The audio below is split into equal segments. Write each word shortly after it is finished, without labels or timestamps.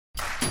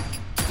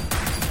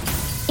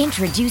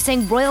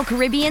Introducing Royal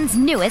Caribbean's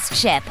newest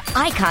ship,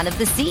 Icon of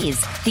the Seas,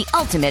 the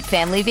ultimate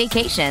family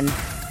vacation.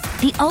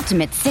 The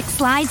ultimate 6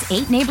 slides,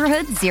 8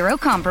 neighborhoods, 0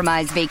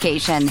 compromise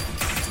vacation.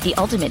 The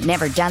ultimate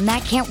never done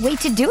that, can't wait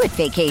to do it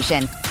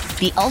vacation.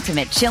 The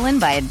ultimate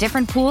chillin' by a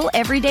different pool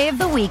every day of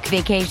the week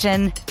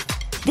vacation.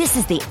 This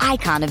is the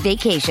Icon of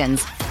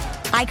vacations.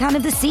 Icon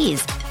of the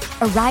Seas,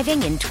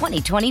 arriving in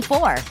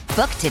 2024.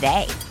 Book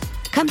today.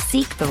 Come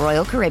seek the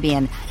Royal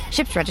Caribbean.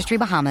 Ships Registry,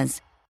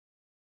 Bahamas.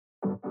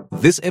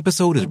 This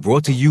episode is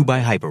brought to you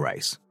by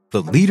Hyperice,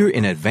 the leader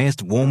in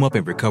advanced warm-up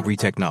and recovery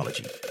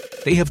technology.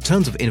 They have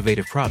tons of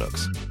innovative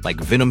products, like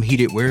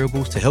Venom-heated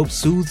wearables to help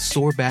soothe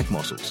sore back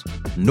muscles,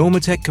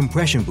 Normatec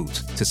compression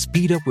boots to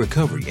speed up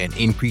recovery and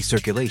increase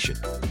circulation,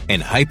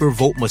 and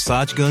Hypervolt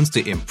massage guns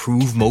to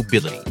improve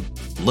mobility.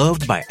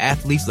 Loved by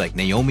athletes like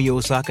Naomi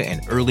Osaka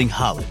and Erling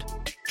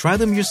Haaland. Try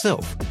them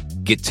yourself.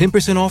 Get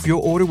 10% off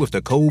your order with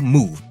the code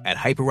MOVE at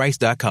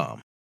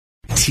Hyperice.com.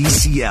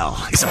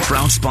 TCL is a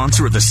proud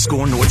sponsor of the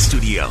Score North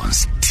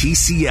Studios.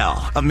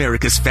 TCL,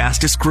 America's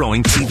fastest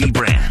growing TV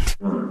brand.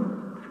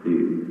 1,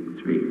 2,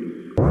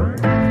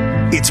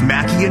 3. It's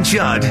Mackie and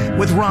Judd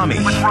with Rami.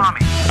 All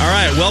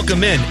right,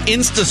 welcome in.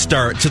 Insta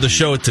start to the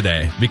show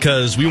today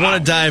because we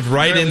want to dive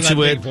right into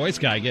that it. Big voice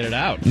guy, get it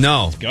out.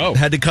 No, Let's go.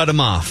 Had to cut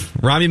him off.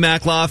 Rami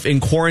Makloff in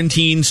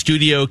quarantine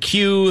studio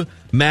Q.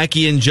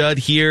 Mackie and Judd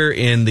here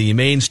in the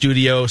main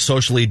studio,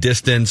 socially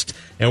distanced.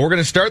 And we're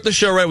going to start the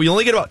show right. We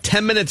only get about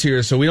 10 minutes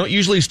here, so we don't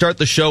usually start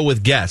the show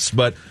with guests,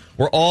 but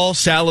we're all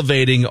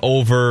salivating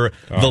over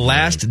The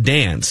Last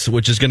Dance,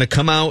 which is going to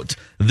come out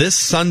this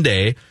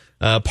Sunday.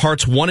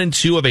 Parts 1 and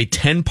 2 of a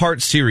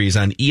 10-part series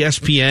on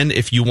ESPN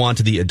if you want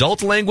the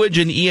adult language,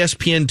 and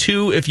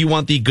ESPN2 if you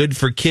want the good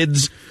for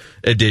kids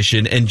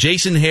edition. And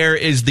Jason Hare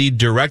is the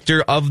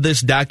director of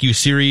this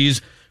docuseries,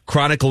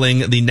 chronicling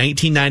the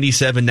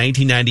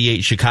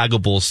 1997-1998 Chicago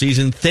Bulls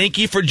season. Thank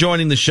you for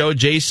joining the show,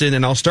 Jason,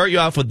 and I'll start you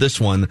off with this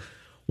one.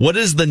 What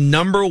is the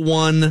number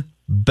one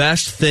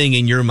best thing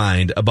in your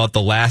mind about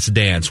The Last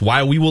Dance?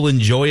 Why we will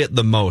enjoy it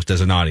the most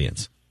as an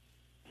audience?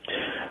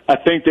 I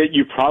think that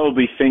you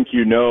probably think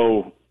you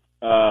know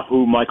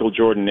who Michael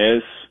Jordan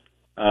is.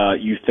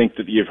 You think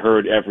that you've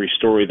heard every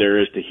story there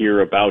is to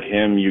hear about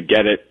him. You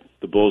get it.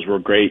 The Bulls were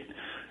great.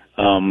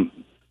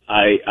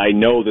 I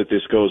know that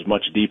this goes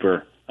much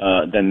deeper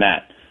than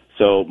that.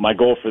 So my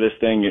goal for this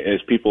thing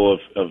is people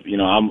of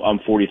I'm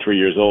 43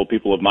 years old.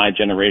 People of my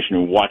generation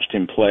who watched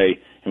him play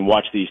and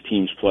watched these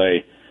teams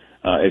play,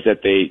 is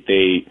that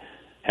they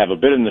have a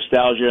bit of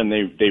nostalgia and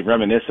they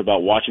reminisce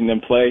about watching them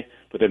play,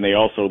 but then they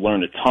also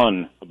learn a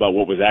ton about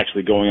what was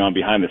actually going on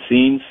behind the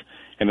scenes,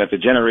 and that the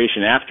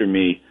generation after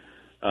me,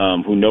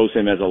 who knows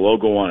him as a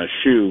logo on a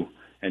shoe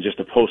and just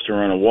a poster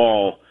on a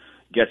wall,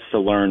 gets to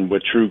learn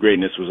what true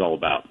greatness was all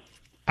about.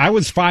 I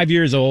was 5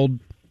 years old,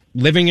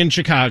 living in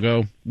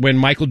Chicago when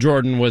Michael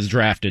Jordan was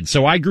drafted.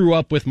 So I grew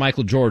up with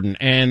Michael Jordan,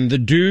 and the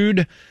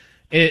dude,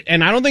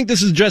 and I don't think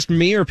this is just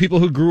me or people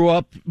who grew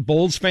up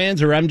Bulls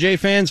fans or MJ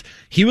fans,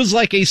 he was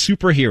like a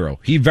superhero.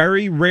 He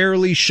very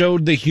rarely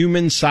showed the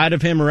human side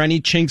of him or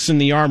any chinks in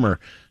the armor.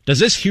 Does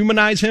this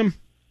humanize him?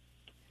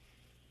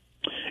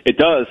 It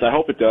does. I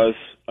hope it does.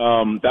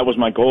 That was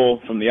my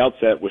goal from the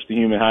outset, was to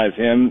humanize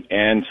him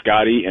and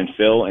Scotty and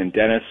Phil and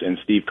Dennis and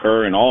Steve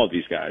Kerr and all of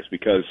these guys,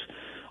 because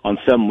on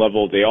some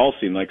level, they all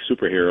seemed like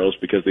superheroes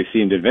because they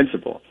seemed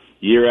invincible.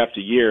 Year after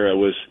year, it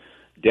was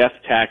death,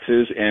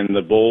 taxes, and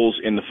the Bulls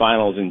in the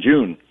finals in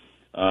June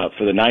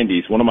for the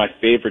 90s. One of my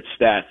favorite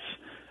stats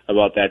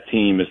about that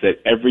team is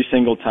that every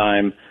single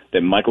time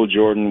that Michael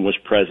Jordan was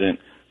present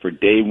for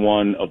day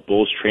one of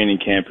Bulls training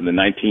camp in the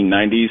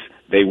 1990s,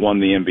 they won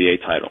the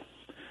NBA title.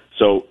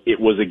 So it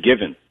was a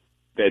given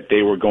that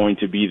they were going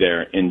to be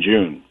there in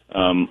June.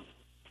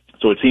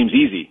 So it seems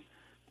easy.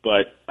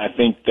 But I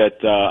think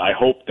that I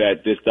hope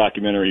that this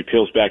documentary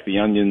peels back the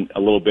onion a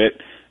little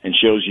bit and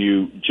shows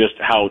you just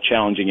how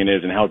challenging it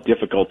is and how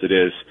difficult it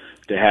is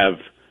to have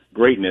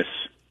greatness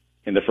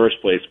in the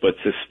first place, but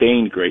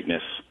sustained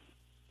greatness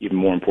even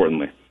more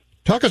importantly.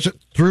 Talk us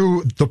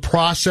through the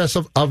process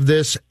of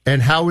this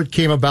and how it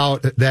came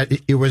about that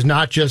it was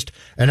not just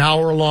an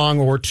hour long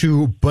or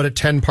two, but a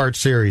 10-part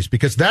series,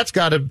 because that's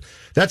got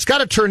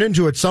to turn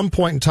into at some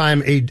point in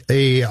time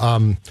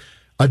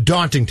a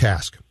daunting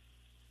task.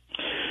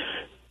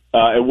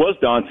 It was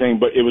daunting,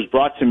 but it was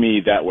brought to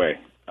me that way.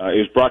 It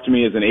was brought to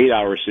me as an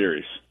 8-hour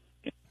series.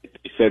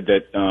 They said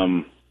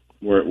that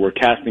we're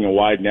casting a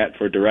wide net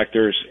for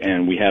directors,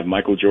 and we have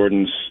Michael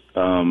Jordan's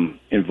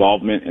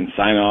involvement and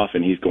sign-off,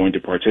 and he's going to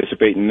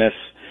participate in this.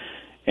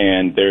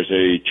 And there's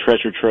a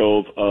treasure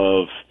trove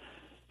of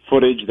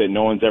footage that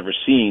no one's ever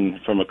seen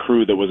from a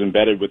crew that was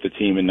embedded with the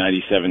team in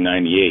 97,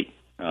 98.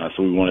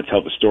 So we want to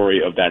tell the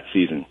story of that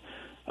season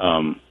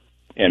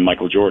and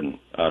Michael Jordan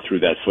through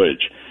that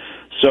footage.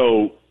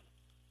 So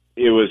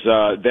it was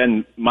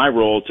then my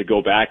role to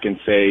go back and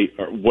say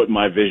what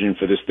my vision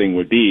for this thing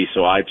would be.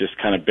 So I just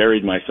kind of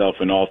buried myself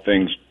in all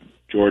things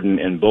Jordan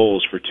and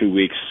Bulls for 2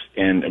 weeks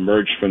and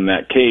emerged from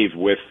that cave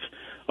with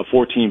a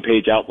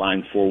 14-page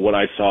outline for what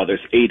I saw this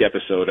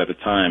 8-episode at the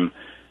time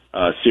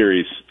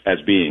series as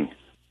being.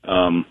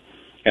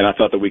 And I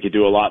thought that we could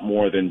do a lot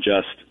more than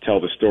just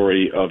tell the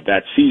story of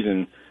that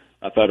season.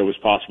 I thought it was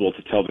possible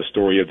to tell the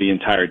story of the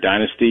entire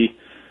dynasty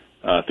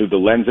through the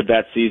lens of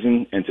that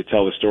season, and to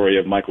tell the story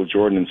of Michael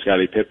Jordan and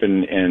Scottie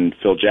Pippen and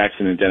Phil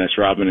Jackson and Dennis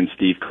Rodman and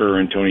Steve Kerr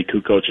and Tony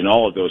Kukoc and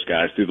all of those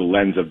guys through the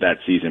lens of that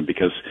season,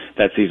 because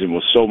that season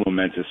was so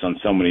momentous on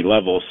so many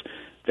levels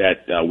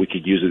that we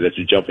could use it as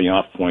a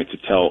jumping-off point to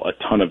tell a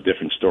ton of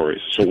different stories.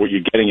 So what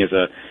you're getting is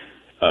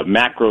a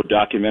macro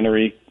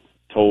documentary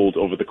told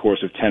over the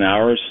course of 10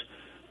 hours,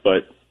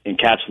 but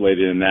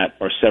encapsulated in that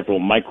are several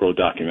micro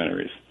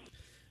documentaries.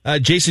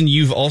 Jason,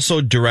 you've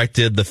also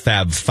directed the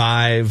Fab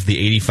Five, the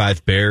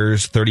 85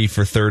 Bears, 30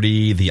 for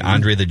 30, the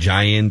Andre the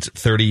Giant,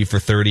 30 for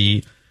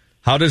 30.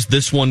 How does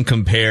this one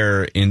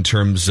compare in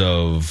terms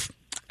of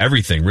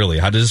everything, really?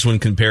 How does this one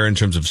compare in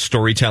terms of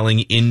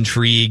storytelling,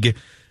 intrigue,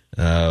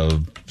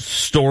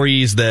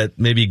 stories that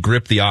maybe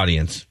grip the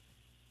audience?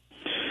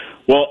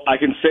 Well, I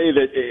can say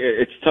that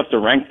it's tough to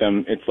rank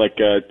them. It's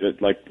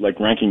like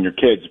ranking your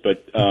kids,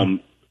 but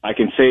I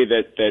can say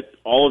that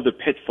all of the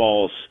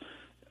pitfalls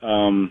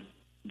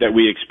that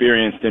we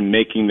experienced in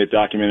making the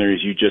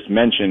documentaries you just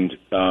mentioned,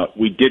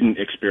 we didn't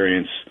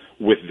experience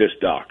with this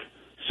doc.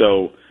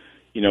 So,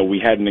 we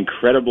had an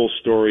incredible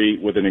story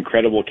with an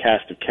incredible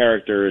cast of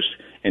characters,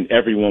 and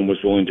everyone was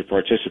willing to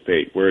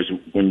participate. Whereas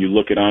when you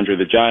look at Andre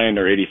the Giant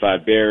or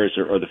 85 Bears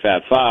or the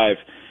Fab Five,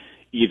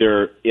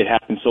 either it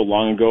happened so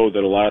long ago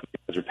that a lot of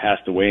guys are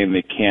passed away and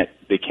they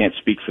can't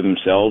speak for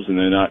themselves and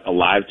they're not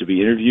alive to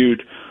be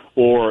interviewed,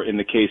 or in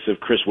the case of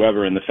Chris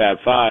Webber and the Fab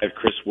Five,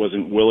 Chris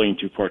wasn't willing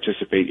to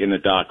participate in the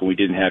doc and we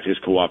didn't have his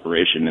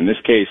cooperation. In this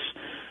case,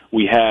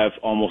 we have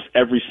almost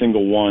every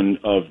single one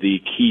of the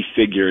key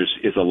figures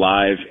is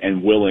alive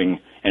and willing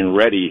and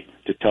ready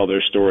to tell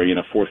their story in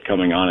a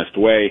forthcoming, honest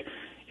way.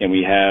 And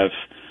we have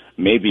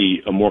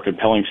maybe a more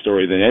compelling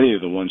story than any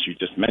of the ones you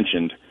just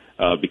mentioned,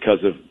 because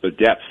of the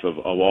depth of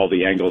all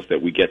the angles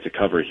that we get to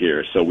cover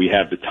here. So we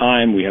have the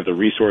time, we have the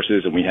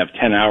resources, and we have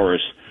 10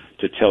 hours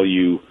to tell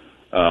you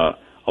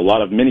a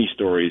lot of mini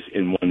stories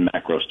in one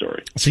macro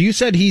story. So you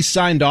said he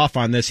signed off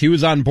on this. He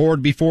was on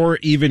board before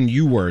even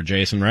you were,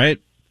 Jason,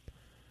 right?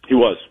 He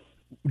was.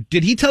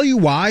 Did he tell you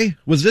why?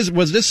 Was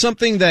this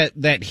something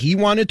that he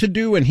wanted to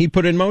do and he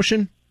put in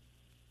motion?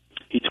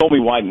 He told me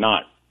why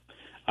not.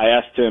 I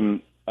asked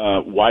him,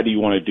 why do you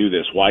want to do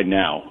this? Why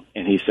now?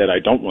 And he said, I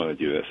don't want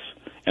to do this.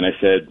 And I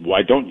said,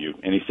 why don't you?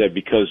 And he said,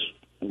 because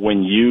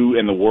when you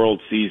and the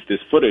world sees this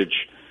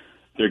footage,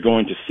 they're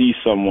going to see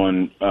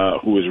someone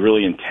who is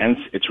really intense.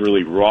 It's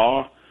really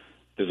raw.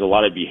 There's a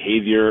lot of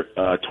behavior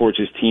towards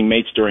his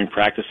teammates during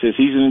practices.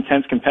 He's an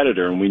intense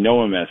competitor, and we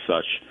know him as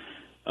such.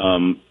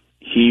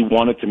 He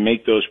wanted to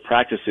make those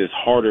practices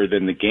harder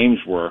than the games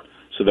were,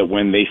 so that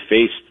when they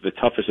faced the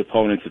toughest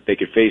opponents that they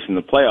could face in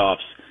the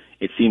playoffs,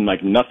 it seemed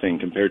like nothing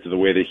compared to the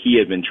way that he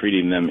had been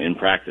treating them in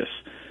practice.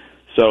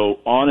 So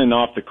on and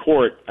off the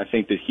court, I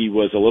think that he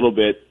was a little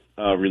bit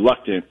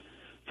reluctant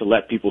to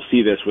let people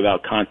see this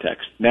without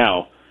context.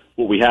 Now,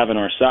 what we have on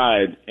our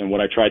side, and what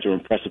I tried to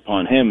impress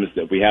upon him, is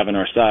that we have on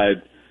our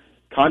side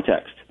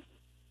context.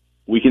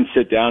 We can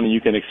sit down and you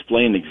can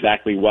explain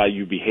exactly why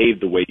you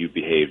behaved the way you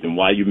behaved and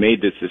why you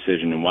made this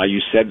decision and why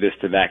you said this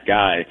to that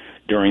guy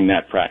during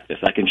that practice.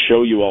 I can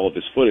show you all of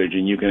this footage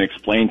and you can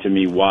explain to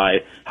me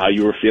how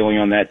you were feeling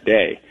on that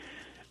day.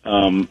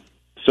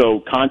 So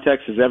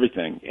context is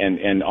everything,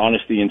 and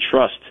honesty and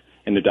trust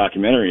in the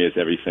documentary is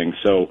everything.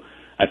 So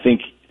I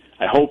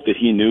hope that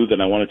he knew that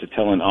I wanted to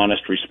tell an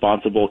honest,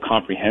 responsible,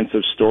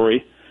 comprehensive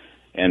story,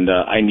 and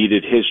I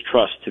needed his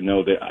trust to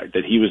know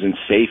that he was in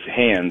safe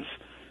hands,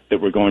 that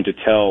we're going to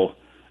tell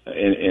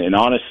an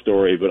honest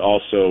story, but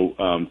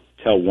also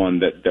tell one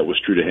that was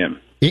true to him.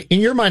 In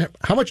your mind,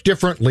 how much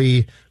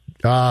differently,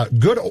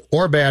 good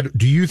or bad,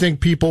 do you think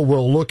people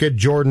will look at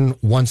Jordan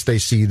once they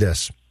see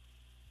this?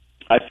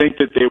 I think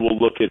that they will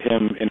look at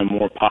him in a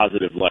more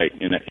positive light.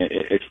 And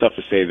it's tough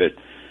to say that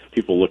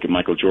people look at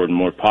Michael Jordan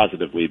more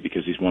positively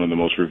because he's one of the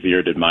most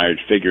revered, admired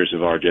figures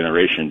of our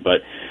generation.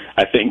 But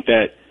I think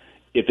that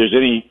if there's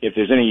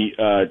any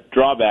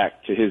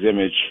drawback to his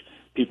image,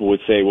 people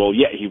would say, well,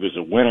 yeah, he was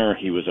a winner,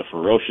 he was a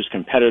ferocious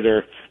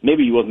competitor,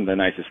 maybe he wasn't the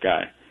nicest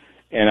guy.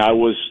 And I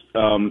was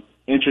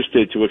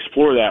interested to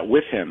explore that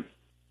with him,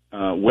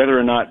 whether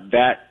or not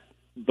that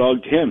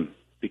bugged him,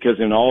 because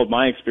in all of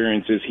my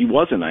experiences, he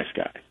was a nice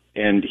guy.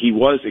 And he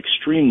was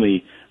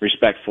extremely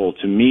respectful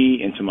to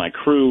me and to my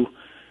crew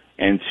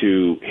and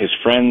to his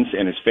friends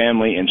and his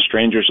family and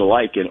strangers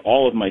alike in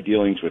all of my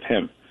dealings with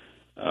him.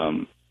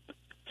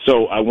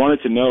 So I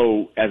wanted to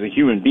know, as a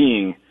human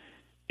being,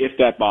 if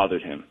that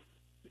bothered him,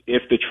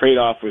 if the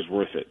trade-off was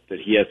worth it, that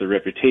he has the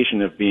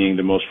reputation of being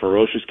the most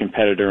ferocious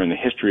competitor in the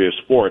history of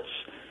sports,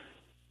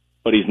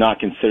 but he's not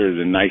considered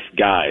a nice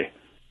guy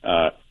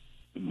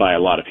by a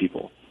lot of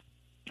people.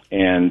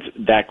 And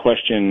that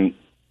question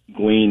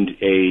gleaned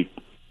a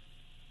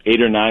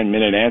 8 or 9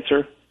 minute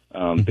answer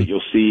that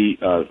you'll see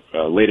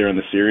later in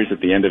the series at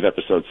the end of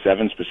episode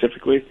 7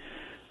 specifically,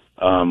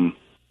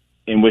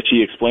 in which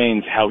he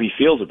explains how he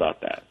feels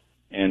about that.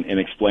 and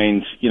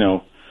explains,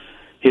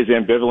 his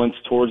ambivalence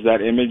towards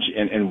that image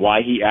and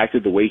why he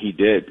acted the way he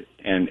did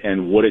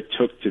and what it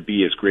took to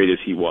be as great as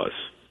he was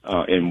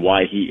and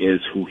why he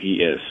is who he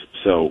is.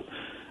 So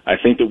I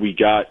think that we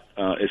got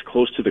as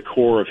close to the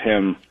core of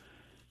him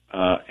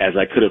as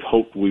I could have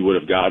hoped we would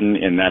have gotten,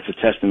 and that's a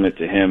testament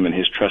to him and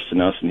his trust in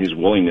us and his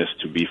willingness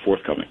to be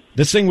forthcoming.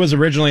 This thing was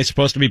originally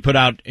supposed to be put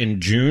out in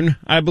June,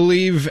 I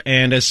believe,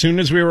 and as soon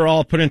as we were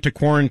all put into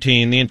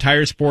quarantine, the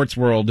entire sports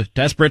world,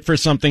 desperate for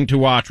something to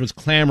watch, was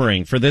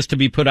clamoring for this to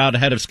be put out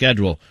ahead of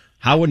schedule.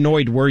 How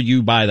annoyed were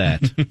you by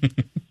that? 0%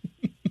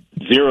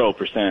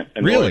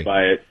 annoyed Really?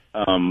 by it.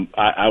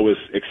 I was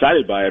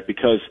excited by it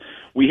because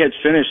we had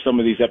finished some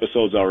of these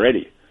episodes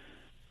already.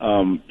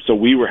 So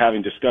we were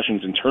having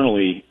discussions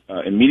internally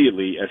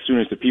immediately as soon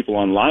as the people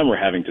online were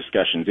having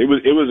discussions. It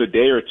was a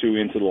day or two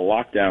into the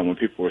lockdown when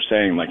people were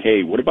saying, like,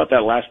 hey, what about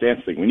that Last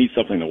Dance thing? We need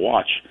something to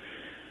watch.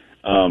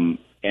 And,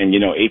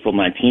 April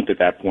 19th at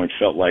that point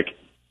felt like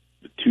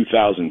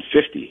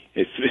 2050.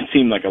 It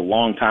seemed like a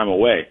long time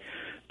away.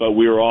 But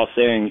we were all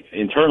saying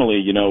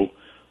internally,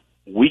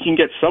 we can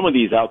get some of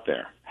these out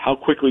there. How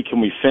quickly can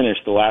we finish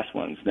the last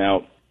ones?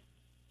 Now,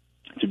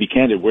 to be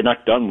candid, we're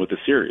not done with the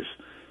series.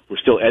 We're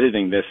still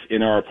editing this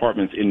in our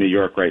apartments in New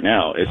York right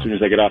now. As soon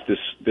as I get off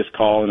this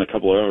call and a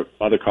couple of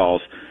other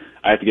calls,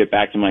 I have to get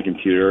back to my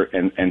computer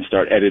and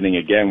start editing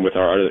again with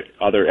our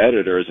other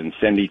editors and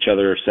send each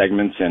other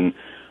segments. And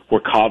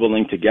we're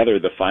cobbling together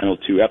the final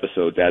 2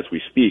 episodes as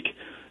we speak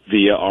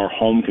via our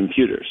home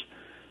computers.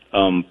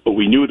 But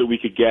we knew that we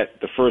could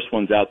get the first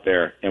ones out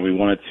there, and we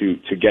wanted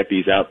to get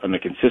these out on a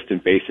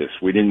consistent basis.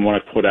 We didn't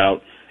want to put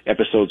out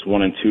episodes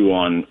 1 and 2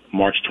 on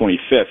March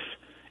 25th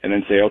and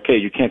then say, okay,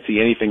 you can't see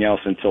anything else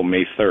until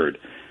May 3rd.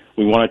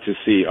 We wanted to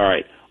see, all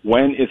right,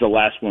 when is the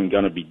last one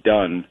going to be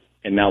done?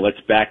 And now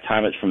let's back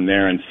time it from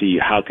there and see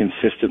how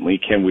consistently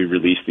can we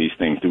release these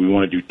things. Do we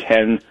want to do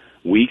 10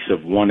 weeks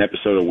of 1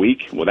 episode a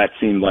week? Well, that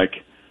seemed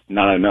like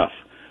not enough.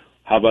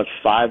 How about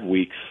 5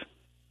 weeks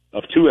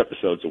of 2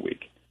 episodes a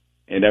week?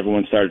 And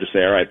everyone started to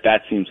say, all right,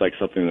 that seems like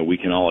something that we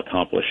can all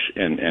accomplish.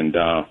 And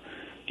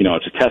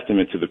it's a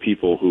testament to the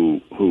people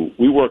who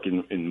we work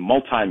in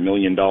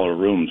multi-million-dollar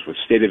rooms with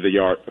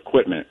state-of-the-art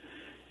equipment.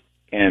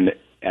 And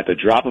at the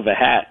drop of a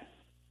hat,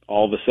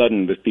 all of a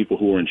sudden, the people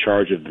who were in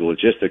charge of the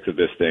logistics of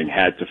this thing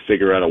had to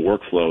figure out a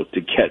workflow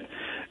to get,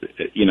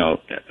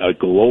 a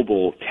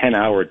global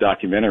 10-hour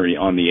documentary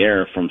on the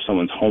air from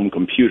someone's home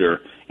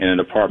computer in an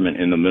apartment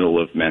in the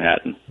middle of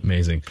Manhattan.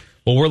 Amazing.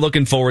 Well, we're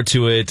looking forward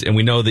to it, and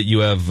we know that you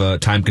have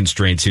time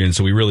constraints here, and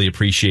so we really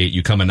appreciate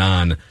you coming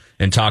on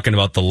and talking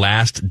about The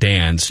Last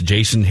Dance.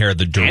 Jason Hare,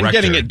 the director. And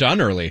getting it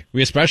done early.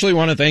 We especially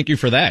want to thank you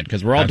for that,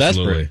 because we're all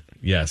Absolutely. desperate.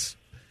 Yes.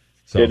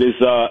 So. It is,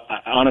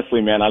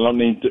 honestly, man, I don't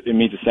mean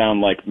to sound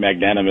like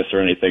magnanimous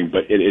or anything,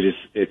 but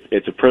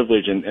it's a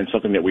privilege and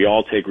something that we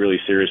all take really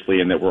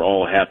seriously and that we're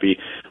all happy.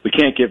 We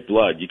can't give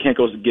blood. You can't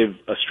go give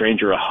a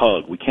stranger a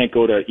hug. We can't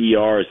go to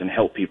ERs and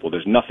help people.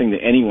 There's nothing that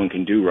anyone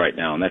can do right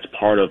now, and that's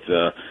part of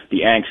the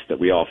angst that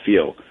we all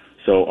feel.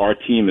 So our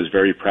team is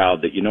very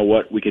proud that, you know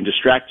what, we can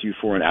distract you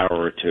for an hour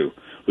or two.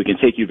 We can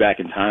take you back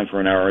in time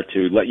for an hour or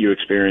two, let you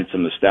experience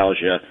some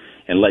nostalgia,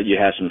 and let you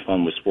have some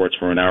fun with sports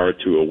for an hour or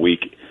two a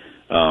week.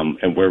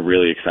 And we're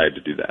really excited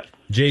to do that.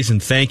 Jason,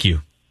 thank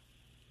you.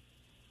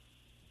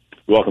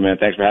 You're welcome, man.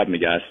 Thanks for having me,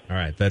 guys. All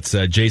right, that's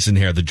Jason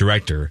Hare, the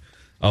director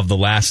of The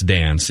Last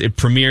Dance. It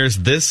premieres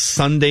this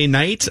Sunday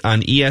night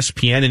on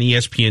ESPN and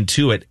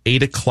ESPN2 at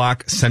 8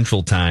 o'clock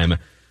Central Time.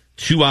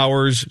 2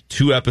 hours,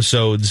 2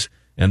 episodes,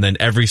 and then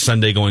every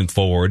Sunday going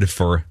forward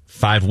for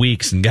 5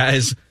 weeks. And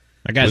guys,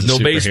 that guy's with no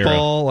superhero.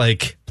 Baseball,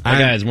 that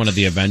guy is one of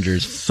the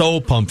Avengers.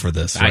 So pumped for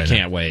this. I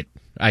can't wait.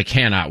 I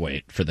cannot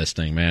wait for this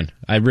thing, man.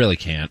 I really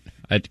can't.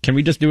 Can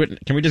we just do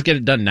it? Can we just get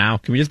it done now?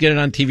 Can we just get it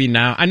on TV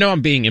now? I know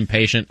I'm being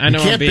impatient. I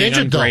know I'm being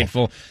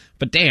ungrateful.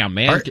 But damn,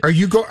 man. Are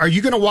you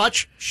going to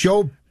watch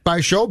show by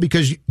show?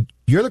 Because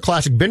you're the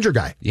classic binger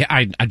guy.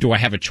 Yeah, do I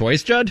have a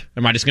choice, Judd?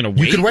 Am I just going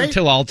to wait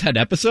until all 10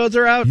 episodes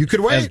are out? You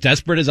could wait. As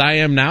desperate as I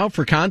am now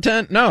for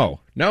content?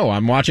 No,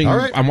 I'm watching.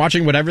 Right. I'm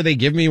watching whatever they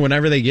give me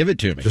whenever they give it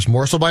to me. Just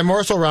morsel by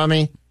morsel,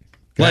 Rami.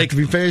 Have to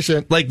be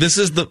patient. This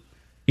is the.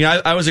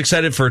 I was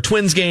excited for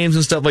Twins games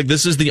and stuff.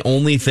 This is the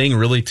only thing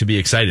really to be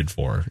excited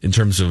for in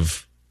terms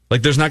of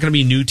there's not going to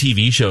be new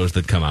TV shows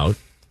that come out.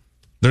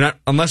 They're not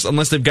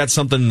unless they've got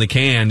something in the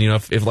can.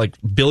 If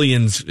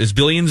Billions is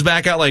Billions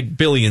back out,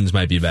 Billions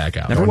might be back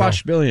out. Never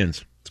watched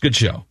Billions. It's a good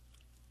show.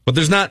 But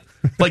there's not,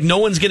 no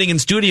one's getting in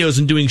studios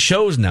and doing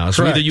shows now.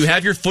 So Correct. either you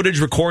have your footage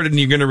recorded and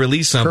you're going to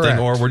release something, Correct.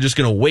 or we're just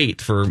going to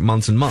wait for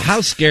months and months. How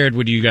scared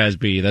would you guys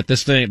be that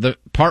this thing, the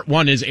part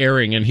 1 is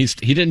airing, and he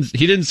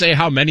didn't say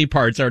how many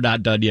parts are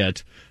not done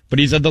yet, but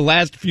he said the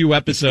last few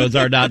episodes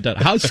are not done.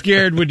 How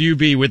scared would you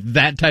be with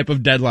that type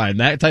of deadline,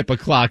 that type of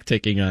clock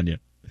ticking on you?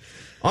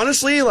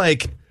 Honestly,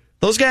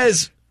 those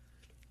guys,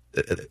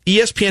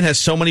 ESPN has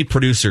so many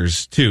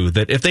producers too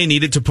that if they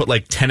needed to put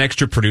like 10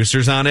 extra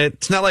producers on it,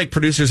 it's not like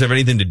producers have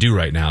anything to do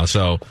right now.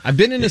 So I've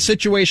been in a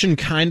situation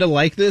kind of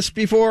like this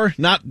before,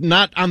 not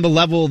on the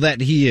level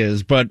that he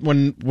is, but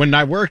when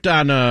I worked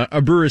on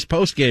a Brewers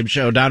postgame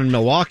show down in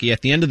Milwaukee at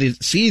the end of the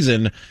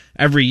season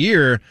every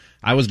year,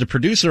 I was the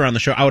producer on the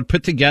show. I would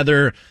put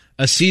together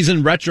a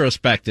season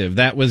retrospective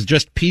that was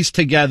just pieced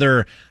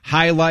together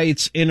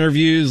highlights,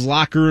 interviews,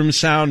 locker room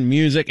sound,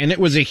 music, and it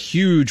was a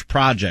huge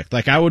project.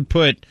 Like I would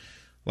put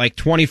like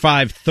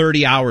 25,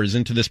 30 hours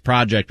into this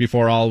project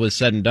before all was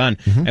said and done.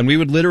 Mm-hmm. And we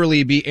would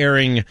literally be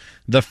airing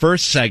the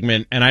first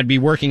segment and I'd be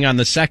working on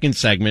the second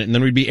segment and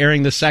then we'd be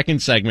airing the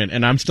second segment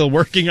and I'm still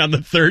working on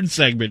the third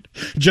segment,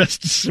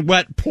 just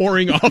sweat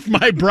pouring off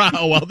my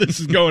brow while this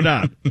is going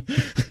on.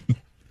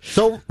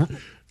 So,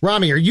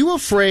 Rami, are you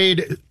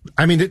afraid?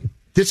 I mean,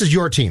 this is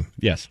your team.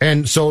 Yes.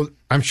 And so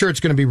I'm sure it's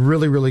going to be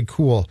really, really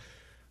cool.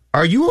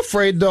 Are you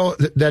afraid, though,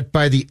 that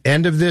by the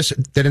end of this,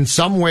 that in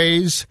some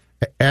ways,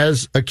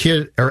 as a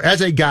kid or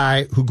as a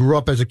guy who grew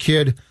up as a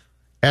kid,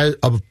 as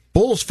a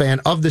Bulls fan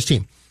of this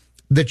team,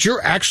 that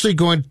you're actually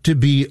going to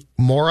be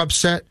more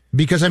upset?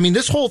 Because, I mean,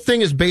 this whole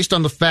thing is based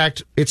on the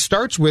fact it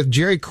starts with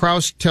Jerry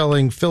Krause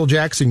telling Phil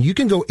Jackson, you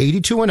can go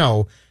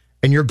 82-0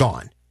 and you're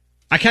gone.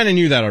 I kind of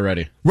knew that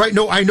already. Right,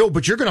 no, I know,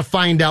 but you're going to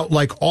find out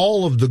like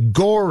all of the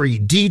gory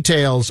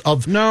details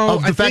of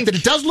the fact that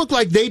it does look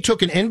like they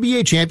took an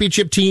NBA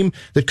championship team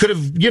that could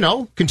have,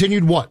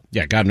 continued what?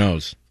 Yeah, God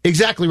knows.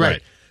 Exactly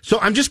right. So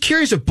I'm just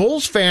curious if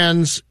Bulls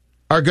fans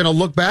are going to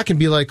look back and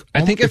be like,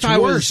 I think if I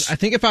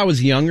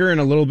was younger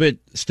and a little bit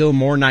still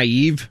more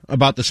naive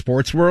about the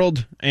sports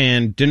world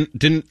and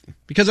didn't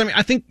because I mean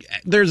I think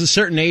there's a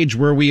certain age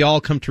where we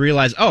all come to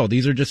realize, oh,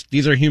 these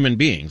are human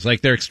beings. Like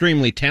they're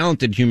extremely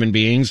talented human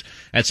beings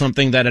at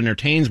something that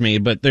entertains me,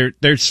 but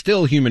they're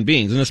still human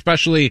beings. And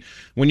especially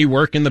when you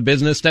work in the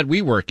business that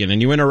we work in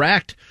and you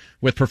interact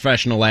with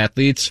professional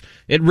athletes,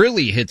 it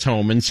really hits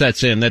home and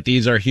sets in that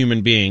these are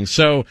human beings.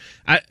 So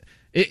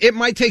It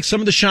might take some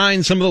of the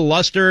shine, some of the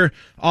luster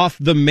off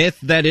the myth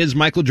that is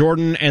Michael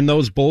Jordan and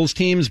those Bulls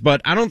teams,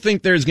 but I don't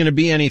think there's going to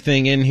be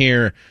anything in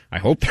here. I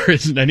hope there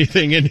isn't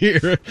anything in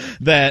here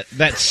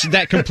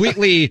that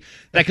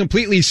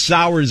completely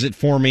sours it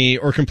for me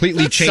or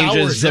completely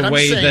changes the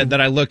way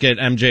that I look at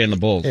MJ and the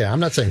Bulls. Yeah,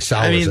 I'm not saying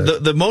sours. I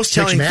mean, the most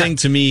telling thing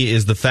to me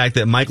is the fact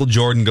that Michael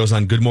Jordan goes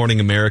on Good Morning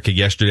America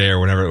yesterday or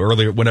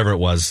whenever it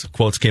was.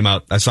 Quotes came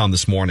out. I saw them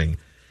this morning.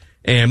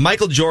 And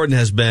Michael Jordan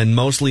has been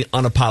mostly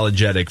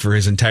unapologetic for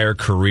his entire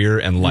career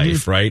and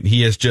life, right?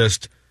 He has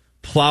just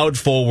plowed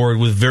forward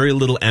with very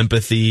little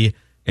empathy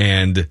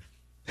and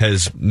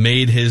has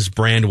made his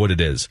brand what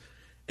it is.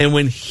 And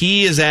when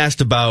he is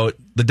asked about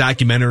the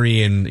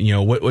documentary and,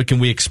 what can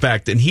we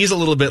expect? And he's a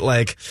little bit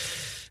like,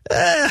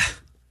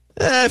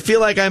 I feel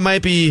like I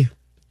might be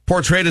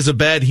portrayed as a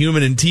bad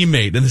human and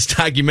teammate in this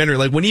documentary.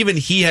 Like when even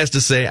he has to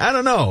say, I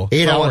don't know.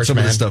 8 hours, I want some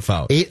of this stuff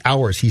out. 8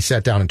 hours he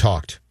sat down and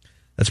talked.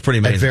 That's pretty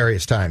amazing. At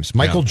various times.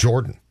 Michael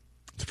Jordan.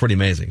 It's pretty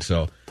amazing.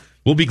 So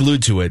we'll be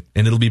glued to it,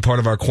 and it'll be part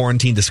of our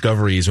quarantine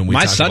discoveries when we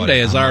talk about it. My Sunday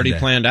is already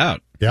planned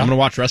out. Yeah. I'm going to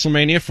watch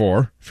WrestleMania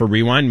 4 for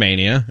Rewind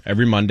Mania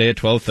every Monday at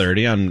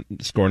 12:30 on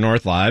Score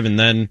North Live, and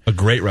then a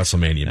great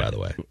WrestleMania, by the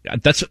way.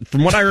 That's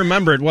from what I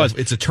remember. It was.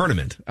 It's a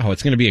tournament. Oh,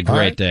 it's going to be a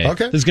great day.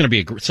 Okay. This is going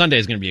to be Sunday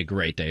is going to be a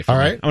great day for me.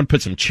 Right. I'm going to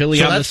put some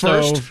chili on the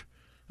stove. First.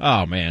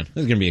 Oh man,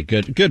 this is going to be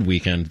a good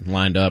weekend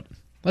lined up.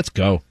 Let's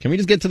go. Can we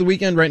just get to the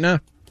weekend right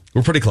now?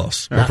 We're pretty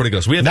close.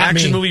 We have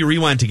Action Movie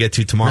Rewind to get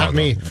to tomorrow. Not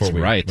me. That's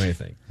right. What do you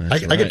think? I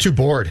get too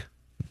bored.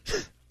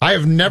 I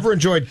have never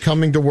enjoyed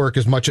coming to work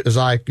as much as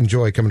I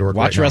enjoy coming to work.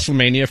 Watch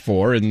WrestleMania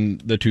 4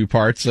 and the two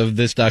parts of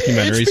this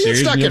documentary it's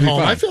series. Stuck at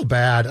home. I feel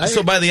bad.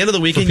 So by the end of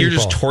the weekend, you're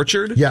just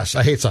tortured? Yes,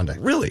 I hate Sunday.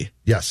 Really?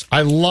 Yes.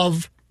 I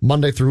love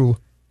Monday through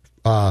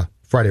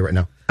Friday right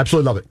now.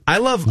 Absolutely love it. I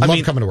love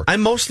coming to work. I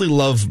mostly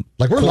love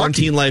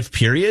quarantine life,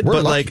 period.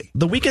 But like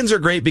the weekends are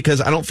great because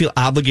I don't feel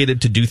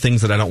obligated to do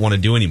things that I don't want to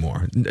do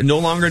anymore. No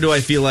longer do I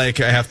feel like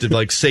I have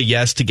to say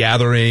yes to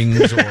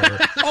gatherings or.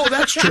 Oh,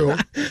 that's true.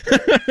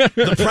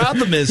 The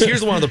problem is,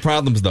 here's one of the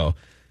problems though.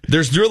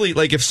 There's really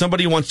if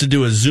somebody wants to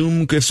do a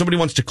Zoom, if somebody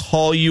wants to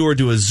call you or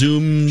do a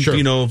Zoom,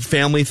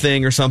 family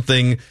thing or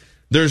something,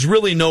 there's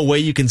really no way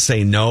you can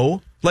say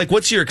no. Like,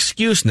 what's your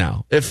excuse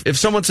now? If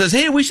someone says,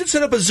 hey, we should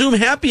set up a Zoom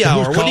happy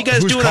hour, what are you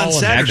guys doing on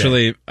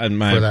Saturday?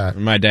 Actually,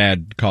 my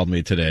dad called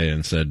me today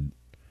and said,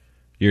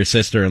 your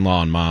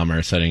sister-in-law and mom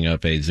are setting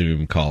up a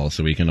Zoom call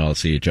so we can all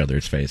see each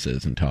other's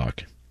faces and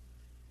talk.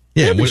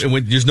 Yeah,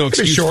 there's no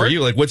excuse for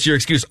you. Like, what's your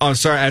excuse? Oh, I'm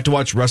sorry, I have to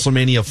watch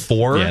WrestleMania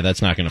 4? Yeah,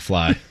 that's not going to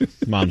fly.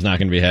 Mom's not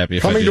going to be happy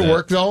if Coming to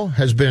work, though,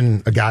 has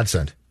been a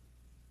godsend.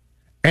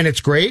 And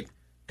it's great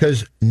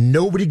because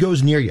nobody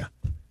goes near you.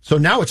 So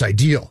now it's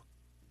ideal.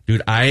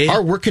 Dude,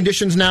 our work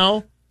conditions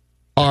now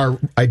are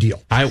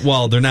ideal.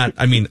 They're not.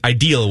 I mean,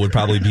 ideal would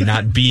probably be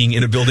not being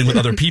in a building with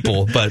other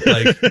people, but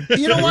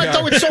you know what?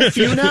 Though it's so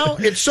few now.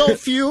 It's so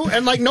few,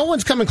 and no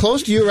one's coming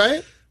close to you,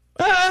 right?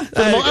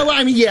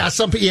 I mean, yeah,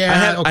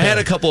 I had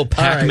a couple of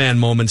Pac-Man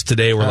moments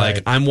today where,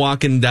 like, I'm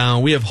walking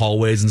down. We have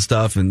hallways and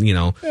stuff, and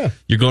you're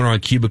going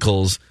around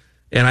cubicles.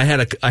 And I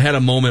had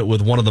a moment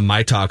with one of the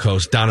My Talk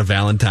hosts, Donna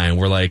Valentine,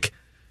 where, like,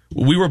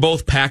 we were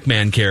both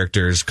Pac-Man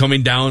characters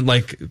coming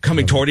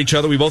toward each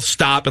other. We both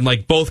stop and,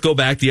 like, both go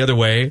back the other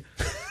way.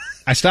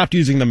 I stopped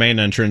using the main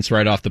entrance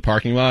right off the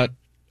parking lot.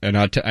 And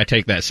I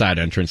take that side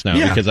entrance now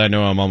because I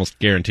know I'm almost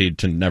guaranteed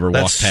to never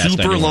walk past anyone.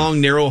 That super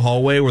long, narrow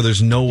hallway where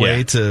there's no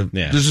way to...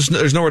 Yeah.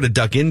 There's nowhere to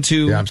duck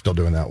into. Yeah, I'm still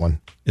doing that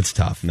one. It's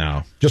tough.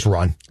 No. Just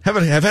run.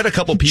 I've had a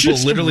couple people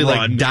literally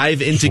like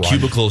dive into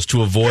cubicles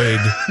to avoid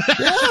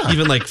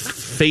even like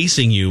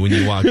facing you when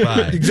you walk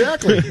by.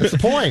 Exactly. That's the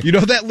point. You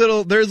know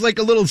that there's like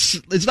a little,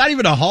 it's not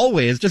even a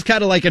hallway. It's just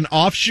kind of like an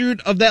offshoot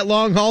of that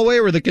long hallway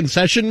where the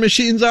concession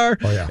machines are.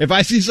 Oh, yeah. If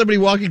I see somebody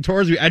walking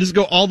towards me, I just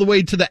go all the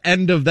way to the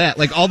end of that,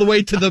 like all the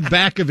way to the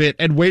back of it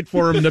and wait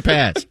for them to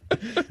pass.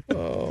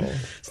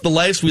 It's the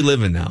lives we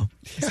live in now.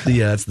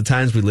 It's the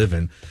times we live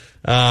in.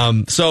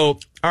 So,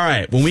 all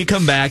right, when we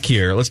come back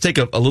here, let's take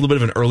a little bit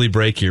of an early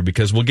break here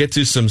because we'll get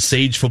to some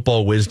Sage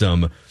football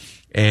wisdom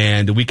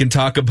and we can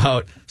talk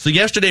about, so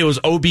yesterday was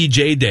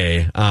OBJ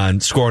Day on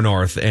Score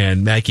North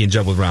and Mackey and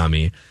Judd with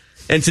Rami.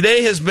 And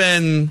today has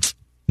been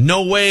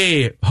no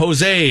way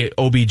Jose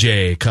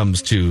OBJ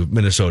comes to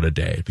Minnesota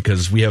Day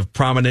because we have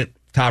prominent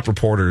top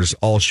reporters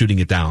all shooting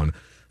it down.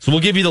 So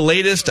we'll give you the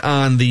latest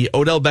on the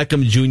Odell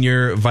Beckham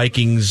Jr.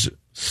 Vikings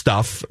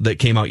stuff that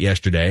came out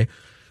yesterday.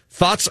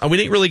 Thoughts, we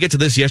didn't really get to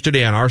this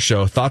yesterday on our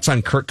show. Thoughts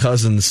on Kirk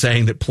Cousins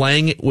saying that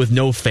playing with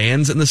no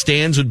fans in the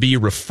stands would be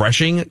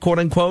refreshing, quote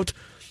unquote.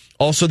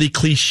 Also, the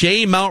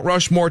cliche Mount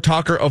Rushmore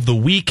talker of the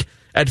week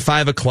at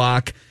 5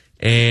 o'clock.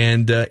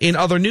 And in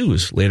other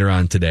news later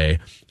on today,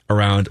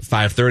 around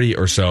 5:30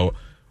 or so.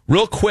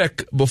 Real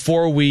quick,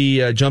 before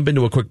we jump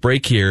into a quick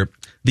break here,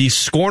 the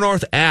Score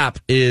North app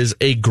is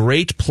a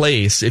great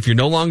place if you're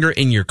no longer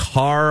in your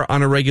car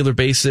on a regular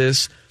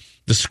basis.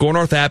 The Score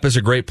North app is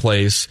a great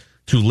place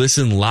to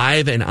listen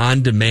live and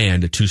on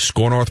demand to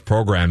Score North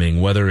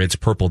programming, whether it's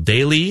Purple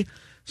Daily,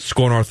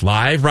 Score North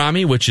Live,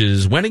 Rami, which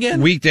is when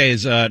again?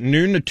 Weekdays,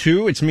 noon to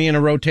 2. It's me and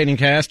a rotating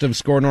cast of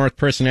Score North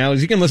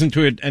personalities. You can listen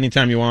to it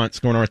anytime you want,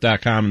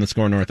 scorenorth.com and the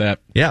Score North app.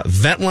 Yeah,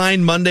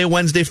 Ventline Monday,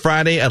 Wednesday,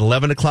 Friday at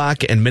 11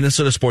 o'clock, and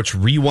Minnesota Sports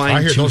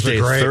Rewind Tuesday,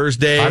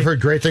 Thursday. I've heard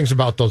great things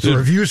about those. The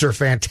reviews are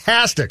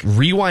fantastic.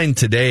 Rewind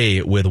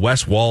Today with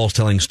Wes Walls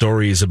telling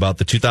stories about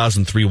the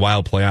 2003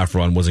 Wild playoff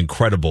run was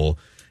incredible.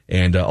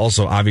 And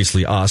also,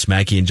 obviously, us,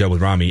 Mackey and Judd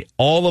with Rami.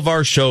 All of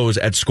our shows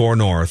at Score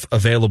North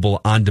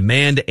available on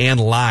demand and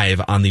live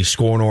on the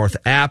Score North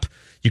app.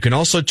 You can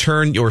also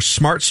turn your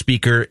smart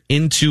speaker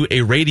into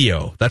a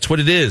radio. That's what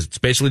it is. It's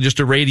basically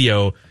just a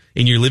radio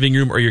in your living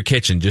room or your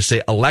kitchen. Just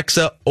say,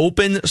 Alexa,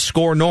 open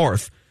Score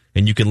North,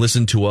 and you can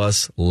listen to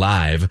us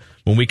live.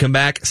 When we come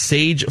back,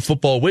 Sage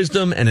football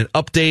wisdom and an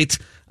update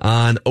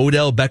on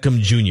Odell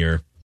Beckham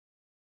Jr.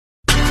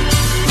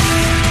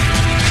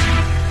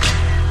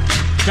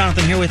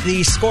 Jonathan here with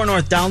the Score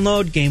North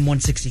download. Game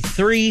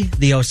 163,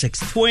 the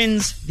 06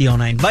 Twins, the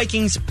 09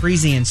 Vikings,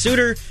 Breezy and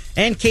Suter,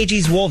 and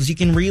KG's Wolves. You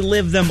can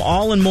relive them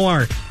all and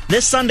more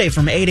this Sunday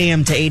from 8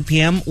 a.m. to 8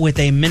 p.m. with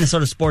a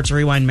Minnesota Sports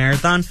Rewind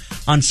Marathon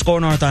on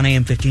Score North on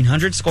AM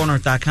 1500,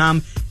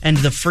 scorenorth.com, and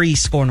the free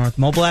Score North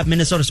mobile app.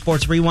 Minnesota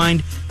Sports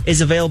Rewind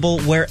is available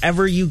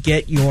wherever you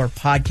get your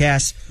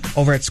podcasts.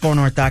 Over at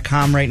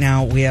scorenorth.com right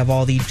now, we have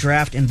all the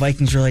draft and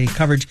Vikings-related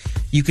coverage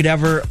you could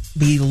ever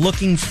be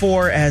looking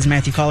for, as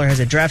Matthew Caller has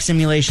a draft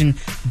simulation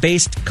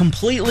based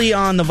completely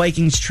on the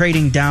Vikings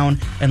trading down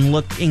and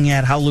looking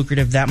at how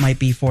lucrative that might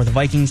be for the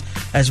Vikings,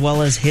 as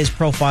well as his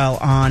profile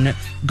on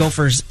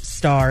Gophers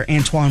star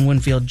Antoine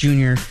Winfield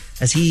Jr.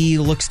 as he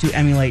looks to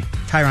emulate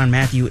Tyrann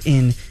Mathieu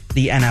in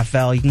the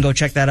NFL. You can go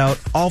check that out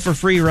all for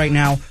free right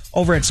now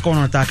over at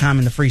scorenorth.com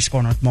and the free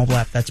Score North mobile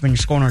app. That's been your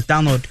Score North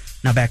download.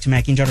 Now back to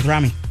Mackey and Judd with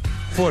Rami.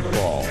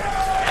 Football.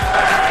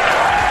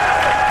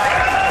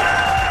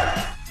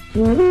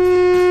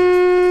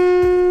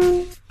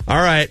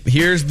 All right,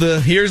 here's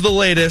the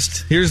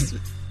latest.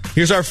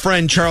 Here's our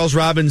friend Charles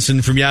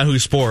Robinson from Yahoo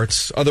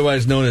Sports,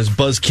 otherwise known as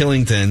Buzz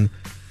Killington.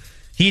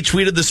 He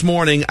tweeted this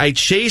morning, I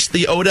chased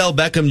the Odell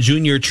Beckham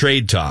Jr.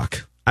 trade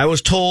talk. I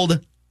was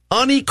told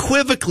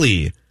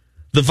unequivocally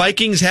the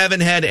Vikings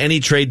haven't had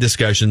any trade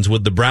discussions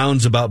with the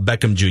Browns about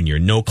Beckham Jr.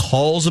 No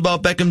calls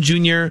about Beckham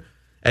Jr.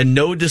 and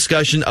no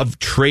discussion of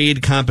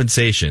trade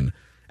compensation.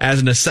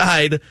 As an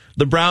aside,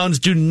 the Browns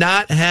do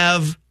not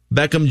have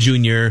Beckham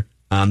Jr.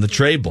 on the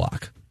trade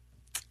block.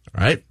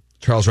 All right.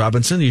 Charles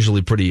Robinson,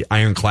 usually pretty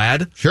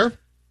ironclad. Sure.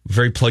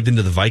 Very plugged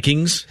into the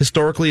Vikings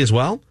historically as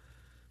well.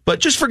 But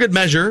just for good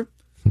measure,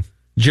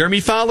 Jeremy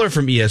Fowler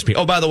from ESPN.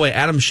 Oh, by the way,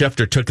 Adam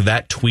Schefter took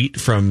that tweet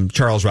from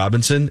Charles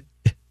Robinson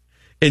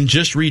and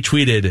just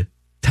retweeted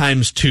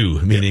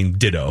 ×2, meaning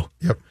ditto.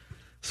 Yep.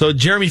 So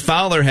Jeremy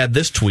Fowler had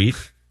this tweet.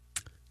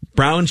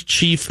 Browns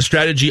chief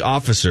strategy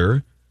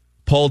officer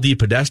Paul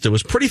DePodesta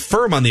was pretty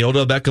firm on the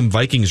Odell Beckham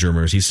Vikings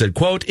rumors. He said,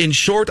 quote, in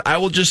short, I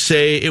will just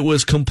say it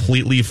was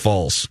completely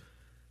false.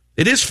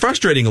 it is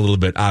frustrating a little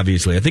bit,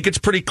 obviously. I think it's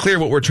pretty clear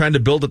what we're trying to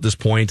build at this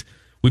point.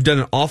 We've done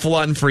an awful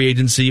lot in free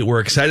agency. We're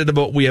excited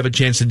about what we have a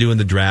chance to do in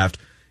the draft,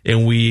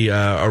 and we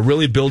are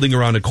really building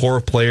around a core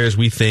of players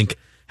we think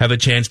have a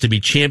chance to be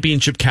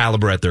championship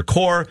caliber at their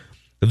core.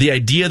 The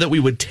idea that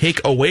we would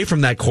take away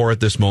from that core at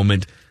this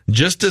moment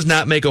just does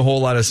not make a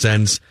whole lot of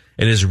sense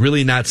and is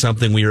really not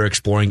something we are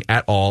exploring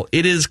at all.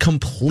 It is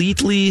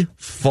completely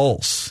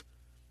false.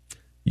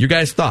 Your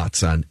guys'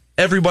 thoughts on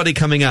everybody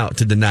coming out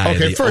to deny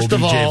the first OBJ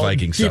of all,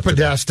 Viking stuff?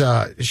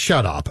 Podesta,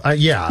 shut up.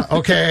 Yeah,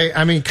 okay.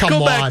 I mean, come on.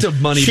 Go back to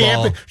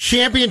Moneyball.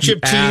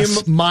 Championship team,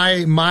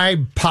 my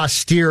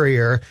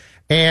posterior.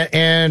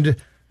 And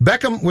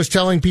Beckham was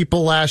telling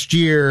people last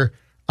year,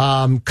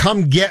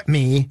 come get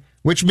me,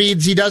 which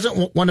means he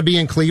doesn't want to be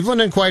in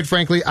Cleveland. And quite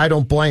frankly, I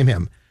don't blame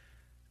him.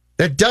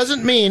 That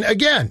doesn't mean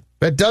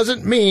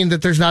that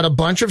there's not a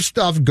bunch of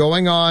stuff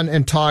going on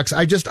and talks.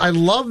 I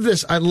love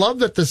this. I love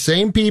that the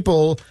same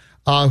people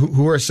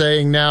who are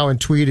saying now and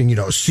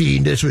tweeting,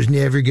 seeing this was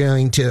never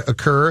going to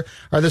occur,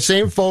 are the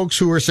same folks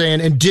who are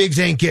saying, and Diggs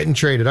ain't getting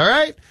traded. All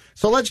right?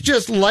 So let's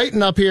just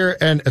lighten up here.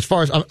 And as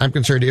far as I'm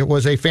concerned, it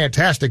was a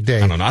fantastic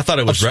day. I don't know. I thought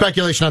it was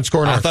speculation on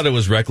Score North. I thought it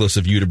was reckless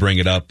of you to bring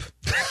it up.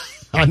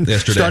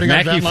 Yesterday.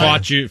 Mackie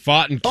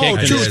fought and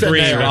kicked and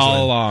screamed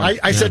all along.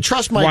 I said,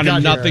 trust my gut.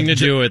 Wanted nothing to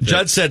do with it.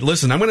 Judd said,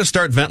 listen, I'm going to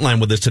start Ventline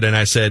with this today. And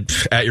I said,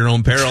 at your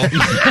own peril.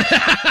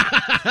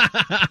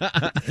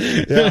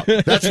 Yeah,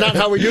 that's not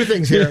how we do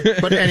things here.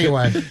 But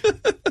anyway.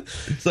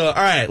 So, all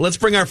right, let's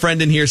bring our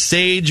friend in here,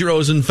 Sage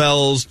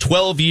Rosenfels,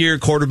 12-year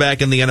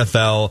quarterback in the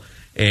NFL.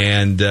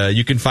 And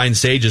you can find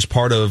Sage as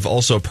part of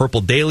also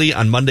Purple Daily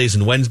on Mondays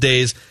and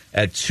Wednesdays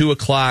at 2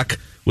 o'clock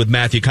with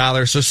Matthew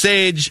Collar. So,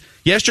 Sage,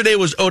 yesterday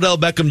was Odell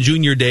Beckham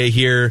Jr. Day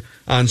here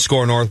on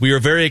Score North. We were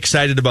very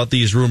excited about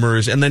these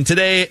rumors. And then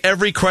today,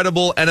 every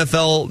credible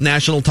NFL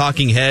national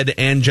talking head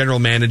and general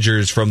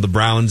managers from the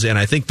Browns and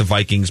I think the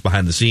Vikings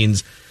behind the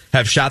scenes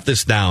have shot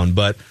this down.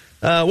 But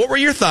what were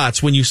your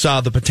thoughts when you saw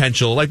the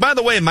potential? Like, by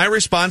the way, my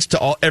response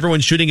to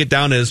everyone shooting it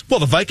down is, well,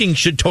 the Vikings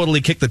should totally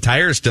kick the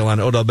tires still on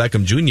Odell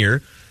Beckham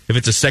Jr. if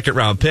it's a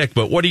second-round pick.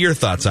 But what are your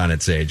thoughts on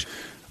it, Sage?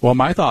 Well,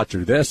 my thoughts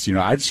are this.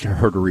 I just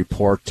heard a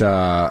report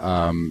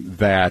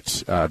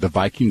that the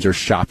Vikings are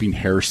shopping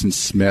Harrison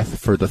Smith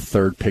for the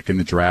third pick in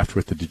the draft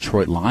with the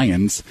Detroit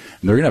Lions,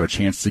 and they're going to have a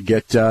chance to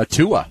get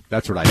Tua.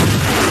 That's what I think.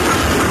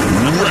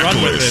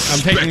 Run with it. I'm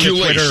taking to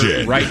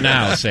Twitter right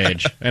now,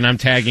 Sage, and I'm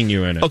tagging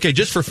you in it. Okay,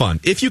 just for fun.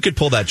 If you could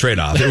pull that trade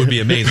off, it would be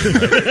amazing.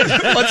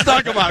 Let's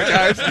talk about it,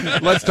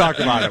 guys. Let's talk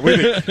about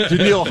it.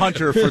 Daniil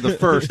Hunter for the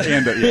first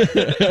and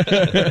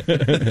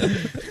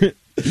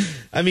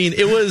I mean,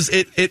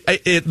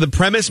 the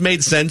premise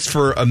made sense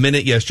for a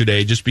minute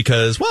yesterday just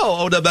because,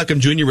 well, Odell Beckham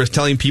Jr. was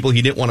telling people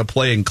he didn't want to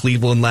play in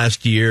Cleveland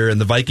last year,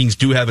 and the Vikings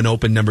do have an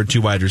open number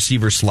 2 wide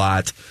receiver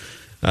slot.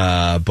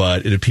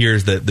 But it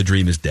appears that the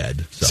dream is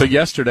dead. So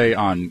yesterday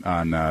on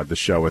the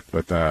show with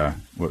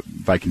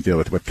Vikings Deal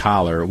with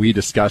Collar, we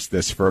discussed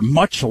this for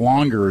much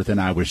longer than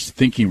I was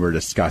thinking we were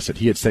discussing it.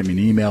 He had sent me an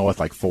email with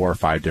like 4 or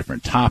 5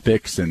 different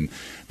topics, and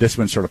this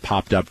one sort of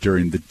popped up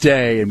during the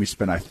day, and we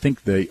spent, I think,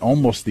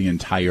 almost the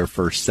entire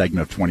first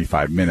segment of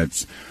 25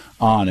 minutes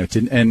on it.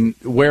 And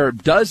where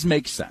it does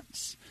make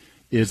sense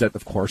is that,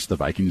 of course, the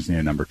Vikings need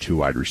a number 2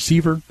 wide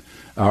receiver.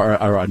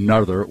 Or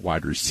another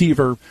wide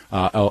receiver.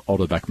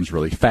 Odell Beckham's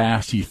really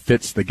fast. He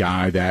fits the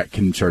guy that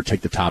can sort of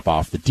take the top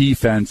off the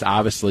defense.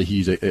 Obviously,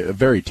 he's a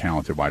very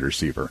talented wide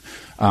receiver.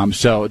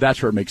 So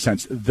that's where it makes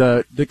sense.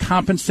 The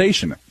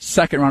compensation,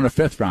 second rounder,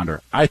 fifth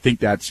rounder, I think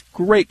that's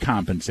great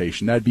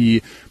compensation. That'd be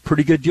a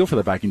pretty good deal for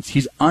the Vikings.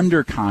 He's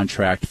under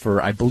contract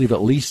for, I believe,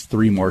 at least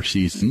 3 more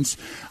seasons,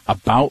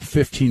 about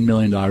 $15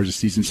 million a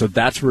season. So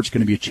that's where it's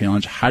going to be a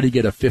challenge. How do you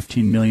get a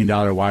 $15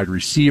 million wide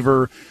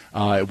receiver?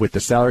 With the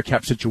salary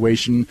cap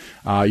situation,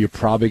 you're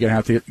probably going to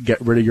have to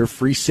get rid of your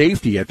free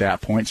safety at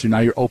that point. So now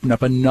you're opening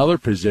up another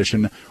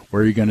position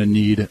where you're going to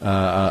need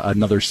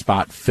another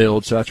spot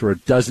filled. So that's where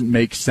it doesn't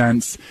make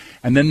sense.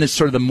 And then this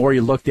sort of the more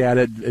you looked at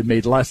it, it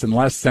made less and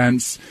less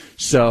sense.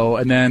 So,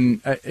 and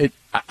then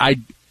I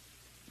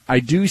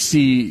do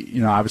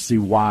see, obviously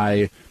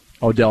why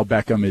Odell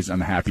Beckham is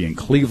unhappy in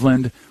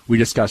Cleveland. We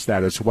discussed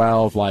that as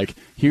well. Of like,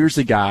 here's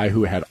a guy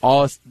who had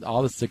all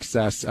the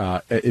success in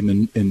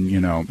the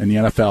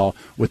NFL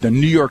with the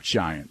New York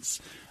Giants,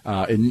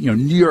 in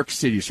New York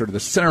City, sort of the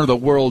center of the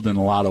world in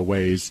a lot of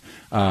ways.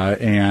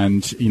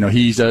 And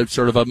he's a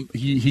sort of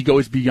he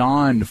goes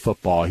beyond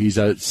football. He's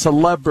a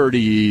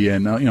celebrity,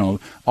 and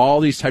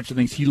all these types of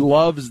things. He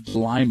loves the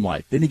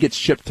limelight. Then he gets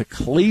shipped to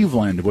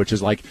Cleveland, which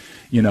is like,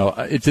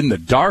 it's in the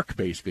dark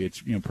basically.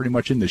 It's pretty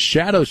much in the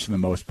shadows for the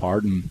most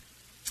part, and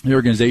the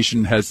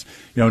organization has,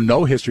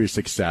 no history of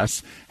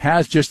success,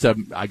 has just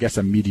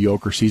a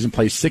mediocre season,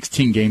 plays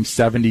 16 games,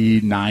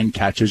 79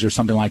 catches or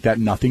something like that,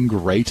 nothing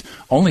great,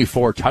 only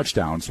 4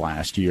 touchdowns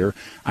last year.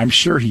 I'm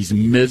sure he's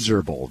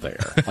miserable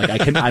there.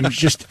 Like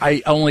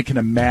I only can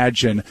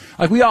imagine,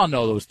 like we all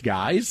know those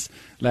guys.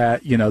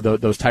 that,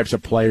 those types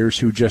of players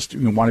who just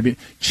want to be.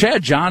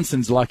 Chad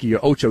Johnson's lucky,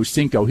 Ocho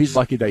Cinco, he's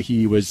lucky that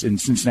he was in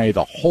Cincinnati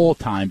the whole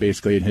time,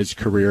 basically, in his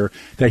career,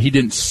 that he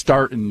didn't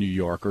start in New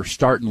York or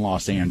start in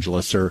Los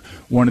Angeles or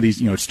one of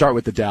these, start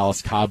with the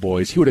Dallas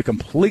Cowboys. He would have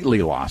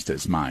completely lost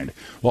his mind.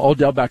 Well,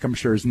 Odell Beckham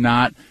sure is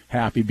not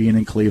happy being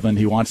in Cleveland.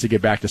 He wants to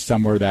get back to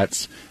somewhere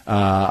that's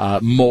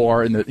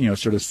more in the,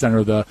 sort of center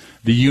of the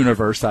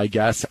universe, I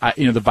guess.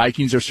 The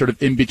Vikings are sort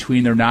of in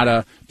between. They're not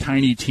a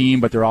tiny team,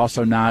 but they're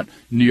also not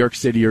New York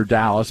City or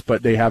Dallas,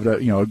 but they have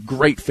a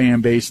great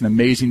fan base, an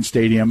amazing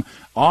stadium,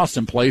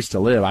 awesome place to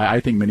live. I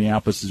think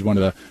Minneapolis is one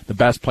of the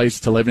best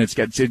places to live, and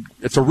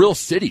it's a real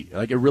city.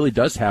 Like, it really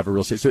does have a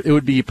real city. So it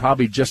would be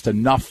probably just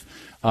enough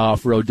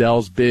for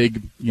Odell's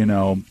big,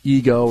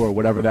 ego or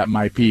whatever that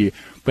might be.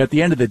 But at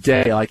the end of the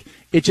day, like,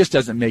 it just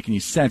doesn't make any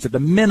sense. At the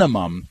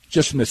minimum,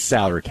 just from the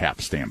salary cap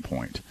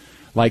standpoint,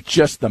 like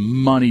just the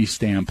money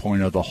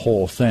standpoint of the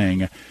whole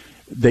thing,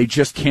 they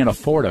just can't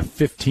afford a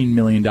 $15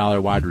 million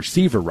wide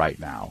receiver right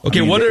now.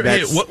 Okay, what are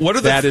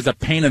the? That is a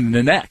pain in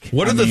the neck.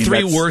 What are the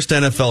three worst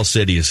NFL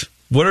cities?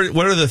 What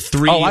are the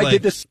three? Oh, I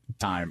did this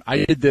time.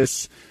 I did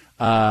this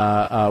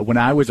when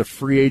I was a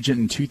free agent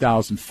in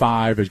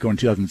 2005. I was going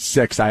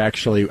 2006.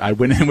 I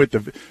went in with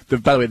the.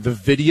 By the way, the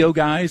video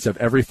guys of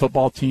every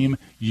football team,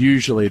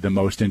 usually the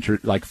most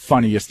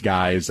funniest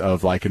guys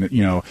of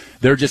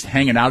they're just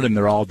hanging out in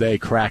there all day,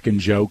 cracking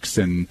jokes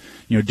and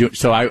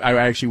So I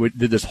actually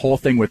did this whole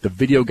thing with the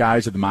video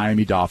guys of the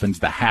Miami Dolphins,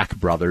 the Hack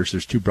brothers.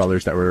 There's two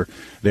brothers that were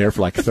there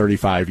for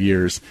 35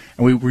 years,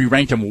 and we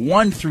ranked them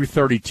 1 through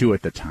 32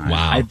 at the time.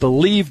 Wow. I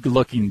believed,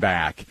 looking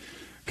back,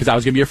 because I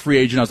was going to be a free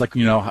agent, I was like,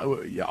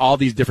 all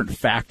these different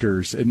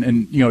factors,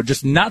 and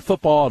just not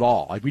football at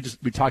all. Like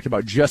we talked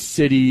about just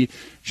city,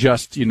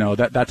 just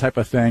that type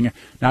of thing.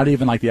 Not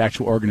even like the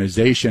actual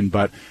organization,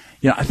 but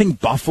I think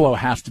Buffalo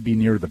has to be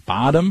near the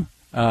bottom.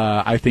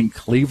 I think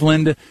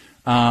Cleveland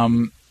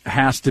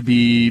has to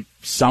be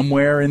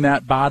somewhere in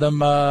that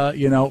bottom,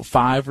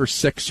 5 or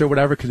 6 or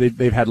whatever, because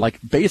they've had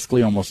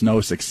basically almost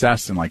no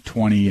success in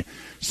 20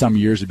 some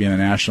years of being in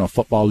the National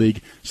Football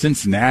League.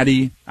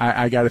 Cincinnati,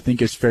 I got to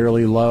think, is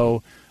fairly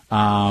low.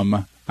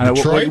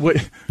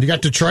 Detroit? You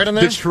got Detroit on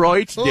there?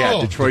 Detroit's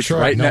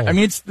right now. I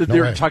mean,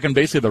 they're talking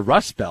basically the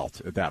Rust Belt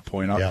at that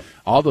point. Yep.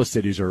 All those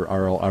cities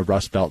are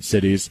Rust Belt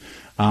cities.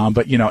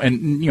 But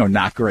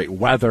not great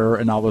weather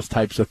and all those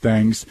types of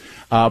things.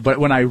 But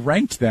when I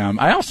ranked them,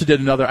 I also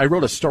did I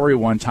wrote a story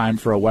one time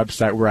for a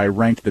website where I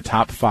ranked the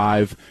top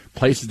 5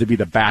 places to be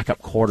the backup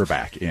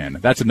quarterback in.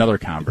 That's another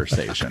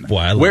conversation. Boy,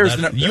 I love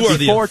that.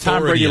 Before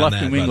Tom Brady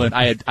left New England,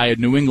 I had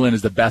New England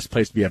as the best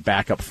place to be a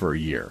backup for a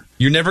year.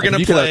 You're never going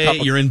to play.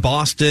 You're in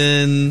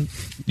Boston.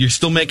 You're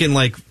still making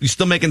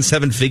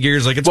 7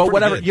 figures. It's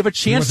whatever. Good. You have a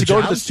chance to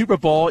go to the Super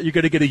Bowl. You're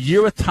going to get a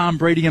year with Tom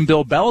Brady and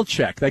Bill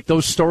Belichick.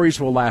 Those stories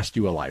will last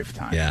you a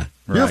lifetime. Yeah.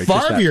 Right? Your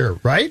Favre year,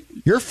 right?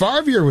 Your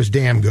Favre year was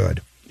damn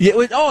good. Yeah,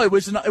 it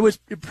was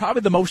probably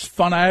the most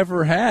fun I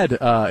ever had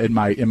in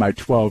my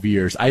 12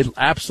 years. I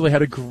absolutely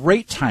had a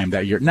great time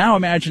that year. Now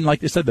imagine,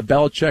 like I said, the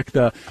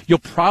Belichick. You'll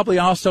probably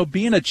also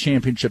be in a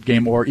championship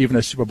game or even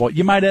a Super Bowl.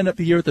 You might end up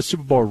the year with the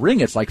Super Bowl ring.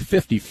 It's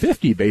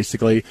 50-50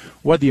 basically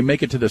whether you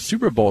make it to the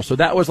Super Bowl. So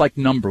that was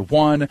number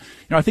one.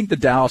 I think the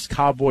Dallas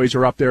Cowboys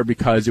are up there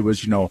because it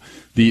was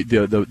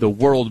the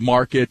world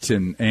market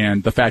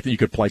and the fact that you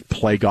could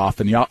play golf.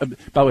 And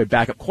by the way,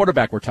 backup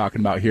quarterback we're talking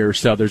about here.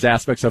 So there's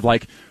aspects of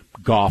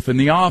golf in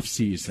the off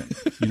season,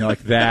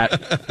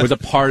 that was a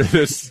part of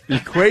this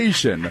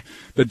equation.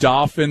 The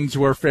Dolphins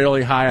were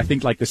fairly high. I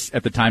think at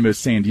the time it was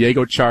San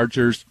Diego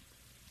Chargers.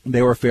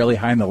 They were fairly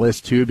high on the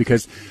list too,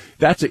 because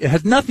it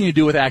has nothing to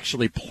do with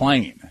actually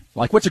playing.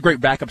 What's a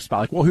great backup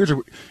spot? Here's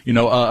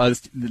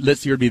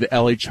let's here be the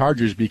LA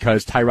Chargers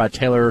because Tyrod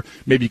Taylor,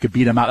 maybe you could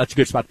beat him out. That's a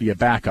good spot to be a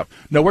backup.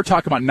 No, we're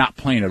talking about not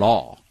playing at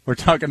all. We're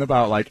talking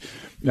about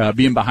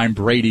being behind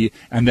Brady,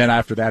 and then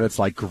after that, it's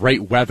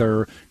great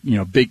weather,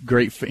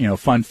 great,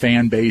 fun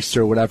fan base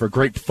or whatever,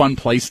 great fun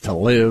place to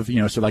live,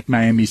 so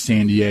Miami,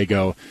 San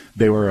Diego,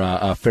 they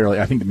were fairly,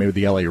 I think maybe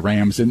the LA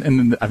Rams, and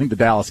then I think the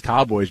Dallas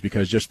Cowboys,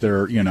 because just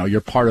they're, you're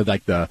part of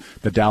the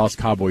Dallas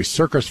Cowboys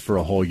circus for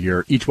a whole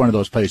year. Each one of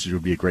those places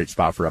would be a great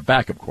spot for a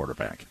backup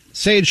quarterback.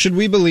 Sage, should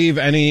we believe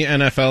any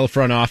NFL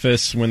front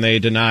office when they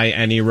deny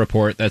any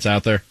report that's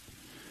out there?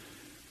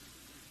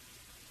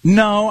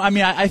 No, I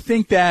mean, I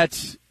think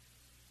that.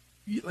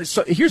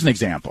 So here's an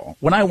example.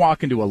 When I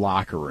walk into a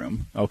locker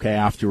room,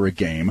 after a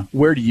game,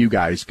 where do you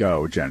guys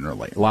go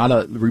generally? A lot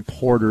of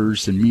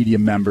reporters and media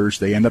members,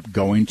 they end up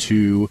going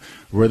to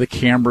where the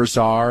cameras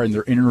are, and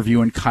they're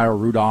interviewing Kyle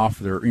Rudolph,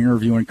 they're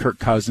interviewing Kirk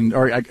Cousins,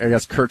 or I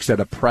guess Kirk's at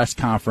a press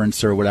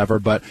conference or whatever,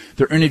 but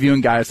they're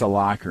interviewing guys in the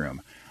locker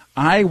room.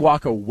 I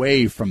walk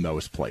away from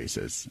those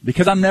places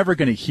because I'm never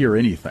going to hear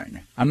anything.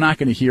 I'm not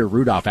going to hear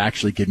Rudolph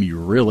actually give me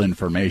real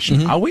information.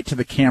 Mm-hmm. I'll wait till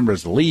the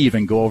cameras leave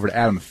and go over to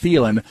Adam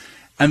Thielen,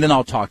 and then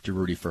I'll talk to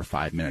Rudy for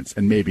 5 minutes,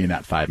 and maybe in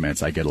that 5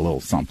 minutes I get a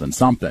little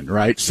something,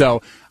 right?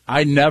 So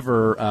I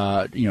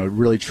never,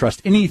 really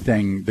trust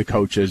anything the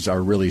coaches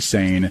are really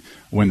saying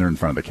when they're in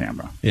front of the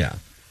camera. Yeah.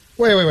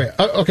 Wait.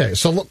 Okay,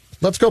 so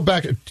let's go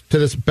back to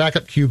this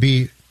backup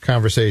QB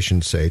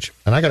conversation, Sage,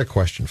 and I got a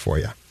question for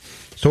you.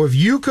 So if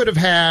you could have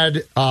had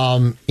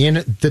in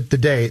the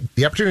day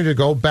the opportunity to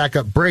go back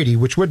up Brady,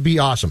 which would be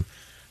awesome,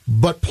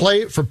 but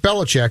play for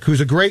Belichick,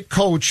 who's a great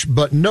coach,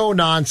 but no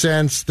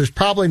nonsense, there's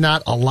probably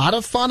not a lot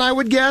of fun, I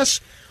would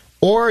guess,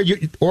 or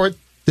the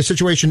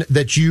situation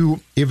that you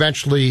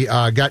eventually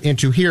got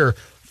into here,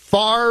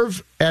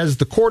 Favre as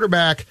the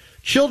quarterback,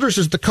 Childress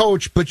is the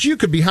coach, but you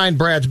could behind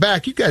Brad's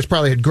back. You guys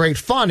probably had great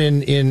fun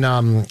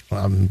in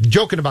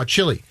joking about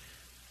Chili.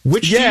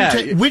 Which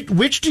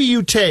do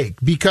you take?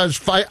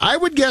 Because I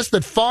would guess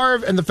that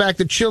Favre and the fact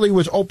that Chili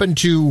was open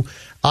to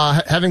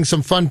having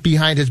some fun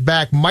behind his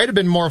back might have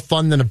been more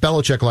fun than a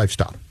Belichick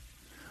lifestyle.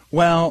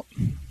 Well,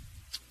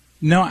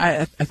 no,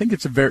 I think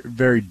it's a very,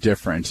 very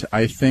different.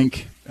 I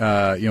think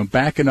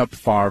backing up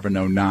Favre in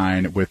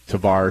 2009 with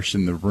Tavares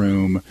in the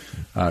room,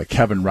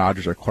 Kevin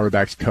Rodgers, our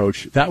quarterback's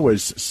coach, that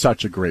was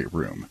such a great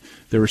room.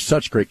 There was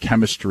such great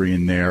chemistry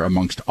in there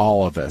amongst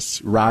all of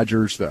us.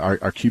 Rodgers, our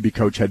QB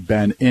coach, had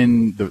been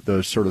in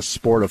the sort of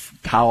sport of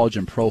college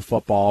and pro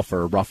football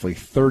for roughly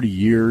 30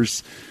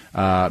 years,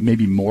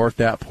 maybe more at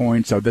that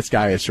point. So this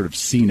guy has sort of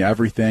seen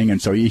everything.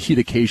 And so he'd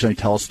occasionally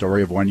tell a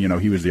story of when,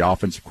 he was the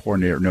offensive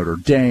coordinator at Notre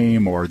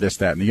Dame or this,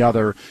 that, and the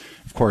other.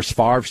 Of course,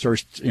 Favre and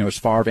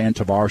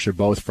Tavares are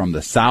both from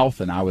the South,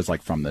 and I was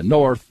like from the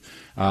North.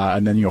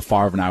 And then,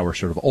 Favre and I were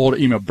sort of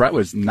older. Brett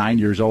was 9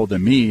 years older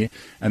than me,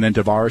 and then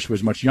Tavares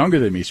was much younger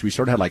than me. So we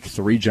sort of had like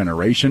three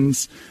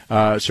generations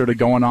sort of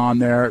going on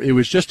there. It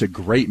was just a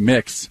great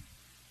mix.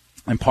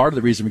 And part of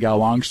the reason we got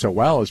along so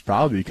well is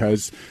probably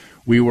because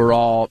we were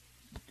all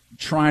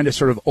trying to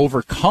sort of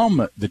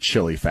overcome the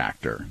Chili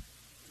factor.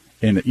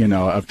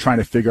 Of trying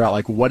to figure out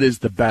like what is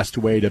the best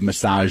way to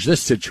massage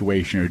this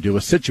situation or do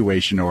a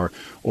situation or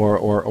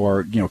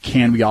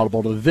can we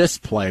audible to this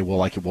play?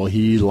 Will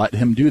he let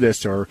him do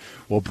this, or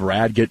will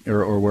Brad get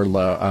or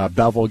will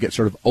Bevel get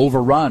sort of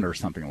overrun or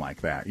something like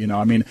that?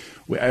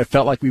 I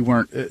felt like we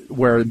weren't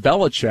where in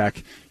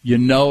Belichick,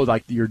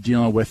 like you're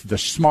dealing with the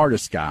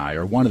smartest guy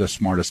or one of the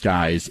smartest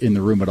guys in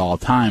the room at all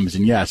times.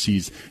 And yes,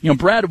 he's,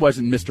 Brad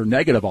wasn't Mr.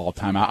 Negative all the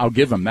time. I'll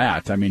give him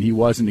that. I mean, he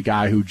wasn't a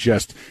guy who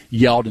just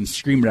yelled and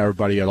screamed at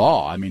everybody at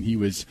all. I mean, he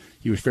was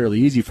fairly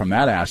easy from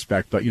that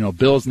aspect. But,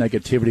 Bill's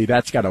negativity,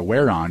 that's got to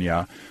wear on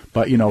you.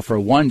 But, for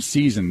one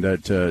season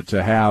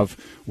to have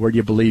where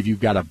you believe you've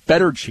got a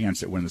better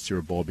chance at winning the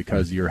Super Bowl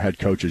because your head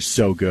coach is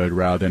so good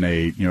rather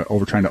than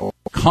trying to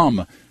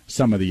overcome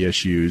some of the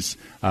issues,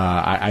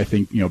 I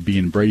think,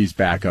 being Brady's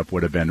backup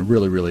would have been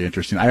really, really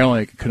interesting. I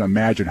only could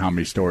imagine how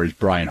many stories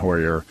Brian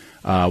Hoyer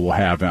will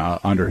have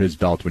under his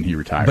belt when he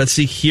retires. But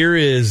see, here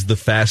is the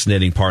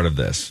fascinating part of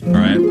this, all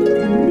right?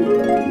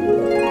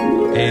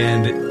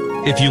 And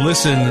if you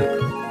listen,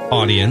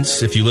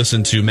 audience, if you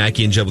listen to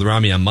Mackie and Jeb with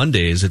Rami on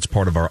Mondays, it's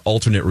part of our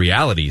alternate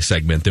reality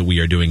segment that we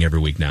are doing every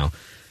week now.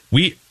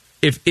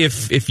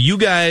 If you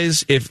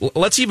guys,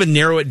 let's even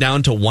narrow it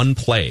down to one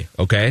play,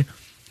 okay?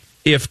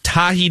 If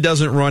Tahi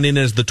doesn't run in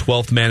as the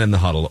 12th man in the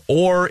huddle,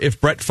 or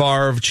if Brett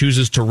Favre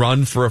chooses to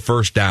run for a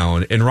first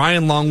down and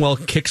Ryan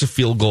Longwell kicks a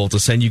field goal to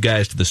send you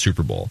guys to the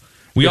Super Bowl,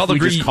 if we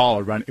just call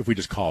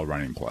a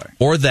running play.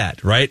 Or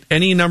that, right?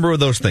 Any number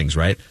of those things,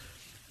 right?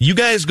 You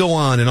guys go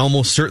on and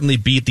almost certainly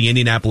beat the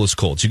Indianapolis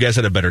Colts. You guys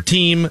had a better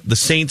team. The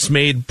Saints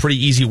made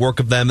pretty easy work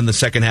of them in the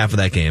second half of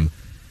that game.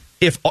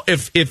 If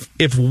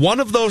one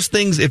of those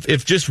things,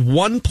 if just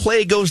one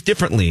play goes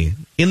differently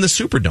in the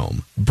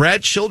Superdome,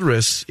 Brad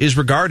Childress is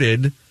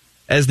regarded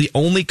as the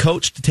only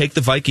coach to take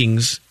the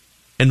Vikings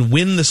and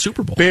win the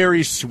Super Bowl.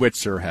 Barry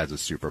Switzer has a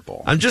Super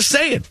Bowl. I'm just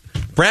saying,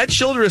 Brad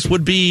Childress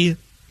would be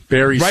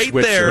Barry right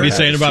Switzer there. What are you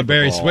saying about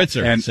Barry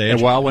Switzer? And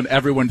when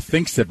everyone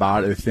thinks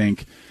about it, they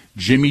think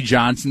Jimmy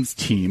Johnson's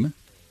team.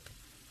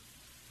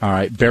 All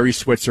right, Barry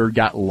Switzer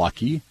got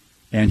lucky.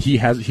 And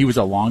he was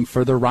along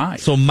for the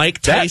ride. So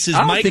Mike Tice's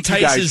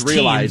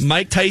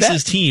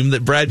team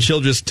that Brad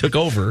Childress took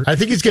over. I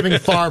think he's giving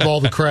Favre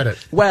all the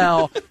credit.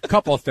 Well, a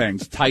couple of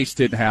things. Tice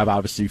didn't have,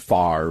 obviously,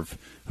 Favre,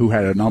 who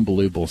had an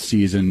unbelievable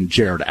season.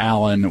 Jared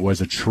Allen was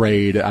a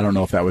trade. I don't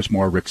know if that was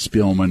more Rick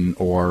Spielman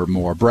or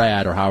more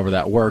Brad or however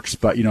that works.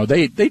 But,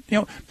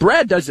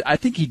 Brad does, I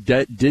think he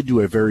did do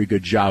a very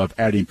good job of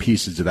adding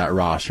pieces to that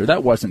roster.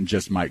 That wasn't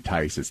just Mike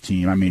Tice's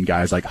team. I mean,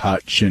 guys like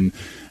Hutch and,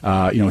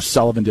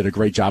 Sullivan did a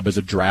great job as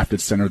a drafted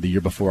center the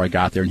year before I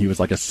got there, and he was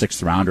like a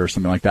sixth rounder or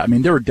something like that. I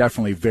mean, they were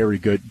definitely very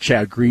good.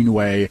 Chad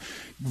Greenway,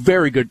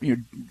 very good.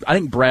 I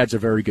think Brad's a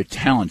very good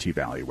talent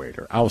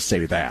evaluator. I'll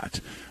say that.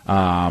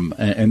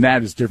 And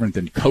that is different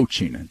than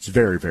coaching. It's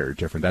very, very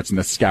different. That's in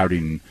the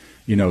scouting,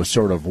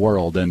 sort of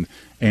world. And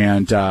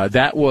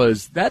that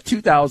was that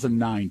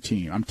 2009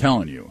 team. I'm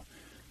telling you,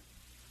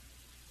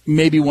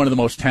 maybe one of the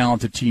most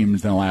talented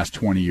teams in the last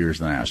 20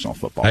 years in the National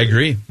Football League. I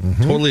agree.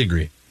 Mm-hmm. Totally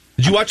agree.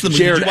 Did you watch the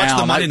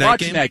Monday night game? I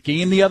watched that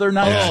game the other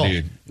night. Oh,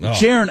 dude. Oh.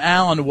 Jaron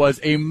Allen was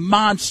a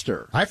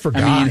monster. I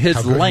forgot. I mean,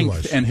 his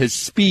length and his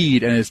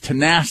speed and his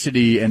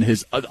tenacity and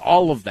his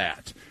all of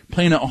that.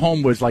 Playing at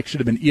home should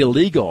have been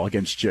illegal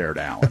against Jared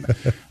Allen.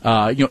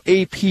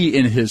 AP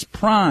in his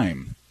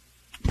prime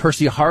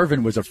Percy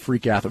Harvin was a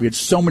freak athlete. We had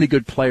so many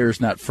good players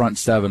in that front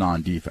seven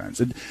on defense.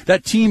 And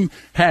that team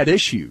had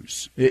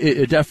issues.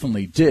 It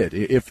definitely did.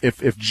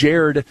 If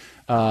Jared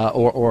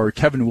or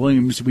Kevin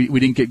Williams, we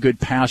didn't get good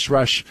pass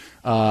rush.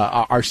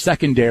 Our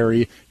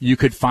secondary, you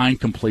could find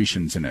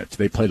completions in it.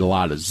 They played a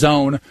lot of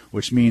zone,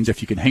 which means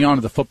if you can hang on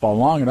to the football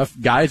long enough,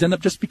 guys end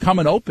up just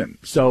becoming open.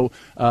 So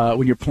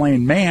when you're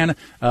playing man,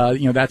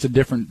 that's a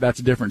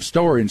different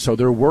story. And so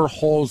there were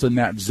holes in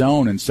that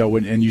zone. And so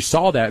and you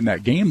saw that in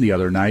that game the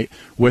other night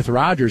with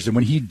Rodgers. And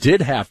when he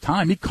did have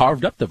time, he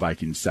carved up the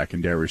Vikings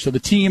secondary. So the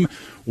team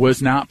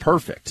was not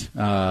perfect.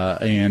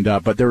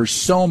 But there was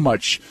so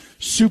much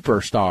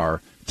superstar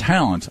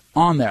talent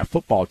on that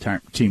football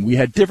team. We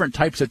had different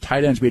types of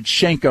tight ends. We had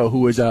Schenko,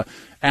 who was a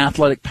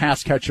athletic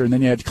pass catcher, and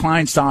then you had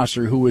Klein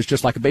Saucer, who was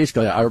just like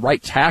basically a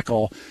right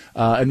tackle,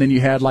 and then you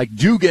had like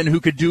Dugan,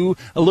 who could do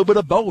a little bit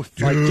of both,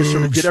 like just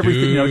sort of get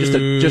everything,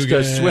 just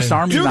a Swiss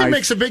Army knife. Dugan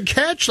makes a big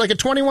catch, like a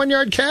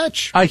 21-yard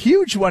catch, a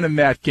huge one in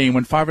that game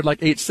when fired like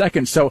 8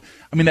 seconds. So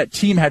I mean, that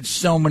team had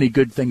so many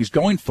good things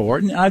going for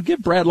it, and I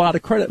give Brad a lot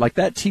of credit. Like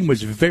that team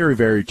was very,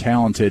 very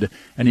talented,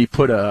 and he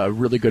put a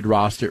really good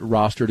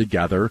roster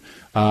together.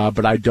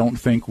 But I don't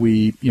think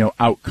we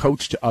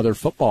outcoached other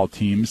football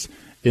teams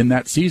in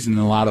that season in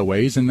a lot of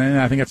ways, and then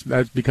I think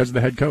that's because of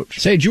the head coach.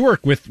 Sage, you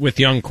work with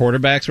young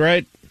quarterbacks,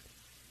 right?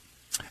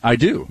 I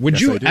do. Would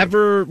you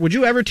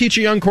ever teach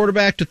a young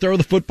quarterback to throw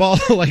the football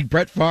like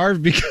Brett Favre?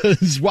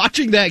 Because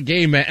watching that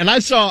game, and I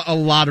saw a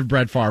lot of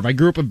Brett Favre. I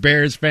grew up a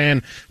Bears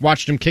fan,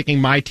 watched him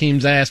kicking my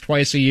team's ass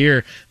twice a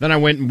year. Then I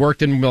went and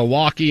worked in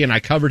Milwaukee, and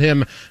I covered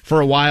him for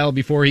a while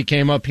before he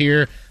came up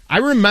here. I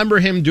remember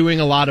him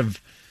doing a lot of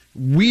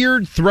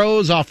weird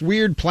throws off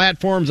weird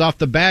platforms off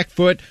the back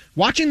foot.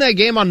 Watching that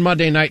game on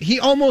Monday night,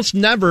 he almost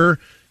never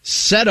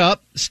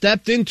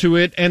stepped into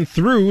it, and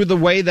threw the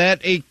way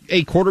that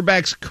a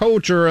quarterback's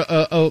coach or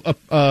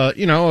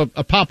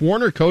a Pop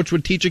Warner coach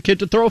would teach a kid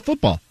to throw a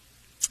football.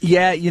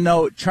 Yeah,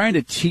 trying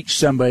to teach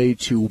somebody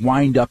to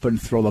wind up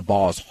and throw the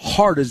ball as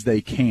hard as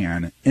they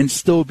can and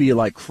still be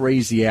like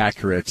crazy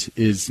accurate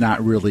is not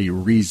really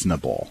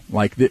reasonable.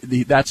 Like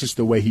that's just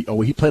the way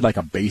he played like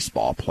a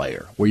baseball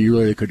player, where you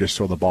really could just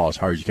throw the ball as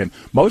hard as you can.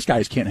 Most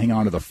guys can't hang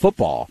on to the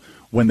football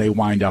when they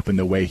wind up in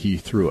the way he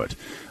threw it.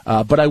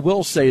 But I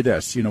will say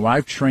this,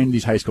 I've trained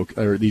these high school,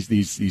 or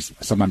these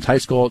sometimes high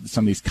school,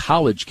 some of these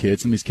college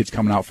kids, some of these kids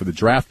coming out for the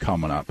draft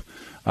coming up.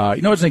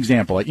 As an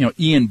example,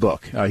 Ian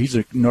Book, he's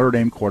a Notre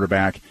Dame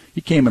quarterback.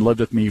 He came and lived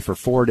with me for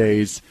 4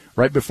 days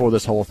right before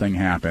this whole thing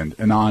happened.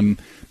 And on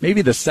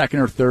maybe the second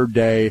or third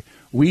day,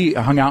 we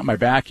hung out in my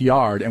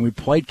backyard and we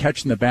played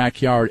catch in the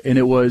backyard. And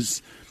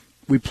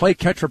we played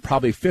catch for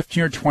probably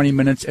 15 or 20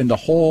 minutes. And the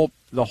whole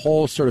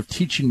sort of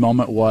teaching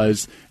moment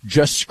was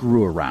just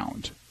screw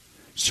around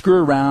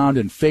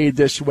and fade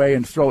this way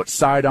and throw it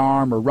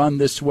sidearm, or run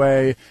this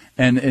way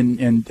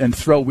and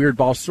throw weird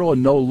balls, throw a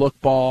no-look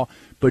ball,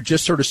 but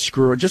just sort of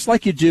screw it, just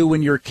like you do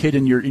when you're a kid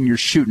and you're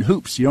shooting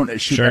hoops. You don't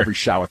shoot every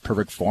shot with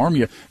perfect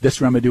form. This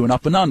one I'm going to do an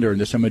up and under,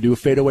 and this I'm going to do a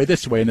fadeaway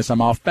this way, and this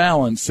I'm off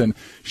balance, and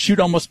shoot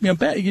almost.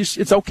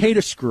 It's okay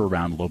to screw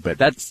around a little bit.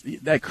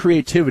 That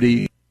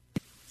creativity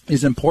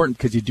is important,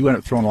 because you do end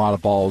up throwing a lot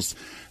of balls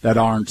that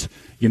aren't,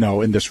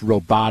 in this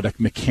robotic,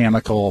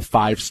 mechanical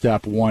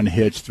 5-step, one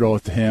hitch, throw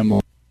it to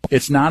him.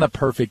 It's not a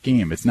perfect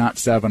game. It's not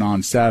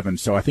 7-on-7.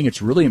 So I think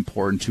it's really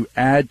important to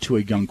add to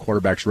a young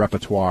quarterback's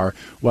repertoire,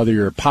 whether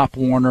you're Pop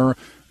Warner,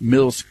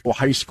 middle school,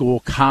 high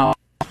school, college,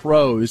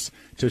 pros,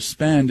 to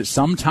spend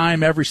some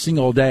time every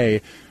single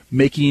day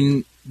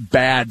making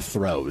bad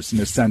throws, in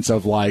the sense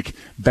of like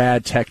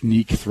bad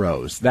technique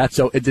throws.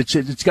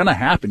 It's going to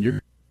happen.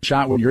 You're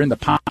shot when you're in the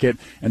pocket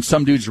and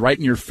some dude's right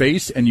in your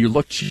face, and you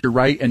look to your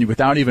right, and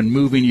without even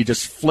moving, you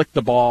just flick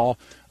the ball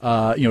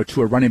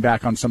to a running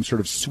back on some sort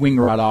of swing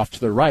route off to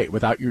the right,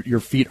 without your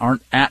feet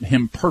aren't at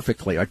him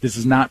perfectly. Like, this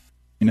is not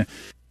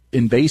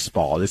in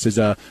baseball. This is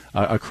a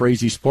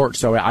crazy sport.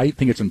 So I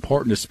think it's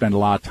important to spend a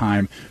lot of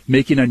time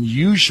making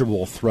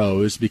unusual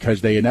throws,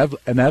 because they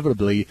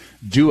inevitably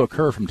do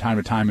occur from time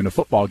to time in a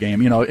football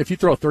game. If you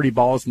throw 30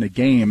 balls in a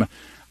game,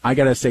 I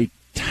got to say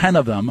 10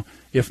 of them,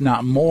 if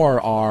not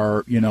more,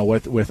 are,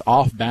 with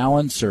off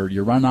balance, or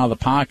you're running out of the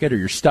pocket, or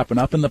you're stepping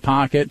up in the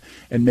pocket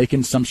and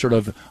making some sort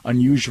of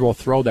unusual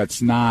throw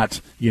that's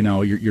not,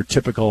 your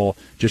typical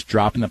just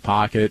drop in the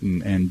pocket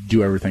and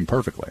do everything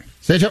perfectly.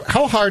 Sage,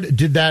 how hard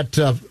did that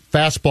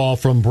fastball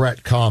from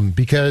Brett come?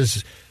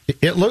 Because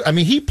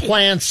he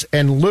plants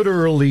and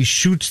literally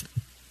shoots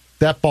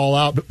that ball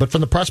out, but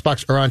from the press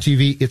box or on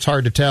TV, it's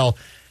hard to tell.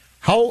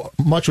 How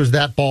much was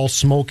that ball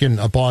smoking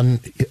upon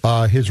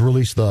his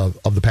release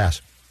of the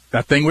pass?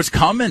 That thing was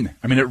coming.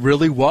 I mean, it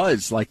really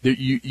was. Like,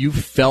 you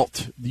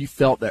felt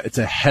that it's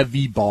a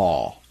heavy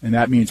ball, and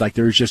that means like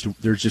there's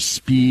just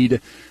speed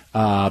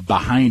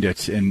behind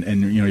it,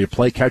 and you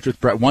play catch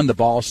with Brett. The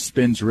ball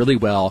spins really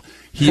well.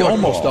 He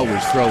almost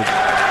always throws.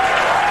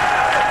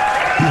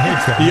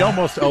 He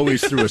almost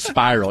always threw a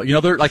spiral. You know,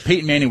 like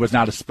Peyton Manning was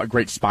not a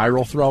great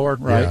spiral thrower,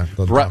 right?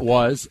 Yeah, Brett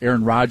was.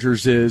 Aaron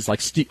Rodgers is.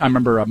 Like I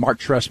remember Mark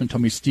Trestman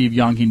told me Steve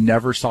Young, he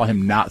never saw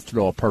him not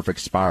throw a perfect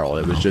spiral.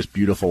 It was just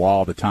beautiful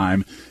all the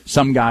time.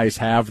 Some guys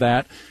have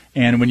that.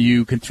 And when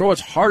you can throw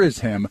as hard as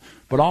him,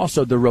 but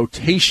also the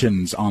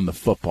rotations on the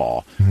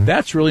football,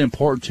 that's really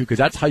important too, because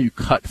that's how you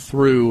cut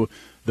through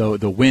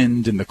the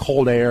wind and the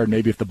cold air, and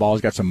maybe if the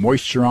ball's got some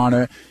moisture on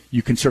it,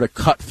 you can sort of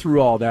cut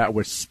through all that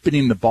with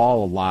spinning the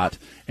ball a lot.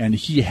 And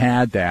he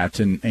had that,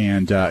 and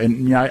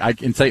you know, I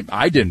can say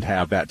I didn't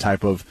have that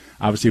type of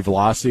obviously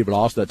velocity, but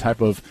also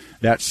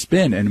that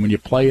spin. And when you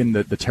play in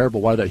the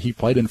terrible weather that he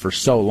played in for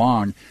so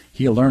long,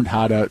 he learned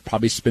how to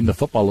probably spin the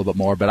football a little bit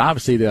more. But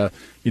obviously,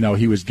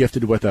 he was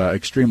gifted with an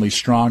extremely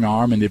strong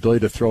arm and the ability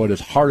to throw it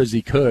as hard as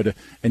he could,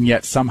 and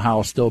yet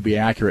somehow still be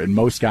accurate. And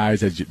most guys,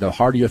 the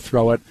harder you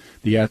throw it,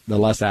 the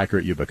less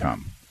accurate you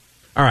become.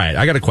 All right,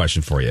 I got a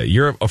question for you.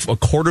 You're a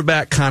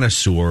quarterback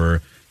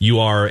connoisseur. You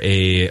are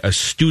a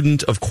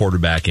student of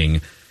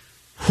quarterbacking.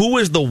 Who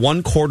is the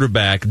one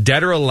quarterback,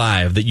 dead or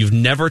alive, that you've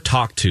never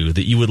talked to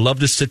that you would love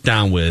to sit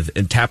down with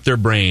and tap their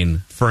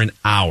brain for an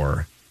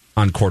hour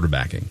on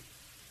quarterbacking?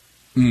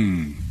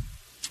 Man,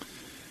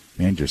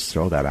 just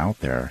throw that out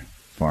there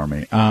for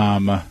me.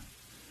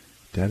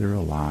 Dead or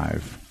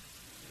alive?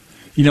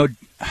 You know,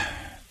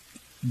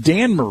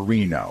 Dan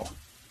Marino.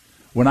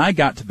 When I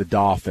got to the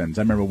Dolphins,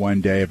 I remember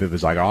one day, if it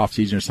was like off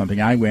season or something,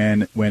 I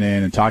went in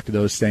and talked to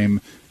those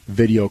same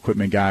video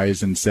equipment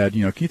guys and said,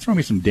 you know, can you throw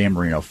me some Dan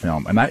Marino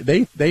film? And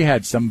they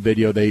had some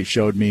video they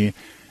showed me,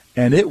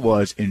 and it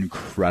was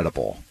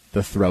incredible,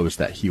 the throws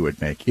that he would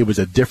make. It was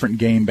a different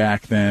game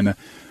back then,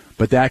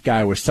 but that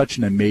guy was such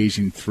an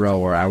amazing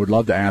thrower. I would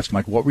love to ask him,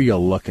 like, what were you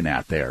looking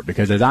at there?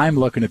 Because as I'm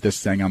looking at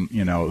this thing, I'm,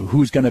 you know,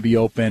 who's going to be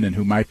open and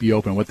who might be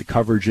open, what the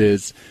coverage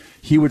is.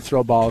 He would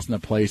throw balls in the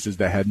places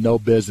that had no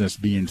business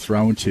being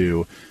thrown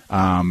to.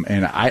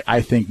 And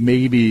I think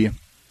maybe,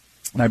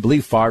 and I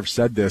believe Favre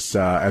said this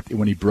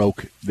when he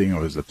broke, it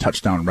was a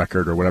touchdown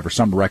record or whatever,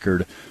 some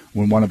record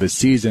when one of his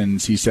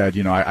seasons, he said,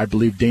 you know, I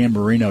believe Dan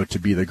Marino to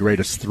be the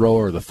greatest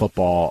thrower of the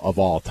football of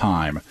all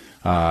time.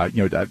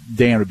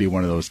 Dan would be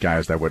one of those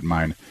guys that I wouldn't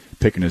mind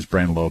picking his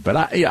brain a little bit.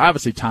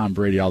 Obviously, Tom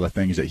Brady, all the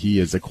things that he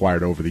has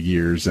acquired over the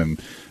years, and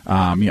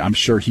I'm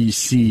sure he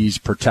sees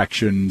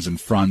protections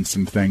and fronts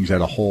and things at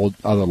a whole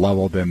other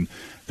level than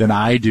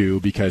I do,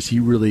 because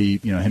he really,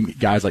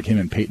 guys like him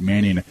and Peyton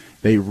Manning,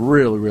 they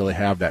really, really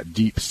have that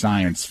deep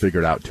science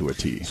figured out to a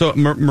T. So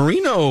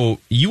Marino,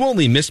 you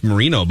only missed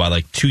Marino by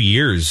like 2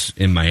 years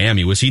in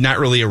Miami. Was he not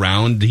really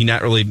around? Did he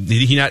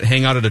not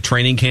hang out at a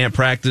training camp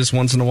practice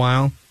once in a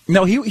while?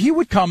 No, he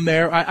would come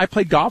there. I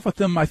played golf with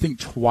him, I think,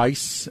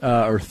 twice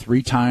or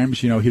 3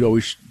 times. You know, he'd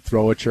always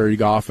throw a charity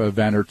golf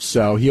event or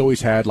so. He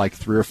always had like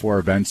 3 or 4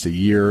 events a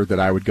year that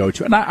I would go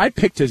to. And I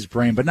picked his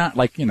brain, but not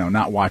like,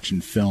 not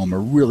watching film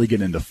or really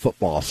getting into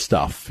football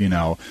stuff,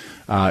 It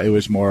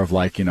was more of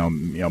like,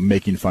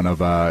 making fun of,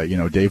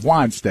 Dave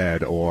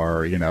Wanstead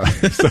or,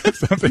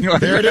 something like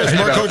that. There it is,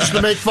 more coaches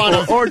to make fun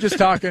of. Or just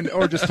talking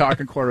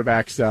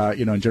quarterbacks,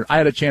 in general. I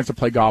had a chance to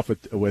play golf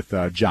with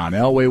John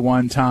Elway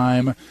one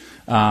time.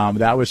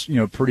 That was,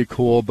 pretty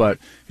cool, but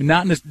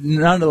none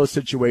of those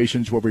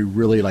situations where we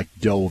really like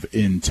dove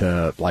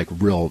into like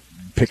real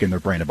picking their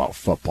brain about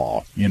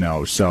football,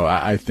 So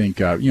I think,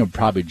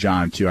 probably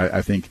John too.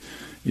 I think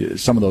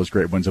some of those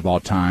great ones of all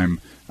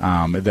time,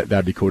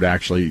 that'd be cool to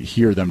actually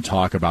hear them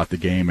talk about the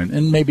game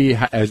and maybe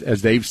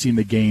as they've seen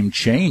the game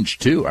change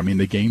too. I mean,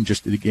 the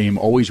game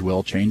always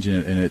will change,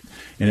 and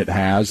it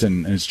has,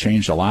 and it's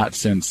changed a lot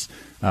since,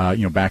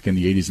 back in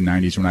the 80s and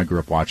 90s when I grew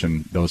up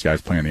watching those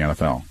guys play in the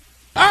NFL.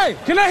 Hey,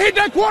 can I hit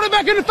that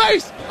quarterback in the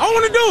face? I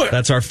want to do it.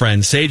 That's our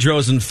friend Sage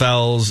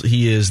Rosenfels.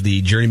 He is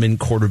the journeyman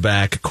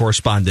quarterback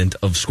correspondent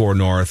of Score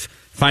North.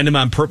 Find him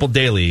on Purple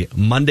Daily,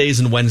 Mondays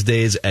and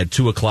Wednesdays at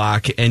 2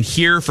 o'clock, and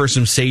here for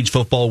some Sage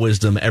football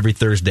wisdom every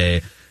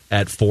Thursday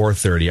at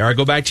 4:30. All right,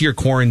 go back to your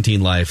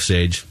quarantine life,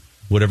 Sage.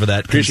 Whatever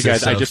that consists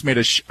guys, of. I just made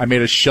a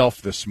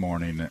shelf this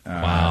morning.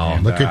 Wow.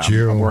 And, look at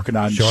you. I'm working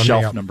on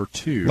shelf number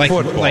 2.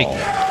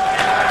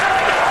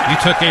 You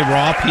took a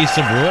raw piece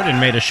of wood and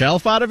made a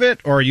shelf out of it,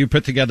 or you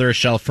put together a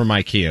shelf from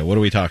IKEA? What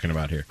are we talking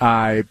about here?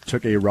 I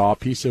took a raw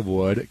piece of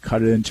wood,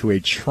 cut it into a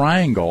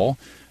triangle,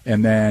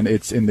 and then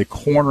it's in the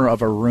corner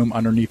of a room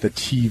underneath a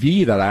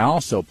TV that I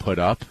also put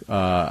up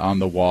on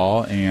the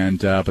wall. And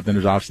but then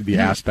there's obviously the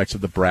aspects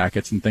of the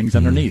brackets and things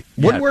underneath.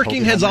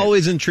 Woodworking has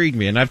always intrigued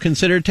me, and I've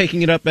considered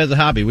taking it up as a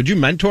hobby. Would you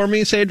mentor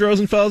me, Sage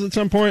Rosenfels, at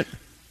some point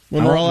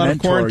when we're all out of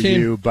quarantine?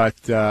 You, but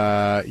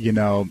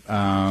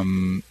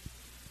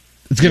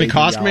it's going to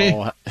cost me?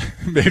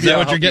 Is that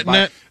what you're getting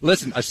at?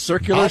 Listen, a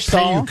circular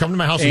saw. You come to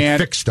my house and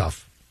fix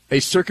stuff.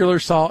 A circular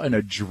saw and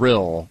a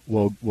drill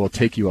will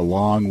take you a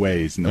long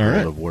ways in the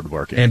world of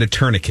woodworking. And a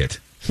tourniquet.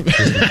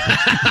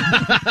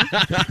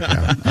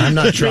 I'm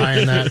not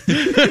trying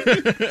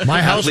that.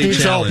 My house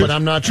needs help, but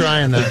I'm not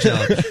trying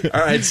that. All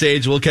right,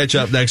 Sage, we'll catch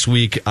up next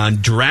week on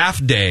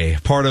Draft Day,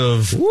 part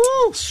of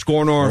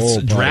Score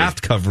North's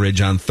draft coverage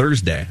on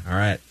Thursday. All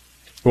right.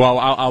 Well,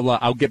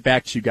 I'll get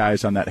back to you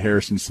guys on that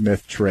Harrison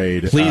Smith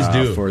trade. Please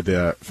do for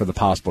the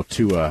possible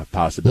Tua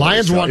possibility.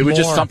 Lions want it was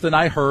more. just something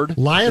I heard.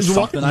 Lions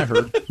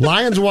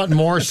want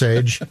more,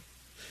 Sage.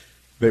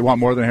 They want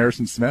more than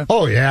Harrison Smith.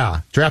 Oh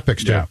yeah, draft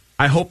picks too. Yeah.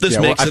 I hope this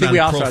makes it on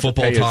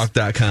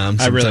ProFootballTalk.com.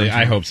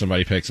 I hope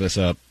somebody picks this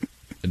up.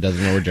 It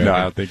doesn't know we're joking. No,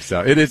 I don't think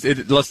so.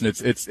 Listen,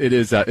 it's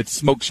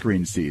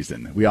smokescreen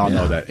season. We all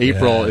know that.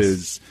 April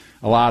is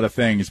a lot of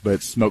things, but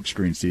it's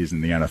smokescreen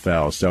season in the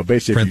NFL. So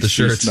basically, print the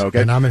shirts, smoke,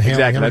 and I'm inhaling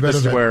exactly. every bit This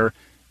of is it. where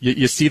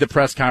you see the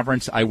press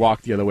conference. I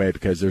walk the other way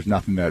because there's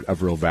nothing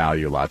of real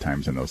value a lot of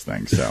times in those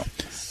things. So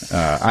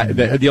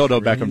the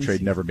Odell Beckham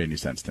trade never made any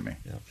sense to me.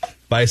 Yeah.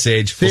 Bye,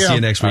 Sage. We'll see you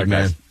next week,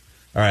 man. Guys.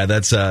 All right,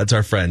 that's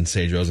our friend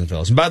Sage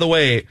Rosenfels. And by the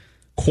way,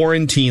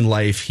 quarantine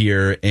life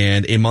here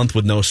and a month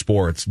with no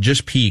sports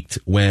just peaked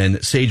when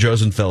Sage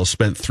Rosenfels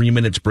spent 3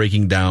 minutes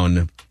breaking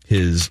down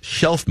his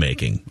shelf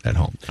making at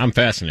home. I'm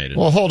fascinated.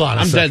 Well, hold on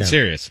a second.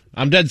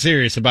 I'm dead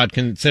serious about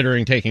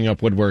considering taking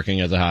up woodworking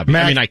as a hobby.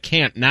 Mac, I mean, I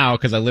can't now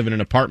because I live in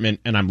an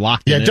apartment and I'm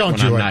locked in it don't when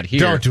do I'm it. not here.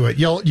 Don't do it.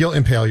 You'll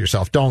impale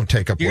yourself. Don't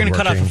take up You're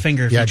woodworking. going to cut off a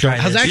finger if you try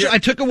this. I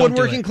took a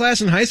woodworking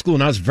class in high school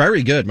and I was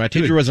very good. My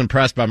teacher was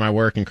impressed by my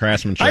work and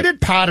craftsmanship. I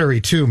did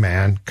pottery too,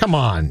 man. Come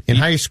on, in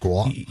high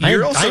school.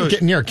 I'm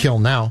getting near a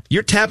kiln now.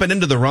 You're tapping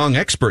into the wrong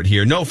expert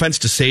here. No offense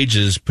to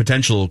Sage's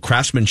potential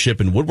craftsmanship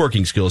and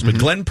woodworking skills, but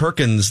Glenn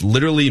Perkins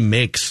literally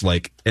makes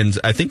and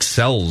I think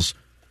sells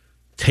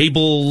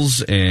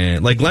tables,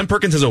 and Glenn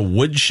Perkins has a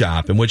wood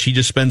shop in which he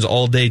just spends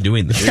all day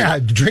doing this. Yeah,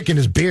 drinking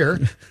his beer.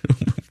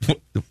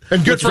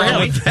 And good for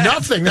him.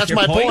 Nothing. That's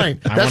my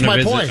point. That's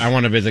my point. I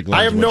want to visit Glenn's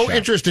I have no wood shop.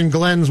 interest in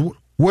Glenn's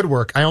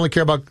woodwork. I only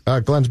care about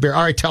Glenn's beer.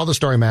 All right, tell the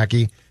story,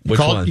 Mackie. Which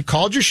one? You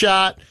called your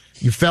shot.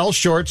 You fell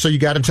short, so you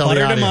got to tell the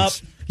Buttered audience.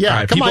 him up. Yeah,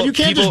 right, come on. You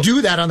can't just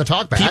do that on the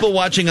talkback. People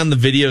watching on the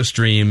video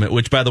stream,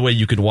 which, by the way,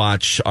 you could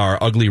watch our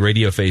ugly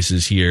radio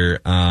faces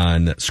here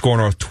on Score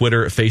North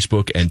Twitter,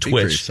 Facebook, and Speak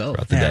for Twitch yourself.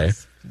 throughout the day.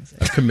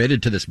 I'm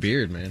committed to this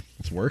beard, man.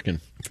 It's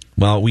working.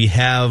 Well, we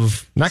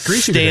have Not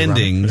greasy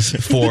standings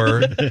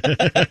for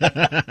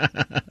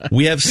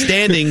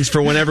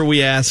whenever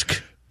we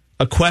ask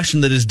a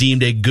question that is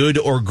deemed a good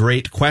or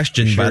great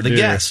question by the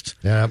guest.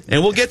 Yep.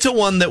 And we'll get to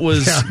one that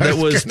was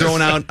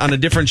thrown out on a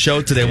different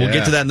show today. We'll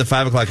get to that in the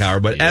 5 o'clock hour.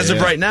 But as of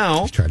right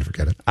now, trying to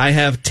forget it. I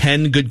have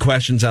 10 good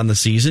questions on the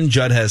season.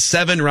 Judd has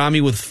 7,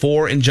 Rami with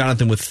 4, and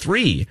Jonathan with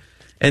 3.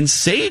 And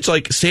Sage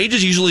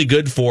is usually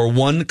good for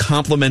one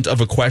compliment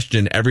of a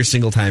question every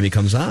single time he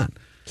comes on.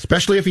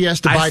 Especially if he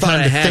has to buy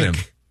time to think.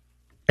 Him.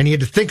 And he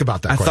had to think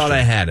about that question. I thought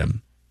I had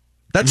him.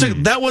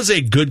 That was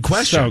a good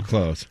question. So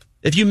close.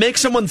 If you make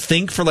someone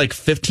think for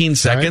 15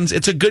 seconds,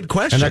 it's a good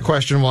question. And that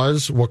question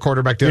was, what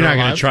quarterback did You're not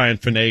going to try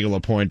and finagle a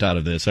point out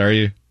of this, are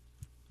you?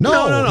 No.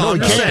 I'm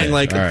you just can't.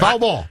 saying, foul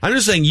ball. I'm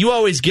just saying, you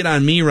always get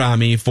on me,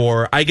 Rami,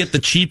 for I get the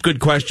cheap good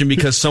question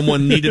because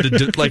someone needed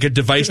a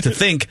device to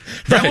think.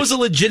 That was a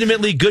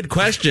legitimately good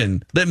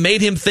question that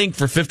made him think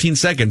for 15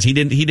 seconds. He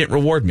didn't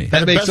reward me.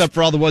 That makes up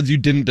for all the ones you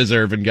didn't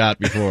deserve and got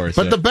before.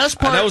 But the best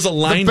part, that was a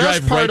line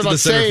drive right to the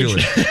center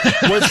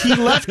field. Was he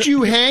left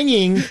you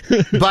hanging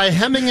by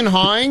hemming and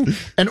hawing?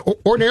 And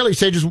ordinarily,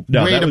 Sage's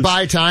way to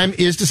buy time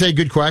is to say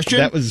good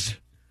question.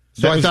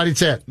 I thought he'd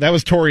say it. That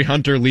was Torrey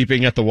Hunter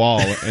leaping at the wall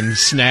and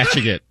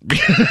snatching it.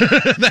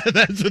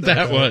 That's what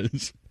that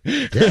was.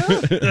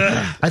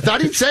 Yeah. I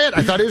thought he'd say it.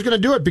 I thought he was going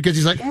to do it because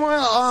he's like,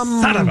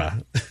 son of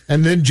a.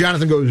 And then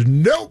Jonathan goes,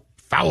 nope,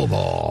 foul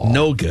ball.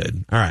 No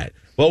good. All right.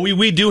 Well,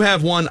 we do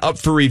have one up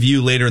for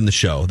review later in the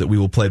show that we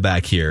will play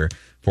back here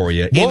for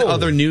you. Whoa. In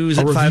other news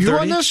at 5:30. A review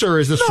on this, or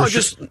is this no, for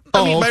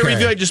by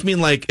review, I just mean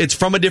it's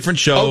from a different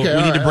show. Okay,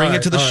 we need to bring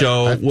it to the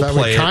show. We'll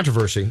play it.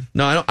 Controversy.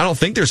 No, I don't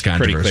think there's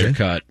controversy. Pretty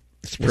clear cut.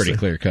 It's pretty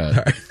clear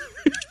cut.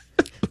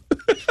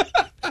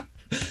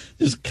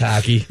 Just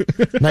cocky.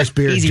 Nice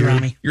beard, Easy, dude.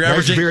 Rami. You're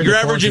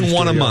averaging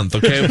one a month,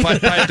 okay? Pipe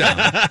down.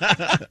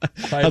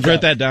 I'll write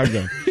that down,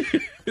 Joe.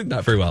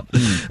 Not very well.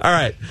 All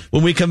right.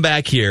 When we come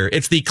back here,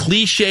 it's the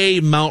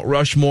cliche Mount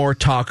Rushmore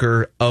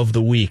talker of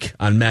the week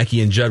on Mackie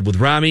and Judd with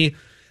Rami,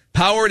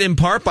 powered in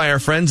part by our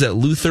friends at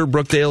Luther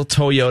Brookdale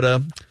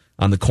Toyota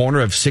on the corner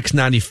of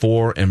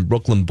 694 and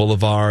Brooklyn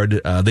Boulevard.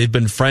 They've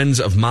been friends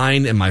of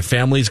mine and my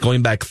family's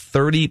going back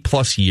 30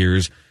 plus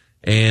years.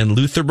 And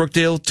Luther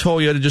Brookdale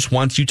Toyota just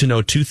wants you to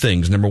know 2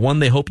 things. Number 1,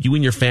 they hope you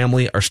and your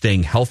family are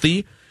staying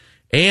healthy.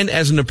 And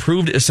as an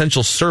approved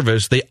essential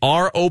service, they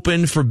are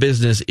open for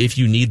business if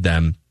you need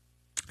them.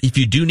 If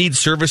you do need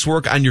service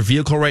work on your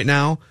vehicle right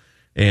now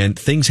and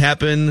things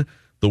happen,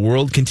 the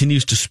world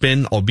continues to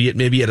spin, albeit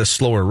maybe at a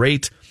slower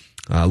rate,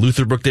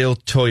 Luther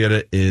Brookdale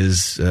Toyota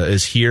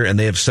is here, and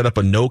they have set up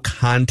a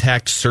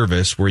no-contact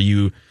service where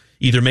you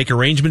either make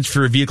arrangements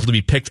for a vehicle to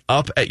be picked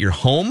up at your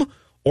home,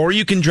 or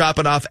you can drop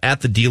it off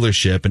at the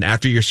dealership, and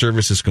after your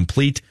service is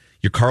complete,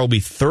 your car will be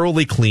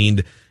thoroughly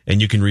cleaned,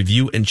 and you can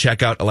review and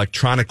check out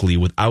electronically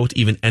without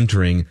even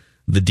entering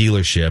the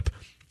dealership.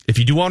 If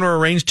you do want to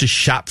arrange to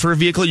shop for a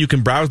vehicle, you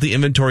can browse the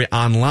inventory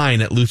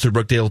online at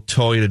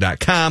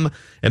LutherBrookdaleToyota.com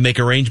and make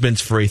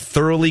arrangements for a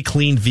thoroughly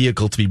cleaned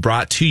vehicle to be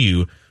brought to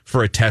you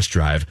for a test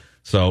drive.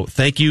 So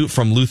thank you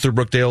from Luther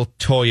Brookdale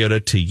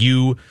Toyota to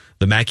you,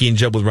 the Mackie and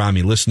Judd with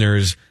Rami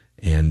listeners.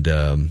 And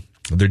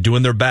they're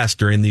doing their best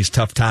during these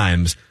tough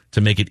times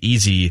to make it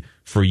easy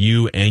for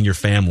you and your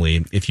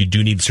family if you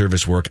do need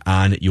service work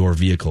on your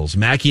vehicles.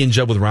 Mackie and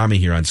Judd with Rami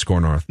here on Score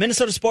North.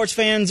 Minnesota sports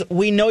fans,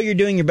 we know you're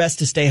doing your best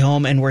to stay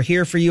home, and we're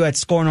here for you at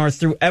Score North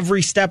through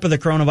every step of the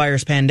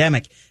coronavirus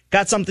pandemic.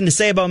 Got something to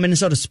say about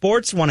Minnesota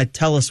sports? Want to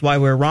tell us why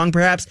we're wrong,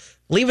 perhaps?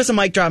 Leave us a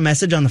mic drop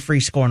message on the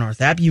free Score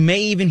North app. You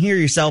may even hear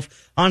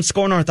yourself on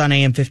Score North on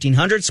AM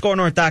 1500,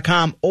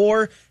 scorenorth.com,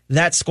 or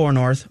that Score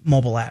North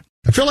mobile app.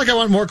 I feel like I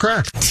want more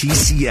crack.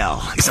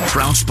 TCL is a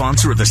proud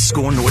sponsor of the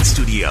Score North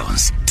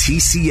Studios.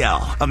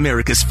 TCL,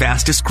 America's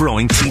fastest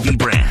growing TV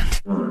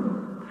brand.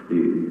 1,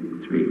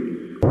 2,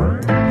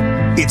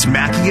 3. It's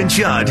Mackie and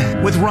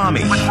Judd with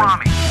Rami.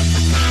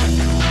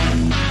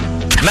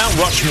 Mount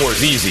Rushmore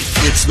is easy.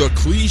 It's the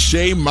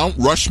cliche Mount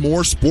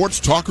Rushmore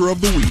Sports Talker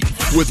of the Week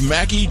with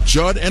Mackie,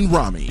 Judd, and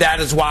Rami. That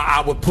is why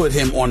I would put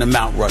him on the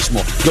Mount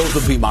Rushmore. Those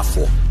would be my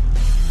 4.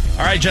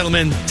 All right,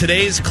 gentlemen,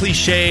 today's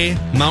cliche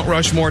Mount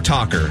Rushmore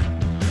talker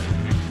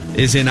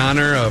is in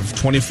honor of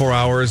 24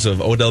 hours of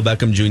Odell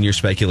Beckham Jr.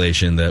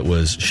 speculation that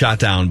was shot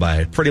down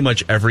by pretty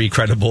much every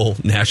credible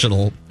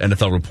national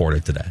NFL reporter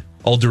today.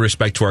 All due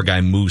respect to our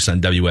guy Moose on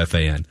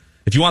WFAN.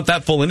 If you want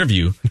that full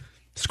interview,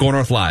 Score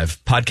North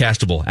Live,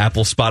 podcastable,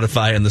 Apple,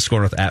 Spotify, and the Score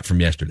North app from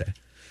yesterday.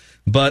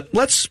 But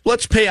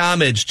let's pay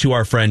homage to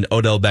our friend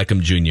Odell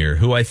Beckham Jr.,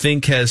 who I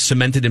think has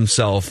cemented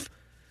himself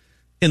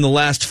in the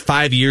last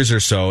 5 years or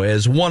so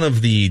as one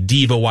of the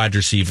diva wide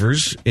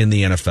receivers in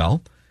the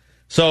NFL.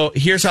 So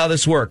here's how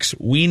this works.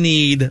 We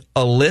need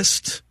a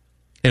list,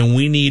 and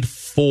we need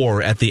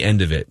 4 at the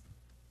end of it.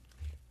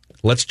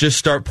 Let's just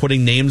start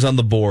putting names on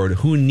the board.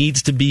 Who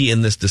needs to be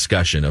in this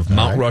discussion of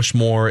Mount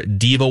Rushmore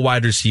diva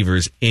wide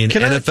receivers in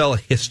NFL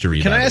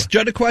history? Can I ask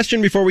Judd a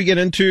question before we get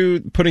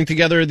into putting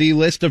together the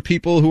list of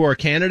people who are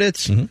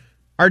candidates? Mm-hmm.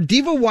 Are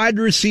diva wide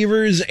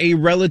receivers a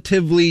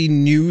relatively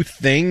new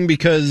thing?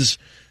 Because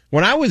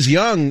when I was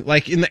young,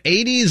 like in the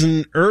 80s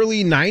and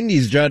early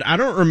 90s, Judd, I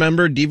don't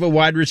remember diva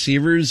wide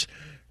receivers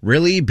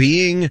really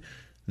being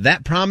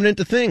that prominent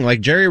a thing.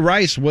 Like Jerry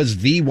Rice was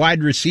the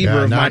wide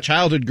receiver of my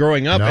childhood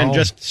growing up, and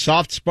just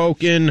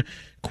soft-spoken,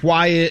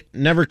 quiet,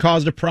 never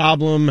caused a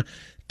problem,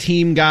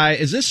 team guy.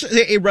 Is this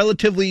a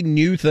relatively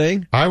new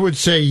thing? I would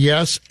say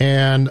yes,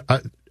 and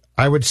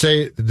I would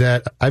say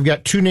that I've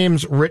got 2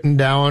 names written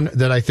down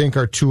that I think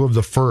are 2 of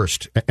the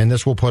first, and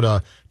this will put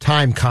a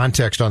time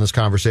context on this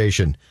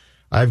conversation.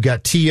 I've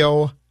got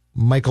T.O.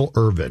 Michael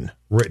Irvin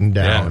written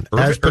down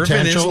as potential.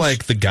 Irvin is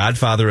like the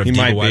godfather of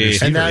diva wide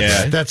receivers.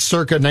 And that's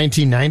circa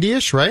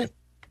 1990-ish, right?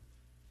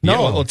 No. Yeah,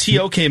 well,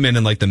 T.O. came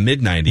in like the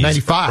mid-90s.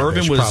 95.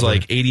 Irvin was probably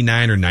like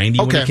 89 or 90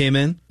 when he came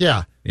in.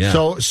 Yeah.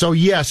 So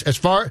yes,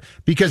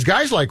 because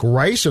guys like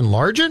Rice and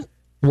Largent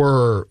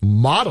were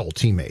model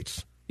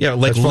teammates. Yeah,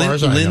 like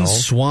Lynn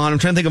Swann. I'm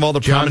trying to think of all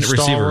the prominent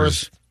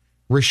receivers.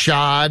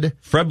 Rashad.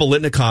 Fred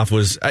Biletnikoff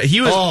was Fred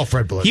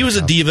Biletnikoff. He was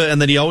a diva,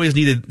 and then he always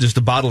needed just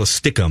a bottle of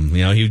Stickum.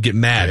 You know, he would get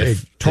mad. He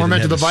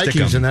tormented the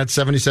Vikings in that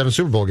 77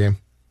 Super Bowl game.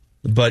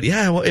 But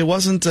yeah, well, it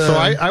wasn't. So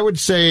I would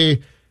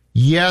say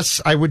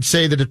yes. I would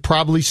say that it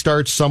probably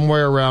starts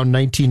somewhere around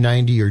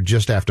 1990 or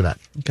just after that.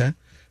 Okay.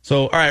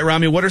 So, all right,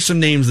 Rami, what are some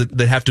names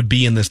that have to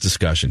be in this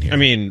discussion here? I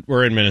mean,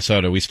 we're in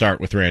Minnesota. We start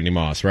with Randy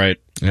Moss, right?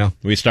 Yeah.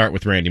 We start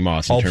with Randy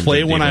Moss. I'll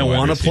play when I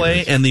want to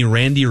play, and the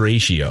Randy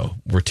ratio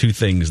were 2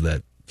 things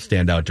that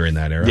stand out during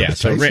that era. Yeah,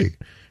 so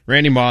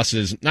Randy Moss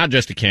is not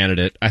just a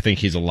candidate. I think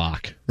he's a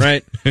lock,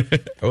 right?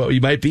 Well, he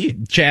might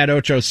be. Chad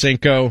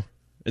Ochocinco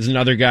is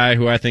another guy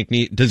who I think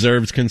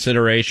deserves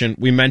consideration.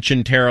 We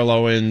mentioned Terrell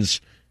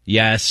Owens.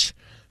 Yes.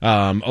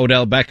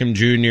 Odell Beckham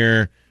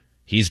Jr.,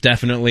 he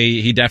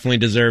definitely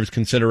deserves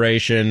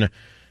consideration.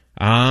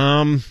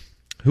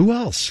 Who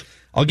else?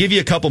 I'll give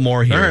you a couple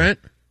more here.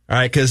 All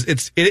right, because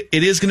it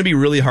is going to be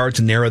really hard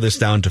to narrow this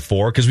down to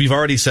 4, because we've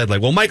already said,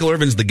 like, well, Michael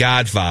Irvin's the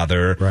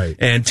godfather, right?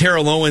 And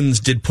Terrell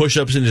Owens did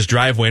push-ups in his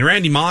driveway, and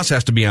Randy Moss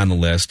has to be on the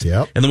list.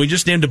 Yep. And then we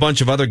just named a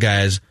bunch of other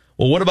guys.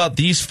 Well, what about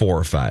these 4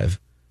 or 5?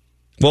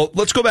 Well,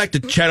 let's go back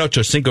to Chad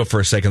Ochocinco for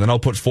a second, then I'll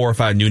put 4 or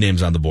 5 new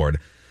names on the board.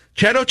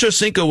 Chad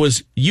Ochocinco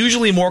was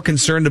usually more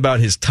concerned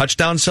about his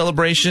touchdown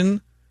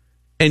celebration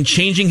and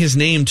changing his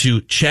name to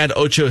Chad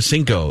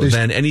Ochocinco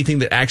than anything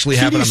that actually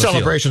happened on the field.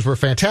 Celebrations were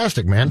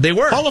fantastic, man. They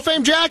were. Hall of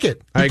Fame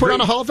jacket. He put on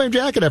a Hall of Fame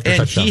jacket after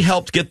touchdown. And he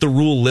helped get the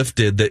rule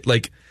lifted that,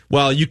 like,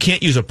 well, you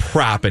can't use a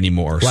prop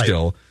anymore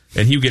still.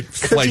 And he would get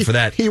flagged for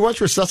that. He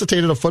once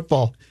resuscitated a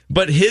football.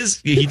 But he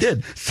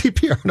did.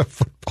 CPR on a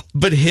football.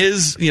 But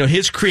his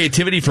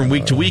creativity from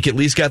week to week at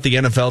least got the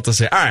NFL to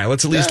say, all right,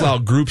 let's at least allow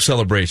group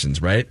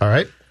celebrations, right? All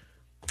right.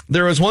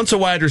 There was once a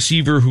wide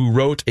receiver who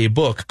wrote a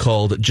book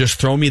called Just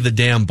Throw Me the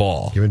Damn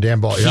Ball. Give me a damn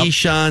ball.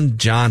 Keyshawn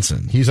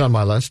Johnson. He's on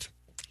my list.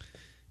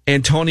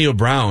 Antonio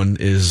Brown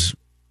is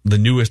the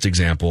newest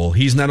example.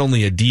 He's not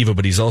only a diva,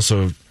 but he's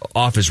also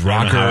off his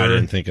rocker. I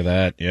didn't think of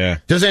that, yeah.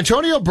 Does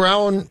Antonio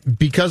Brown,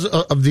 because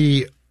of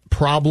the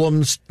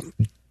problems,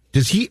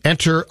 does he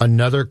enter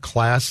another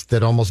class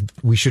that almost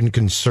we shouldn't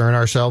concern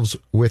ourselves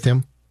with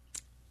him?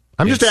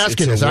 I'm just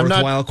asking this. It's a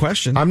worthwhile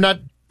question. I'm not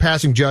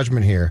passing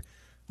judgment here,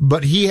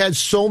 but he has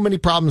so many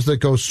problems that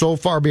go so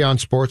far beyond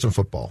sports and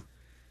football.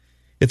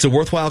 It's a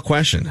worthwhile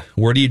question.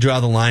 Where do you draw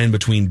the line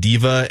between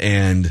diva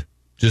and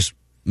just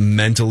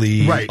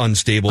mentally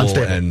unstable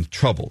and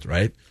troubled,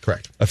 right?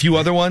 Correct. A few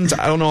other ones,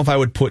 I don't know if I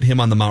would put him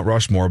on the Mount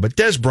Rushmore, but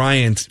Des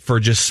Bryant for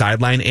just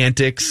sideline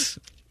antics.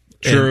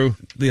 True.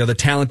 And, the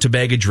talent to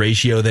baggage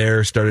ratio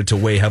there started to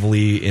weigh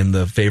heavily in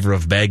the favor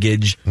of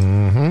baggage.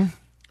 Mm-hmm.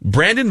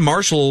 Brandon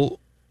Marshall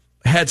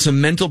had some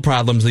mental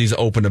problems that he's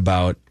open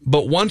about,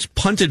 but once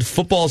punted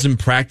footballs in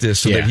practice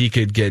so that he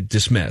could get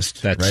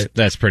dismissed.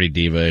 That's pretty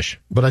diva-ish.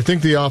 But I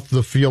think the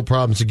off-the-field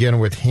problems, again,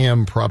 with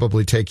him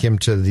probably take him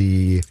to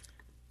the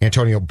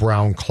Antonio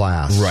Brown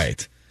class.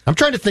 Right. I'm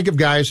trying to think of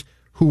guys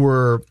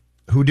who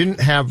didn't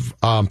have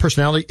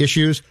personality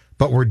issues,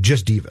 but were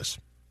just divas.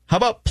 How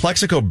about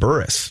Plexico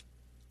Burress?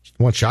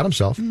 Once shot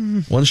himself.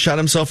 Once shot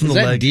himself in the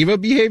leg. Diva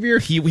behavior?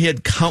 We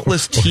had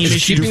countless team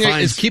issues.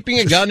 Is keeping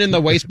a gun in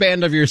the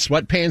waistband of your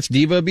sweatpants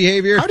diva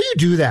behavior? How do you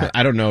do that?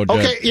 I don't know. Doug.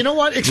 Okay, you know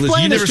what?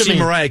 Explain you this never to seen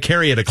me. Mariah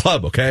Carey at a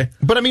club, okay?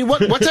 But I mean, what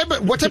type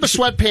of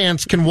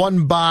sweatpants can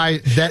one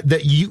buy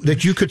that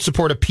you could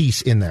support a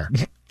piece in there?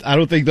 I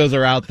don't think those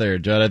are out there,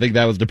 Judd. I think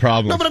that was the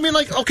problem. No, but I mean,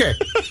 like, okay.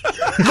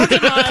 Look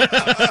at my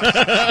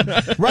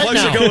right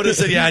now. Plexico would have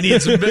said, "Yeah, I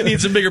need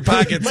some bigger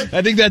pockets."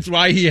 I think that's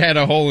why he had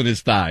a hole in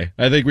his thigh.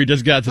 I think we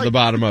just got to the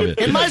bottom of it.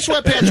 In my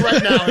sweatpants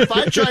right now, if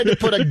I tried to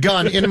put a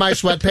gun in my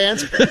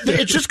sweatpants,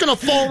 it's just going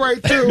to fall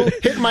right through,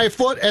 hit my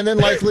foot, and then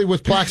likely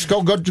with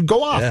Plexico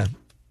go off. Yeah.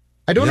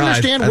 I don't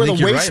understand where the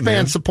waistband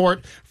right,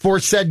 support for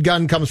said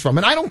gun comes from,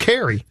 and I don't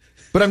carry.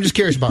 But I'm just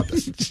curious about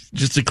this.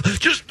 Just to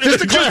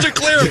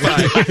clarify,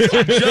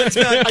 Judd's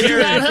not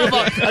carrying.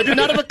 I do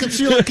not have a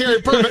concealed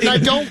carry permit, and I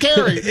don't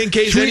carry. In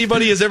case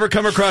anybody has ever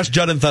come across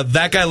Judd and thought,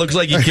 that guy looks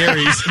like he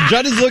carries.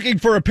 Judd is looking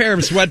for a pair of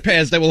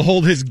sweatpants that will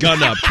hold his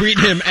gun up. Tweet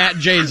him at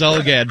Jay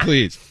Zulgad,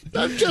 please.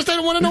 I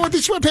don't want to know what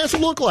these sweatpants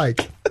look like.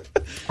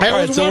 I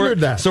always wondered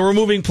that. So we're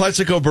moving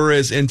Plexico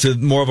Burress into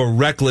more of a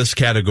reckless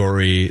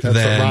category than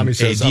a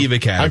diva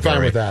category. I'm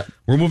fine with that.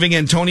 We're moving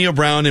Antonio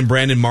Brown and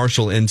Brandon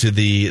Marshall into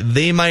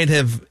they might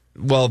have,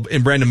 well,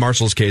 in Brandon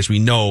Marshall's case, we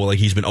know, like,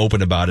 he's been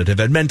open about it, have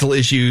had mental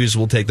issues.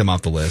 We'll take them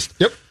off the list.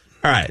 Yep.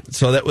 All right.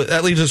 So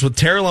that leaves us with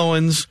Terrell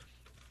Owens,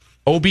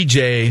 OBJ,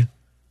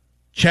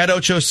 Chad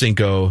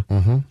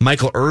Ochocinco,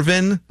 Michael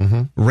Irvin,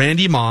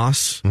 Randy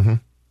Moss.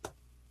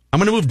 I'm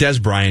going to move Des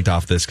Bryant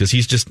off this because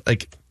he's just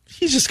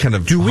kind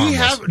of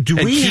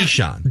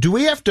Keyshawn. Do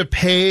we have to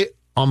pay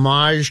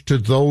homage to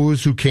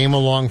those who came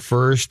along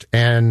first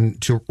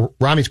and, to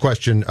Rami's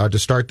question, to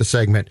start the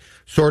segment,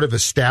 sort of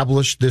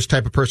establish this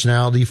type of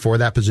personality for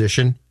that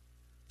position?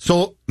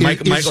 So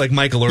like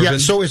Michael Irvin? Yeah,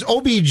 so is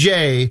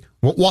OBJ,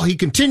 while he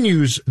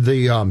continues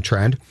the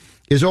trend,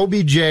 is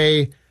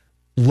OBJ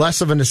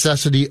less of a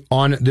necessity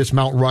on this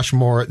Mount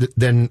Rushmore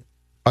than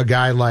a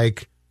guy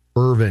like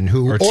Irvin,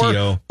 or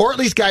at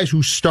least guys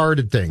who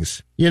started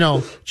things? You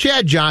know,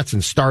 Chad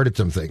Johnson started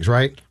some things,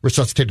 right?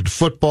 Resuscitated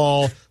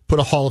football, put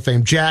a Hall of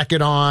Fame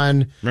jacket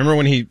on. Remember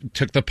when he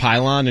took the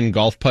pylon and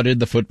golf putted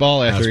the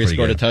football after he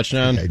scored a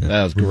touchdown?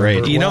 That was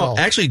great. You know,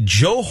 actually,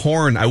 Joe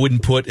Horn I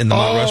wouldn't put in the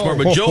Mount Rushmore,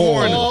 but Joe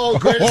Horn.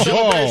 Great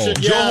celebration,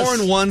 yes. Joe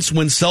Horn once,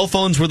 when cell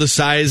phones were the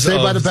size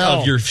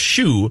of your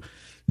shoe,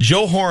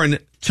 Joe Horn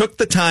took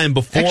the time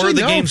before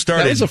the game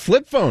started. That was a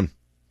flip phone.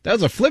 That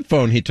was a flip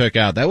phone he took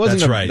out. That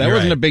wasn't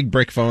a big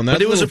brick phone.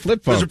 That was a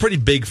flip phone. It was a pretty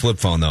big flip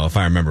phone, though, if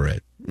I remember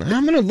it.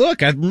 I'm going to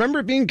look. I remember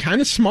it being kind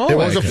of small. It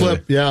was a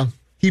flip, yeah.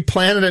 He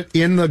planted it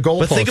in the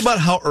goalpost. But think about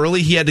how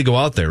early he had to go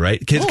out there, right?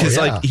 Because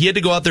he had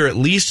to go out there at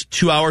least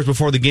 2 hours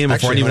before the game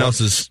before anyone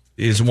else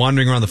is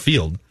wandering around the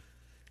field.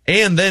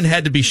 And then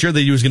had to be sure that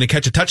he was going to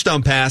catch a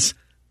touchdown pass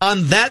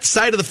on that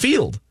side of the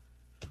field.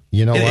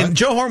 You know what? And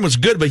Joe Horn was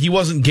good, but he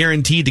wasn't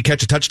guaranteed to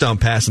catch a touchdown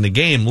pass in the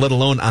game, let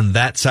alone on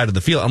that side of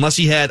the field, unless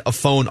he had a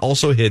phone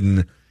also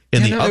hidden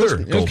in the other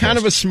goalpost. It was kind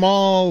of a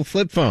small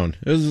flip phone.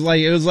 It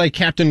was like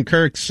Captain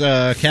Kirk's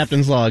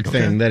captain's log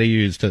thing that he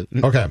used to.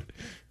 Okay.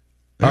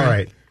 All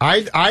right.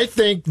 I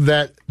think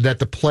that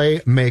the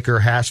playmaker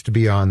has to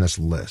be on this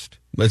list.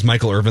 Is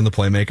Michael Irvin the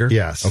playmaker?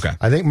 Yes. Okay.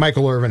 I think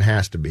Michael Irvin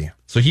has to be.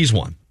 So he's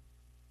one.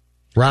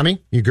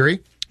 Rami, you agree?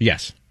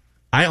 Yes.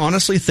 I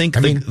honestly think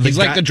he's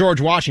like the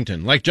George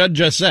Washington, like Judd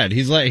just said.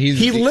 He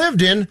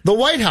lived in the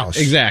White House,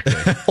 exactly,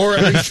 or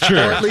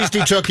at least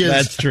he took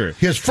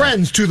his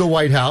friends to the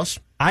White House.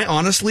 I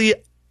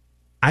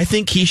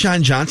think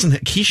Keyshawn Johnson.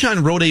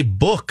 Keyshawn wrote a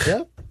book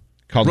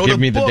called "Give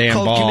Me the Damn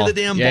Ball." Give Me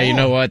the Damn Ball. You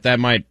know what?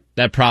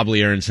 That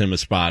probably earns him a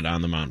spot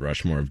on the Mount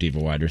Rushmore of diva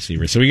wide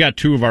receivers. So we got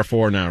 2 of our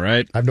 4 now,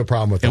 right? I have no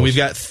problem with that. And we've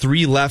got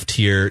 3 left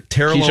here.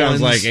 Terrell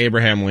Owens, like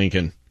Abraham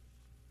Lincoln.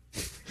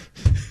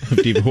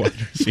 Diva wide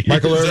receivers.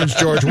 Michael Irvin's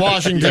George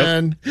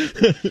Washington.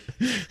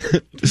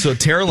 So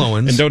Terrell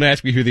Owens. And don't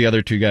ask me who the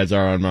other 2 guys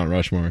are on Mount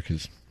Rushmore,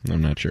 because I'm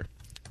not sure.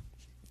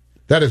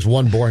 That is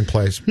one boring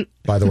place,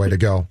 by the way, to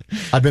go.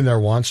 I've been there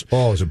once.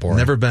 Oh, is it boring?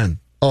 Never been.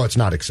 Oh, it's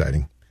not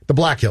exciting. The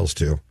Black Hills,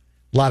 too.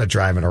 A lot of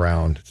driving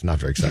around. It's not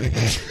very exciting.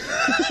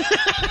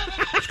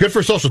 It's good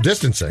for social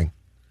distancing.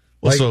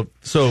 Well,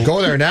 so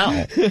go there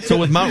now. So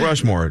with Mount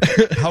Rushmore,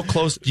 how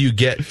close do you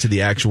get to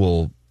the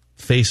actual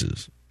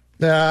faces?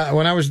 When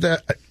I was there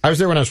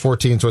when I was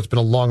 14, so it's been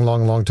a long,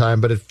 long, long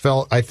time. But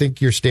I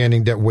think you're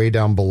standing way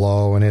down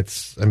below,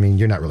 and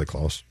you're not really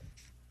close.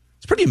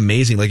 It's pretty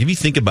amazing. Like if you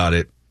think about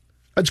it,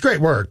 it's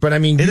great work. But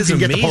you is can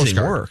get the amazing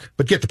postcard. work.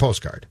 But get the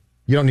postcard.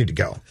 You don't need to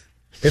go.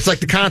 It's like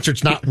the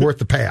concert's not worth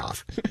the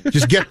payoff.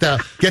 Just get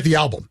the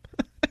album.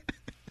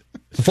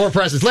 The Four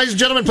Presidents. Ladies and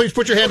gentlemen, please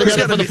put your hand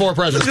together for the Four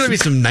Presidents. There's going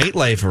to be some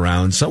nightlife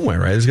around somewhere,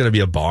 right? There's going to be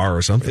a bar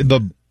or something.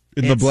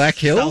 In the Black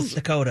Hills? South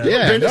Dakota.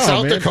 Yeah, been to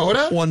South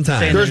Dakota? One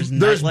time. There's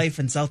nightlife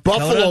in South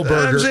Dakota. Buffalo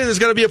Burger. I'm saying there's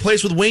got to be a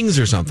place with wings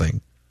or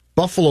something.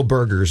 Buffalo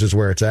Burgers is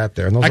where it's at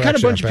there. And those I got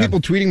a bunch of people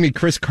tweeting me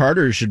Chris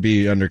Carter should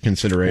be under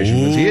consideration.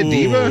 Is he a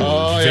diva?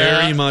 Oh,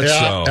 very much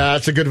so.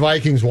 That's a good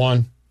Vikings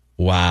one.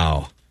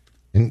 Wow.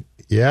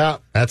 Yeah,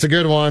 that's a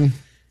good one.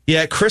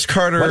 Yeah, Chris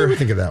Carter. What did we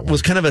think of that one?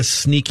 Was kind of a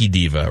sneaky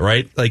diva,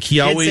 right? Like he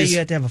always. Did say you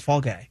had to have a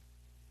fall guy.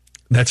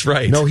 That's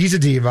right. No, he's a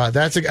diva.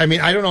 I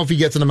don't know if he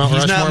gets in the Mount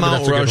Rushmore. He's not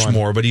Mount but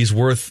Rushmore, but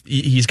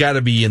he's got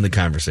to be in the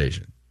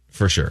conversation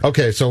for sure.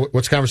 Okay, so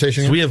what's the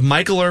conversation? So we have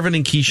Michael Irvin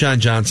and Keyshawn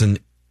Johnson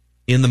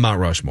in the Mount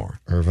Rushmore.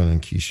 Irvin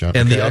and Keyshawn.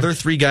 And the other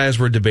three guys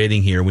we're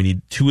debating here, we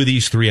need two of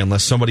these three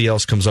unless somebody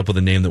else comes up with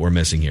a name that we're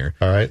missing here.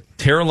 All right.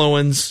 Terrell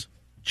Owens,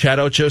 Chad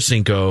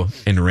Ochocinco,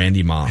 and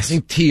Randy Moss. I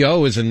think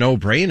T.O. is a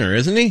no-brainer,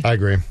 isn't he? I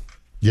agree.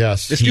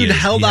 Yes. This dude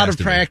held out of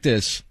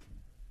practice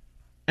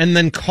and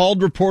then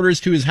called reporters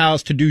to his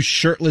house to do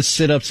shirtless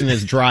sit-ups in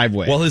his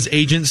driveway. Well, his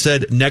agent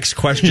said, next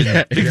question.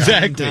 Yeah,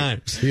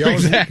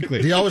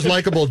 exactly. The always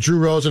likable Drew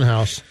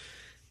Rosenhaus.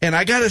 And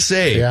I got to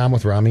say. Yeah, I'm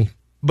with Rami.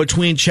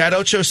 Between Chad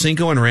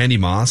Ochocinco and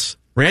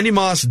Randy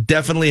Moss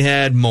definitely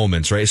had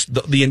moments, right?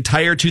 The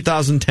entire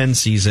 2010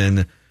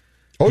 season.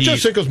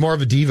 Ochocinco's more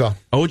of a diva.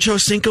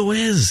 Ochocinco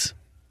is.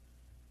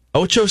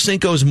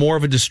 Ochocinco's more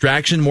of a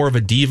distraction, more of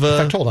a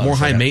diva, more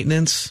high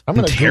maintenance.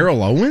 I'm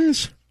Terrell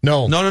Owens?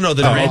 No, then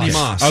Randy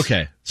Moss.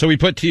 Okay, so we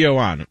put T.O.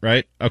 on,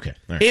 right? Okay.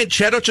 Right. And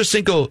Chad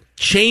Ochocinco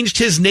changed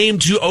his name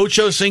to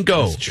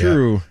Ochocinco. That's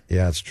true.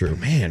 Yeah, it's true. Oh,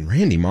 man,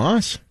 Randy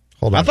Moss?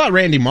 Hold on. I thought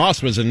Randy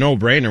Moss was a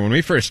no-brainer when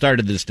we first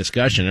started this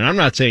discussion, and I'm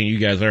not saying you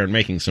guys aren't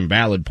making some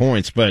valid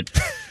points, but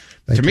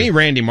to me,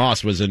 Randy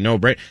Moss was a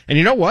no-brainer. And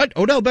you know what?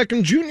 Odell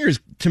Beckham Jr. is,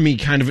 to me,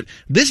 kind of...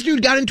 This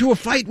dude got into a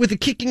fight with a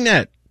kicking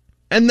net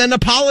and then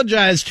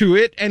apologized to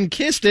it and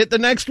kissed it the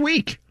next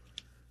week.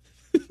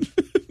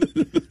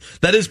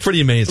 That is pretty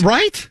amazing.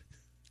 Right?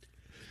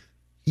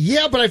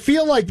 Yeah, but I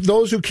feel like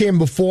those who came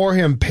before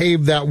him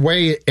paved that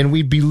way, and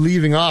we'd be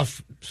leaving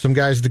off some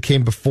guys that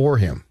came before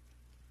him.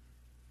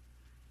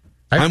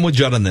 I'm with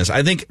Judd on this.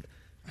 I think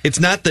it's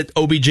not that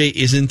OBJ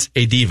isn't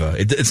a diva.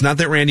 It's not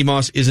that Randy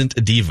Moss isn't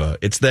a diva.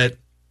 It's that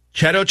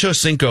Chad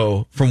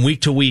Ochocinco from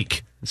week to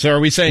week. So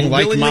are we saying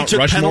like Mount took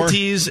Rushmore?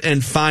 Penalties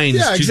and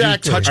fines to do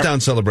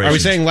touchdown celebrations. Are we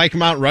saying like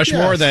Mount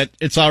Rushmore that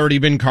it's already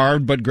been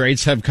carved, but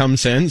grades have come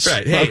since?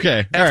 Right. Hey,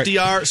 okay.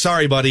 FDR,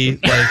 sorry, buddy.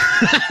 Like,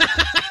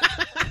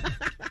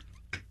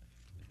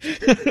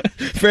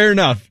 fair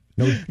enough.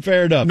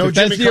 Fair enough. No if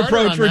that's Jimmy the Carter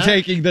approach on we're that.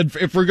 taking, then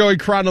if we're going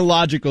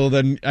chronological,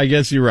 then I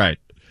guess you're right.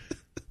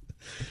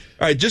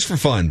 All right, just for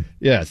fun.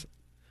 Yes.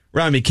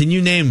 Rami, can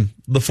you name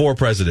the four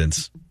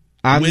presidents?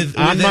 On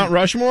Mount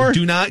Rushmore?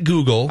 Do not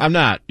Google. I'm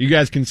not. You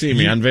guys can see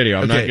me on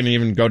video. I'm not going to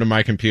even go to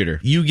my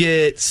computer. You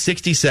get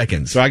 60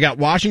 seconds. So I got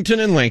Washington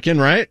and Lincoln,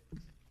 right?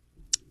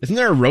 Isn't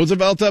there a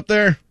Roosevelt up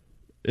there?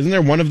 Isn't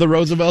there one of the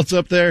Roosevelts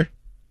up there?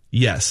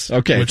 Yes.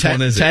 Okay. Which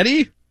one is it?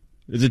 Teddy?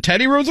 Is it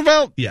Teddy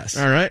Roosevelt? Yes.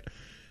 All right.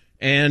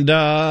 And,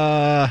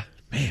 man.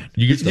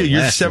 You're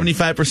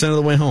 75% of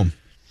the way home.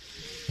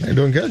 You're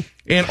doing good.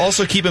 And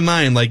also keep in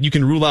mind, like, you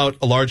can rule out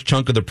a large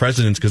chunk of the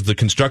presidents because the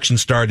construction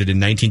started in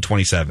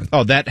 1927.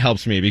 Oh, that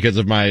helps me because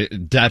of my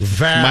depth,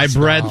 my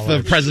breadth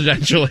of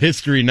presidential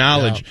history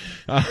knowledge.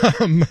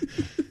 Yeah.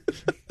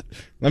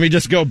 Let me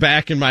just go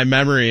back in my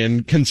memory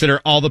and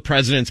consider all the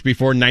presidents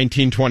before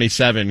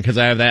 1927 because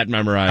I have that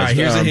memorized. All right,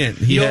 here's a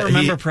hint. You don't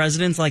remember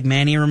presidents like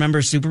Manny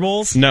remembers Super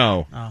Bowls?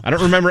 No. I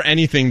don't remember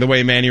anything the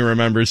way Manny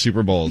remembers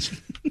Super Bowls.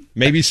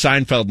 Maybe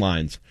Seinfeld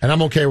lines. And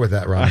I'm okay with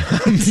that, Ron. I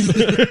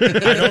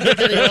don't think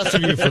any less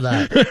of you for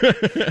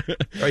that.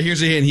 All right,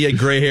 here's a hint. He had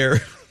gray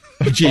hair.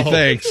 Gee,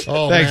 thanks.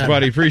 Thanks, man.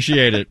 buddy.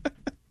 Appreciate it.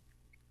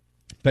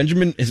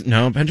 Benjamin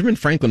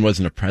Franklin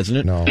wasn't a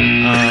president. No.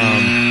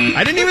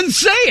 I didn't even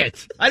say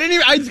it.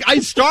 I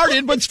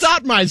started but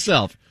stopped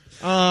myself.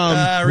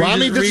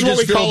 Rami, this is what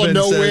we call a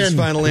no-win.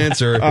 Final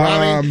answer.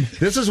 Rami,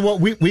 this is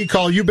what we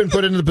call you've been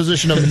put into the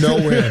position of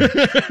no-win.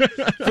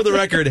 For the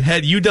record,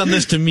 had you done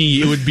this to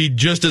me, it would be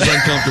just as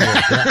uncomfortable.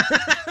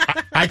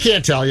 I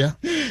can't tell you.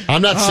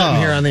 I'm not sitting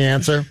here on the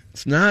answer.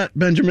 It's not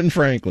Benjamin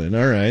Franklin.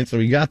 All right, so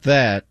we got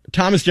that.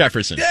 Thomas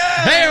Jefferson. Yeah!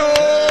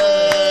 Hey-oh!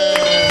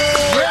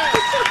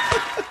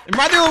 Am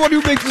I the only one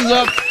who mixes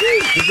up?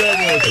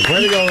 Congratulations.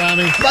 Way to go,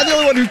 Rami. Am I the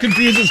only one who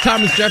confuses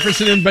Thomas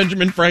Jefferson and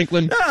Benjamin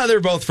Franklin? They're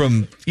both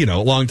from, a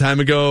long time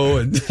ago.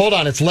 And hold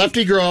on, it's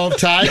Lefty Grove,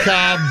 Ty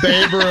Cobb,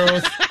 Babe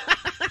Ruth.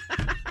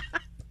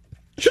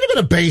 Should have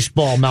have been a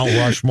baseball Mount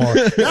Rushmore.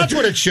 That's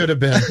what it should have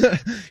been.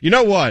 You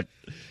know what?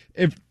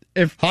 If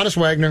Honus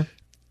Wagner,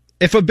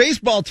 if a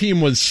baseball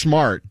team was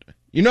smart,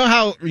 you know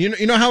how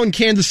in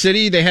Kansas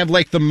City they have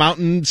like the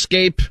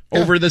mountainscape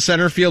over the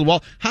center field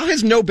wall. How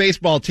has no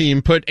baseball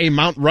team put a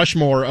Mount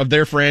Rushmore of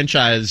their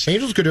franchise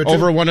Angels could do it too.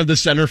 over one of the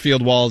center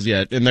field walls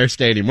yet in their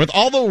stadium with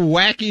all the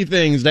wacky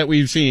things that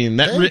we've seen?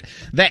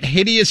 That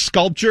hideous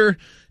sculpture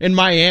in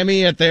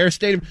Miami at their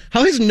stadium.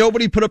 How has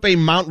nobody put up a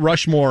Mount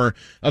Rushmore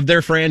of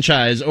their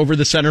franchise over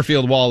the center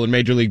field wall in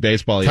Major League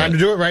Baseball yet? Time to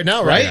do it right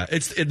now, right? Yeah,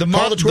 the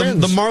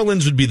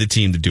Marlins would be the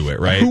team to do it,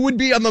 right? Who would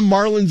be on the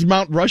Marlins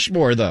Mount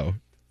Rushmore though?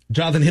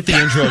 Jonathan, hit the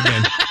intro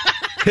again.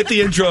 Hit the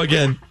intro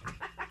again.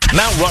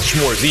 Mount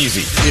Rushmore is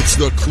easy. It's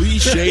the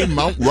cliche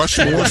Mount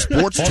Rushmore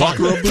sports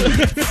talker of the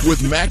week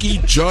with Mackey,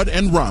 Judd,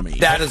 and Rami.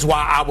 That is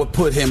why I would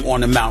put him on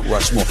the Mount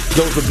Rushmore.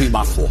 Those would be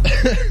my 4.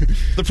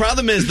 The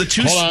problem is the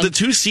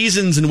two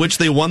seasons in which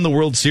they won the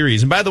World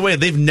Series. And by the way,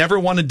 they've never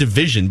won a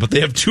division, but they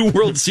have 2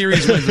 World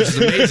Series wins, which is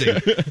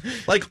amazing.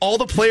 Like all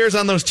the players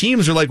on those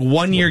teams are like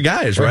 1-year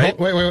guys, right?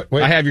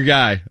 Wait. I have your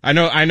guy. I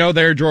know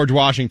they're George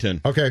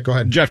Washington. Okay, go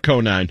ahead. Jeff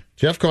Conine.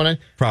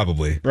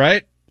 Probably.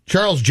 Right?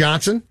 Charles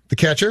Johnson, the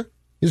catcher.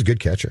 He's a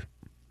good catcher.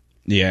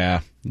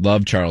 Yeah,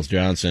 love Charles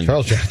Johnson.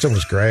 Charles Johnson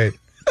was great.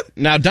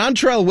 Now,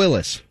 Dontrell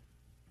Willis.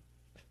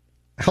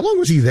 How long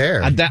was he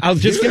there? I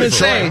was just going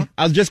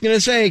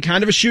to say,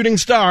 kind of a shooting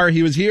star.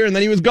 He was here and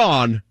then he was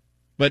gone.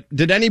 But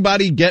did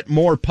anybody get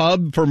more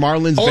pub for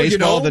Marlins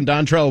baseball than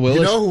Dontrell Willis?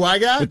 You know who I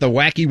got? With the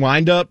wacky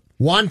windup?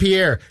 Juan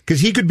Pierre, because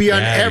he could be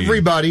on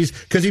everybody's,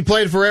 because he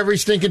played for every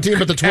stinking team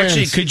but the Twins.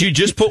 Actually, could you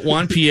just put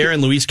Juan Pierre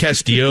and Luis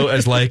Castillo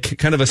as like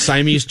kind of a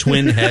Siamese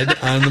twin head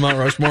on the Mount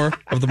Rushmore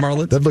of the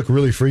Marlins? That'd look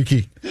really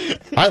freaky.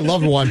 I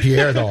loved Juan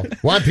Pierre, though.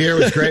 Juan Pierre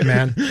was great,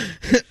 man.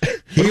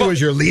 He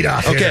was your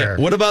leadoff hitter.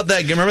 What about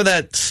that? Remember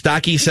that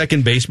stocky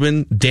second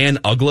baseman, Dan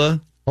Ugla?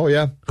 Oh,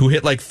 yeah. Who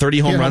hit like 30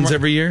 home runs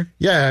every year?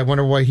 Yeah, I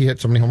wonder why he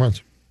hit so many home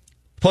runs.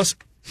 Plus,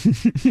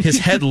 his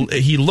head,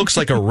 he looks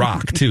like a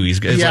rock, too.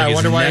 I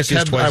wonder why his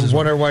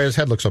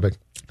head looks so big.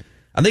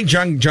 I think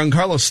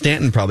Giancarlo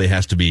Stanton probably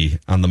has to be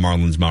on the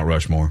Marlins Mount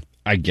Rushmore.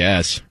 I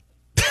guess.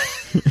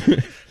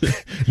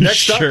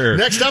 Next up,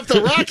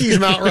 the Rockies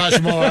Mount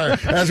Rushmore,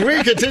 as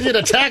we continue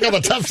to tackle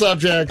the tough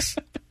subjects.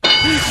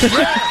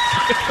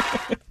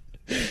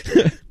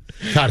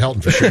 Todd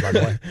Helton, for sure, by the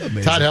way.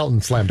 Amazing. Todd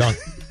Helton, slam dunk.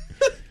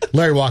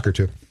 Larry Walker,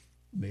 too.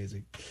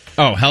 Amazing.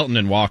 Oh, Helton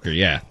and Walker,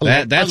 yeah.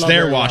 That's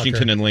their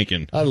Washington Walker. And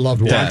Lincoln. I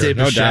loved Walker.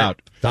 No doubt.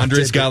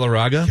 Andres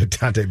Galarraga?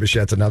 Dante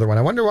Bichette's another one.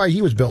 I wonder why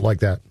he was built like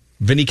that.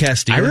 Vinny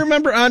Castillo? I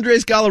remember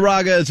Andres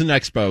Galarraga as an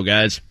Expo,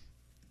 guys.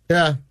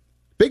 Yeah.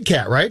 Big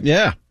Cat, right?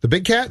 Yeah. The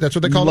Big Cat? That's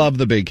what they call him? Love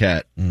the Big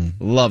Cat.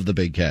 Love the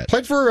Big Cat.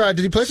 Played for, did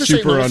he play for St.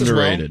 Super Louis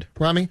underrated. as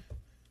well, Rami?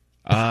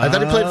 I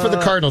thought he played for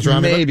the Cardinals,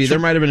 Rami. Maybe. There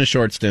might have been a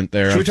short stint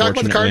there. Should we talk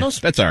about the Cardinals?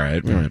 That's all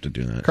right. We don't have to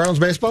do that. Cardinals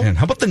baseball? Man,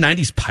 how about the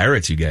 90s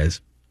Pirates, you guys?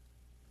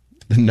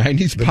 The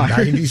 90s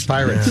Pirates? The 90s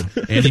Pirates.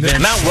 Yeah. Andy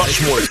Van Mount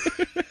Rushmore.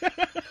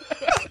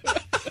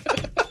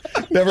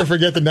 Never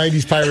forget the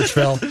 90s Pirates,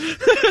 Phil.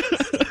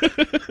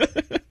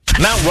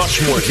 Mount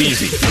Rushmore is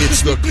easy.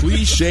 It's the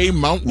cliche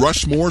Mount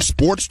Rushmore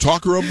sports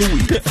talker of the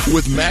week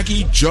with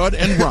Mackey, Judd,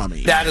 and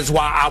Rami. That is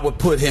why I would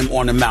put him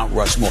on the Mount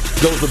Rushmore.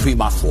 Those would be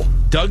my 4.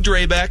 Doug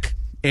Drabeck,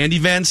 Andy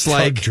Van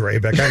Slyke. Doug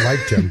Drabeck, I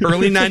liked him.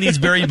 Early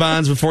 90s Barry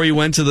Bonds before he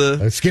went to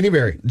the Skinny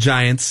Barry.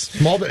 Giants.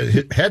 Small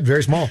head,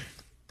 very small.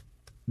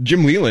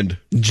 Jim Leland.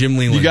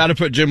 You got to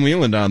put Jim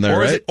Leland on there,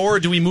 right? Or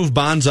do we move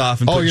Bonds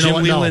off and put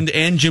Jim Leland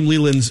and Jim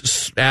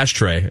Leland's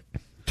ashtray?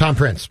 Tom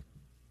Prince.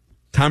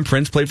 Tom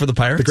Prince played for the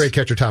Pirates? The great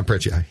catcher Tom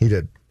Prince, yeah, he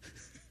did.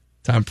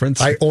 Tom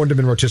Prince? I owned him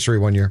in rotisserie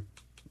one year.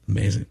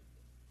 Amazing.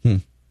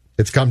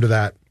 It's come to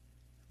that.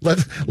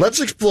 Let's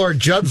explore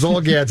Judd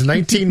Zolgad's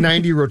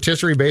 1990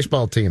 rotisserie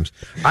baseball teams.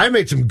 I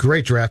made some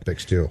great draft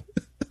picks, too.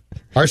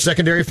 Our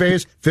secondary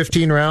phase,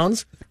 15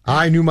 rounds.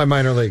 I knew my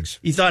minor leagues.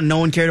 You thought no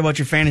one cared about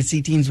your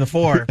fantasy teams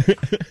before.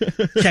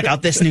 Check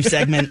out this new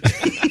segment.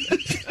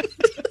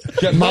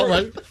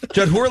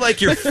 Judd, who are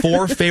like your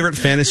 4 favorite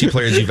fantasy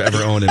players you've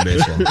ever owned in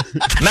baseball?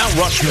 Mount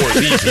Rushmore is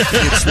easy.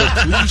 It's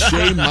the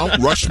cliche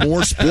Mount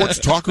Rushmore sports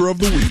talker of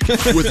the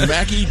week with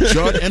Mackey,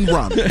 Judd, and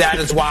Rami. That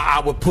is why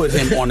I would put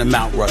him on the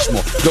Mount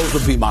Rushmore. Those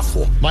would be my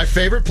 4. My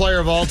favorite player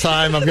of all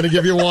time, I'm going to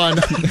give you one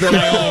that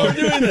I own.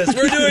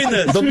 We're doing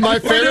this. My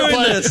favorite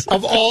player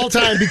of all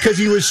time, because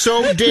he was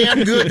so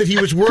damn good that he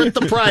was worth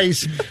the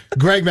price,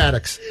 Greg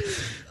Maddux.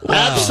 Wow.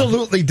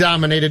 Absolutely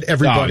dominated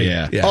everybody.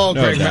 Oh, yeah. Oh,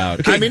 no Greg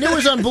doubt. I mean, it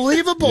was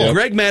unbelievable. Yeah.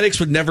 Greg Maddux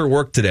would never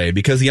work today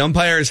because the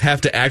umpires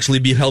have to actually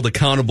be held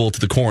accountable to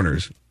the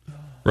corners,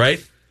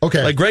 right?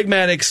 Okay. Like Greg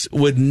Maddux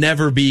would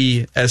never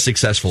be as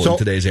successful in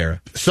today's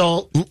era.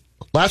 So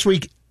last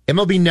week,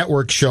 MLB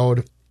Network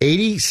showed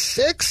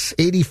 86,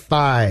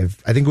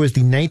 85. I think it was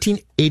the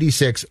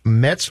 1986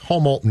 Mets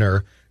home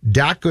opener,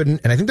 Doc Gooden,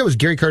 and I think that was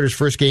Gary Carter's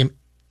first game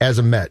as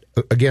a Met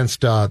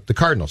against the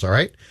Cardinals, all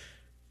right?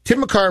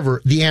 Tim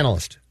McCarver, the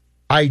analyst,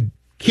 I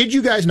kid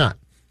you guys not,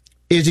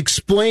 is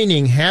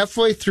explaining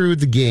halfway through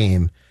the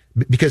game,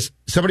 because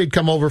somebody had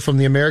come over from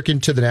the American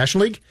to the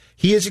National League.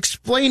 he is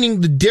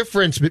explaining the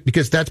difference,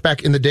 because that's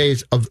back in the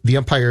days of the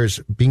umpires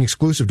being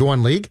exclusive to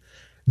one league,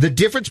 the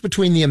difference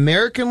between the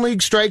American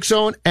League strike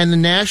zone and the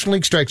National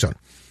League strike zone.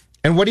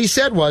 And what he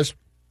said was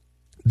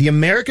the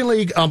American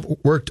League ump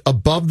worked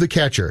above the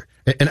catcher.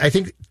 And I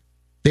think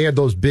they had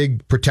those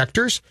big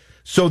protectors.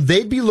 So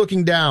they'd be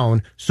looking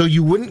down so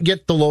you wouldn't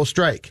get the low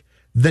strike.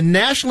 The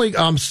National League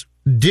umps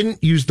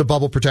didn't use the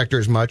bubble protector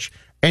as much.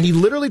 And he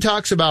literally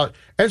talks about,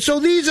 and so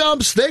these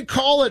umps, they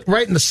call it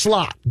right in the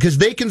slot because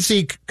they can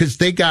see, because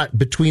they got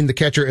between the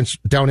catcher and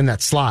down in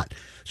that slot.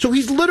 So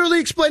he's literally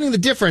explaining the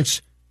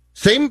difference.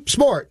 Same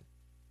sport,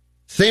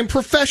 same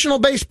professional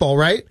baseball,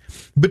 right?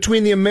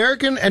 Between the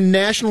American and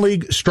National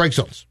League strike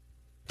zones.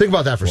 Think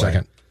about that for a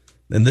second.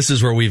 And this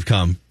is where we've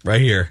come,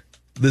 right here.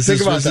 This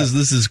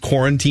is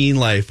quarantine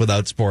life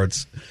without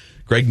sports.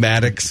 Greg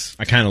Maddux.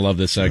 I kind of love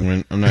this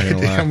segment. I'm not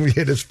going to lie.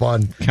 It is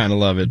fun. Kind of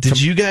love it.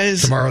 Did you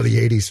guys... Tomorrow,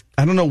 the 80s.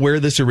 I don't know where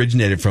this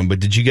originated from, but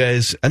did you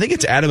guys... I think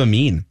it's Adam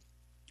Amin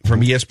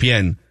from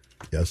ESPN.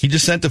 Yes. He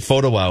just sent a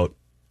photo out.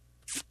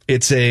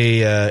 It's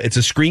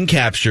a screen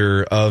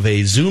capture of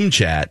a Zoom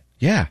chat.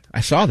 Yeah,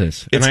 I saw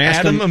this. It's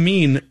Adam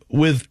Amin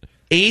with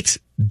 8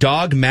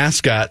 dog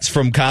mascots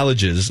from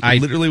colleges.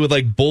 Literally with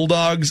like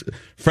Bulldogs,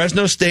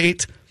 Fresno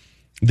State,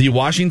 the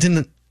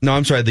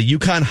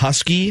Yukon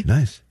Husky.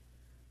 Nice.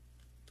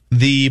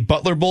 The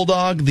Butler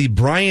Bulldog, the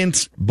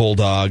Bryant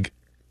Bulldog,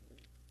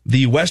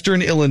 the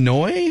Western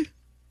Illinois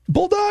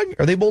Bulldog.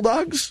 Are they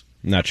Bulldogs?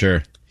 Not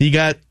sure. He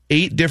got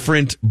 8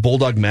 different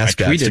Bulldog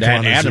mascots. I tweeted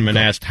at Adam and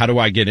asked, how do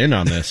I get in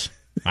on this?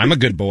 I'm a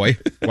good boy.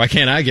 Why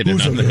can't I get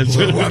in on this?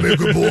 I'm a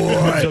good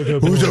boy.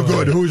 Who's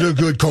a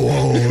good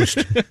co-host?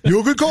 You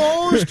a good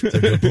co-host? A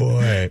good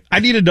boy. I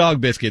need a dog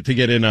biscuit to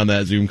get in on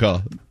that Zoom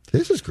call.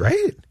 This is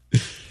great.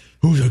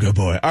 Who's a good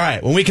boy? All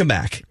right, when we come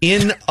back,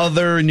 in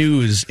other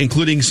news,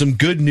 including some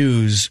good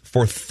news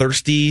for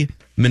thirsty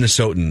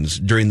Minnesotans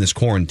during this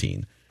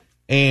quarantine.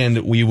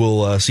 And we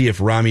will see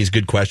if Rami's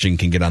good question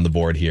can get on the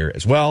board here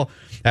as well.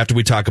 After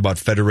we talk about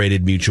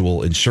Federated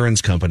Mutual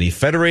Insurance Company,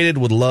 Federated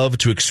would love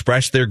to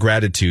express their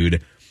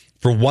gratitude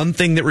for one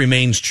thing that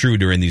remains true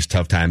during these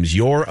tough times,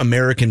 your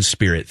American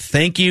spirit.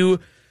 Thank you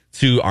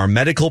to our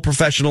medical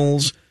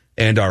professionals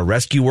and our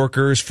rescue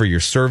workers for your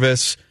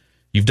service.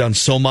 You've done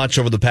so much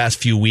over the past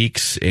few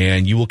weeks,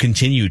 and you will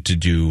continue to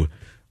do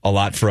a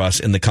lot for us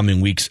in the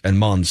coming weeks and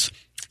months.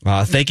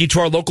 Thank you to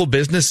our local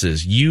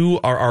businesses. You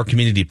are our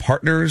community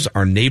partners,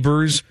 our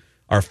neighbors,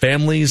 our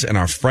families, and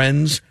our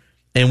friends.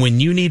 And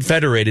when you need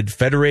Federated,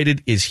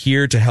 Federated is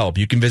here to help.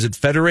 You can visit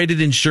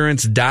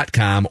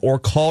federatedinsurance.com or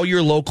call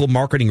your local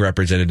marketing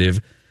representative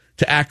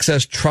to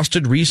access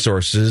trusted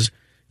resources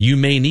you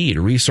may need.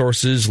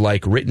 Resources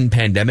like written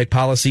pandemic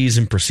policies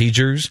and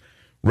procedures,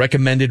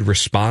 recommended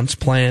response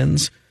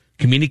plans,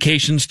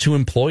 communications to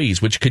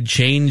employees, which could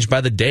change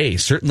by the day,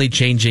 certainly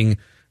changing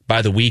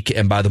by the week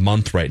and by the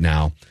month right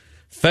now.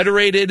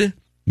 Federated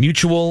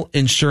Mutual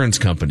Insurance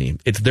Company.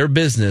 It's their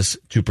business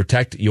to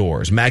protect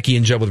yours. Mackie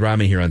and Judd with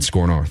Rami here on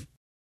Score North.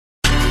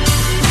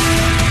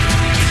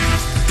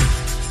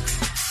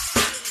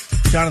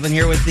 Jonathan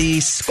here with the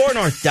Score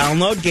North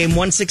download. Game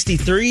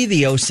 163,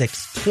 the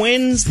 06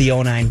 Twins, the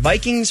 09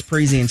 Vikings,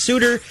 Parisian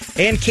Suitor,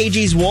 and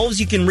KG's Wolves.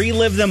 You can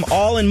relive them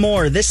all and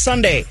more this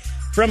Sunday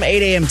from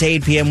 8 a.m. to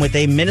 8 p.m. with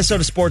a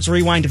Minnesota Sports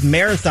Rewind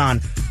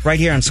Marathon right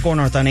here on Score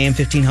North on AM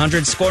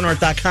 1500,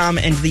 scorenorth.com,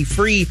 and the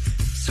free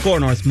Score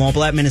North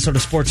mobile app. Minnesota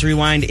Sports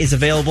Rewind is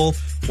available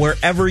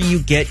wherever you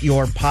get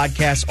your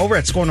podcasts. Over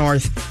at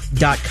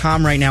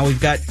scorenorth.com right now, we've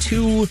got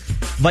 2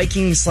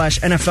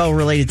 Vikings/NFL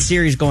related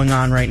series going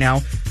on right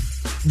now.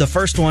 The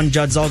first one,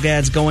 Judd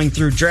Zulgad's going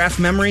through draft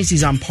memories.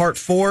 He's on part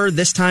 4,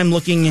 this time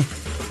looking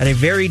at a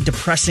very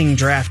depressing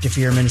draft if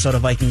you're a Minnesota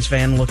Vikings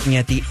fan, looking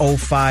at the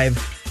 05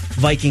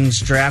 Vikings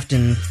draft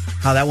and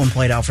how that one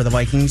played out for the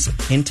Vikings.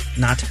 Hint,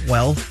 not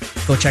well.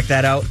 Go check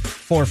that out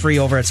for free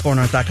over at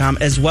scorenorth.com,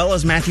 as well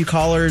as Matthew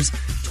Coller's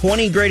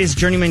 20 greatest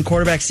journeyman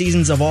quarterback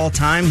seasons of all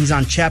time. He's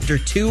on chapter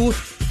 2.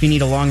 If you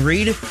need a long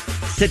read,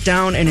 sit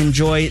down and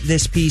enjoy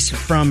this piece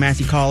from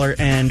Matthew Coller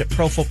and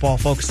Pro Football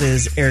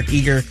Focus's Eric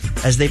Eager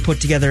as they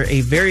put together a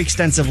very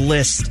extensive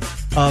list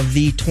of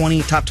the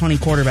top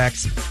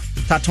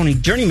 20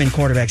 journeyman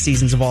quarterback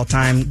seasons of all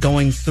time,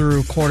 going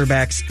through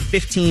quarterbacks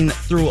 15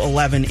 through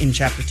 11 in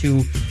Chapter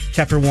 2.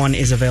 Chapter 1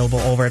 is available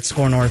over at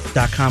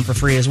scorenorth.com for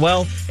free as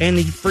well, and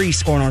the free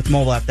Score North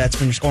mobile app. That's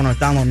from your Score North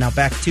download. Now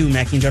back to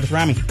Mackie and Judd with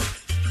Rami.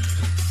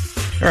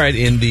 All right,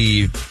 in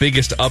the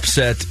biggest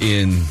upset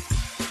in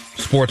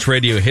sports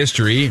radio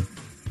history,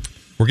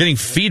 we're getting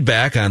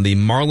feedback on the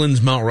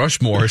Marlins Mount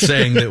Rushmore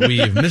saying that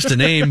we've missed a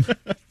name.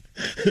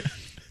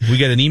 We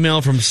got an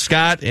email from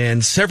Scott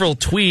and several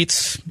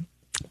tweets.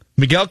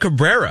 Miguel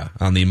Cabrera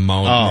on the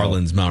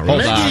Marlins Mount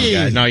Rushmore. Hold on,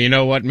 guys. No, you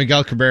know what?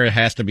 Miguel Cabrera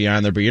has to be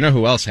on there, but you know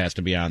who else has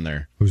to be on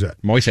there? Who's that?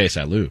 Moises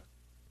Alou.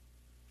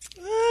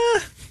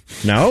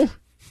 No?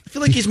 I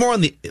feel like he's more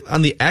on the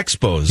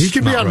Expos. He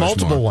could be on Rushmore.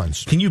 multiple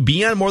ones. Can you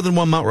be on more than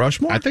one Mount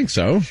Rushmore? I think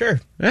so.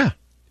 Sure. Yeah.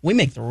 We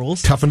make the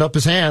rules. Toughened up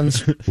his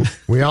hands.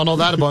 We all know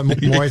that about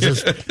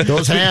Moises.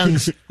 Those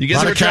hands, You guys a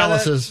lot ever of try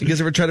calluses. that? You guys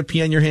ever try to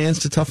pee on your hands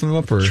to toughen them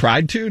up? Or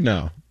Tried to?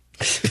 No.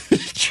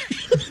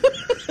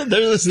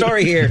 There's a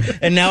story here,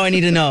 and now I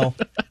need to know.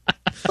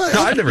 No,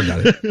 I've never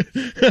done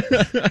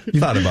it. You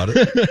thought about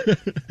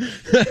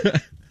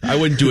it. I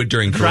wouldn't do it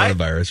during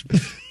coronavirus.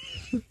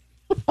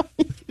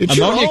 It's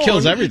your Ammonia own.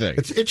 kills everything.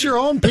 It's your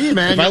own pee,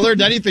 man. If I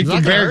learned anything It's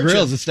from not gonna Bear hurt you.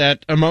 Grylls, it's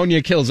that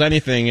ammonia kills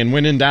anything, and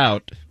when in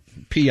doubt,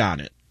 pee on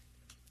it.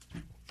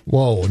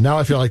 Whoa, now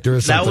I feel like there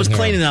is something That was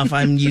clean here. enough.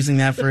 I'm using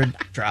that for a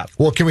drop.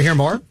 Well, can we hear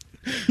more?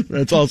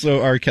 That's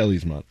also R.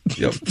 Kelly's month.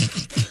 Yep.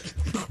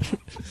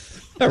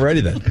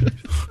 Alrighty then.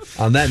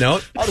 On that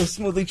note, I'll just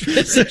smoothly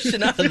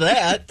transition out of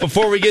that.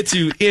 before we get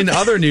to in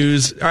other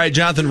news, all right,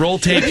 Jonathan, roll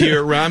tape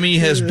here. Rami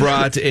has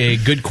brought a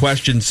good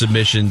question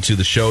submission to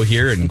the show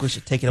here, and We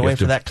should take it you away have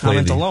to for that play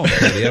comment alone.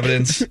 play the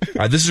evidence. All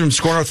right, this is from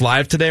Score North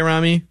Live today,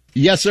 Rami.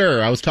 Yes,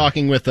 sir. I was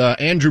talking with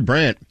Andrew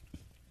Brandt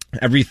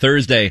every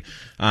Thursday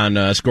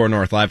on Score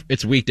North Live.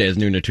 It's weekdays,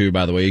 noon to 2,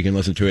 by the way. You can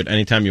listen to it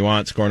anytime you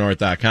want,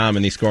 scorenorth.com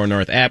and the Score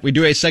North app. We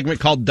do a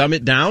segment called Dumb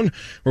It Down,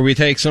 where we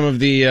take some of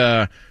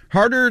the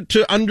harder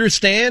to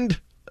understand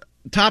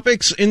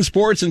topics in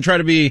sports and try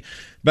to be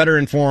better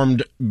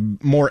informed,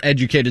 more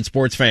educated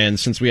sports fans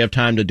since we have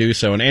time to do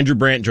so. And Andrew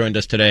Brandt joined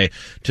us today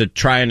to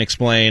try and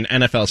explain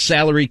NFL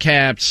salary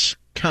caps,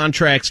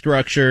 contract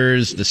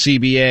structures, the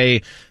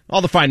CBA,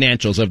 all the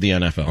financials of the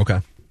NFL.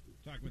 Okay.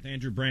 With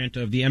Andrew Brandt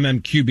of the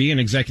MMQB and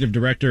executive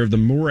director of the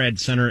Moorhead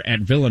Center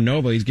at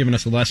Villanova. He's given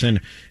us a lesson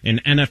in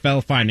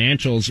NFL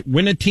financials.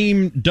 When a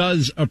team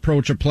does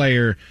approach a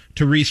player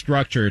to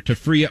restructure, to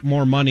free up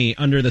more money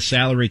under the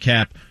salary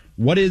cap,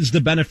 what is the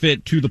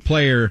benefit to the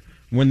player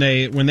when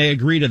they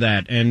agree to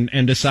that and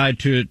decide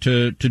to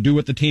do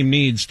what the team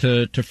needs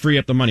to free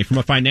up the money? From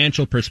a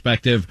financial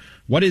perspective,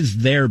 what is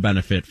their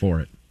benefit for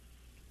it?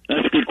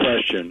 That's a good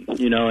question.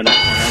 And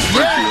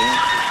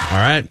All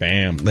right,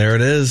 bam, there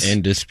it is,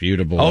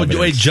 indisputable. Oh,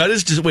 evidence.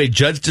 Judd's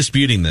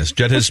disputing this.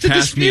 Judd has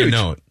passed me a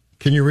note.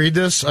 Can you read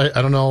this?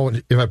 I don't know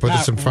if I put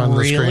this in front of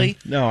the screen.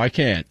 No, I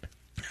can't.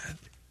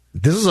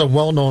 This is a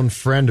well-known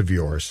friend of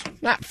yours.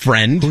 Not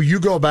friend. Who you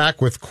go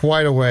back with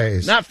quite a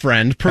ways. Not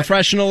friend,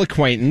 professional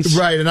acquaintance.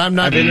 Right, and I'm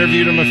not... I've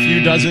interviewed him a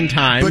few dozen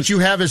times. But you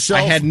have his cell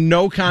I had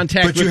no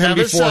contact But with you him have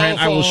his beforehand.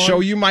 cell I will phone. show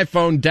you my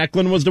phone.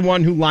 Declan was the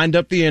one who lined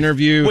up the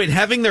interview. Wait,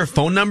 having their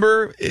phone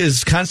number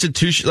is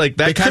constitution like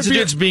that It could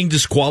constitutes being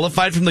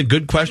disqualified from the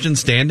good question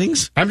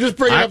standings? I'm just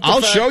bringing up the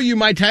I'll fact- show you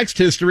my text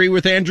history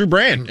with Andrew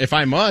Brandt if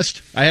I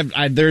must.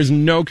 There's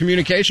no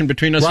communication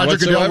between us Roger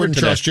Goodell whatsoever wouldn't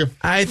today. trust you.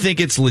 I think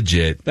it's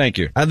legit. Thank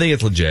you. I think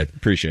it's legit.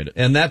 Appreciate it.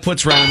 And that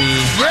puts Rami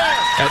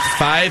at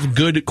 5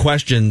 good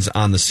questions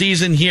on the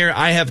season here.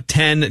 I have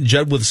 10,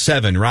 Judd with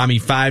 7, Rami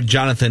 5,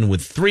 Jonathan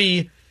with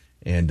 3,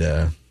 and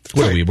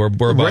what are we? We're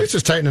The about race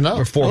is tightening up.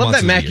 we're 4 I love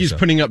months that into the year, Mackey's so.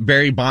 putting up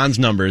Barry Bonds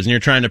numbers and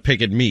you're trying to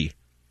pick at me.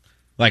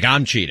 Like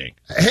I'm cheating.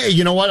 Hey,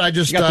 you know what? I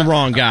just You got the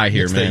wrong guy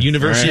here, It's man. the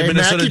University All of right?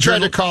 Minnesota Mackey tried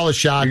Journal. to call a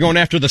shot. You're going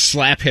after the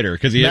slap hitter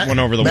because he hit one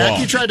over the wall.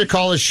 Mackey tried to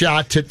call his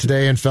shot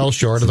today and fell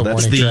short of the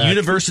That's warning the track.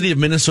 University of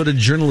Minnesota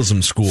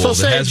Journalism School So,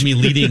 that has Sage- me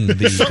leading the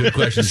good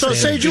questions. So,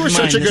 standings. Sage, you were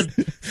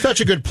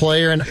such a good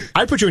player, and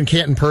I put you in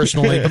Canton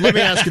personally. But let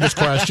me ask you this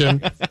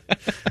question: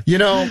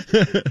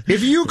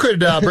 if you could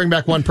bring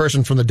back one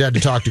person from the dead to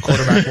talk to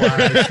quarterback wise,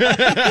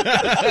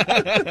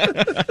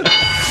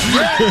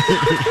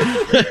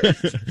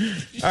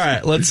 All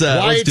right, let's do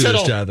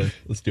this, Jonathan.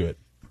 Let's do it.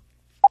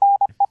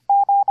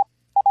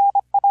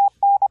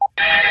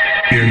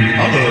 In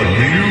other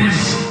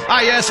news,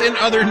 Yes, in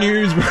other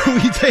news, where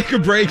we take a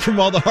break from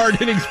all the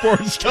hard-hitting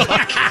sports talk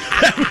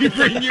that we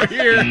bring you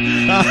here on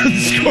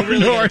Score Really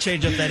gotta North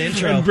change up that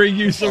intro. and bring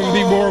you some of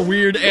the more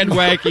weird and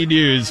wacky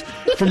news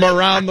from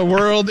around the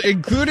world,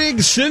 including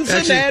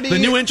Cincinnati. Actually, the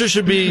new intro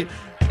should be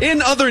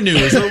in other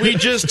news, where we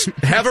just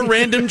have a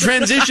random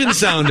transition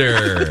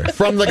sounder.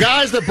 from the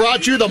guys that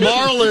brought you the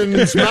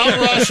Marlins, Mount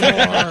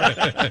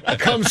Rushmore,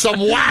 comes some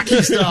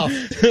wacky stuff.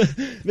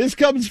 This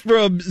comes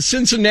from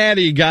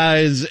Cincinnati,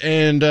 guys,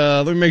 and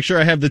let me make sure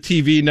I have the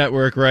TV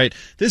network right.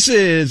 This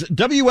is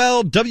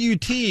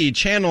WLWT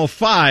Channel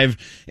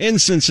 5 in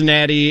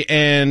Cincinnati,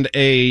 and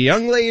a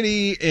young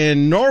lady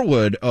in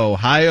Norwood,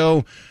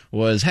 Ohio,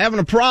 was having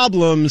a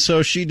problem,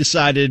 so she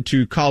decided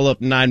to call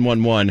up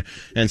 911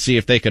 and see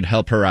if they could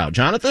help her out.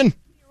 Jonathan?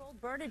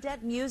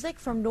 Bernadette Music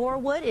from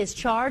Norwood is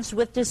charged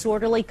with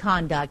disorderly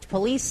conduct.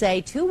 Police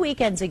say 2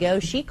 weekends ago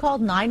she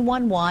called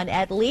 911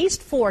 at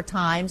least 4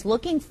 times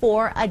looking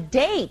for a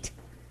date.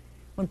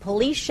 When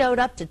police showed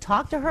up to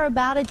talk to her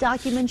about it,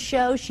 documents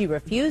show she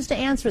refused to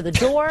answer the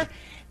door,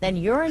 then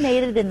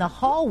urinated in the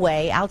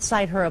hallway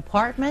outside her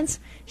apartments.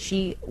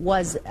 She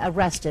was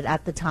arrested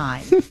at the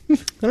time. I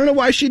don't know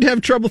why she'd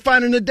have trouble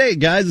finding a date,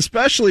 guys,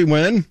 especially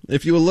when,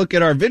 if you will look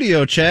at our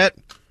video chat.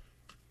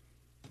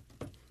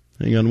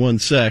 Hang on one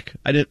sec.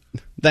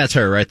 That's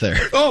her right there.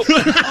 Oh,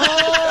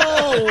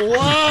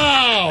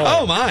 wow.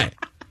 Oh, my.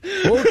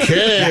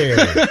 Okay.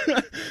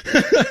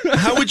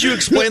 How would you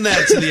explain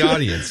that to the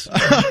audience?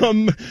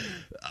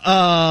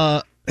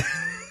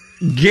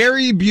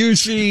 Gary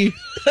Busey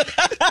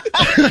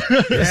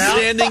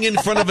standing in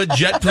front of a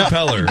jet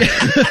propeller.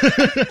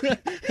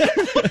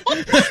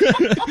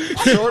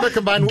 Sort of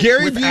combined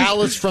with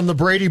Alice from the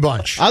Brady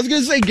Bunch. I was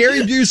going to say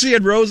Gary Busey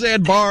and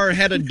Roseanne Barr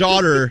had a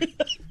daughter,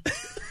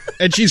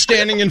 and she's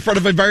standing in front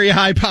of a very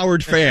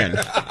high-powered fan.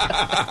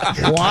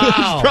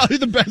 Wow. Probably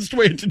the best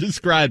way to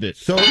describe it.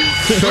 So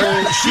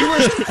she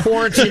was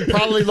quarantined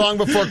probably long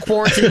before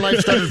quarantine life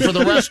started for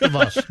the rest of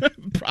us.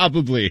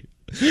 Probably.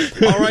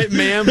 All right,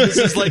 ma'am, this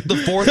is like the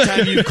fourth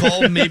time you've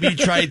called. Maybe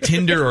try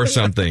Tinder or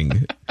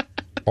something.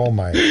 Oh,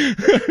 my.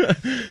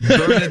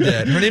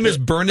 Bernadette. Her name is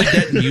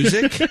Bernadette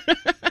Music?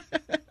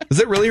 Is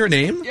that really her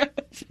name? Yes.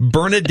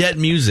 Bernadette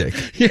Music.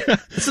 Yeah.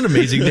 That's an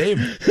amazing name.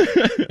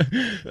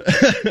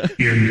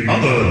 In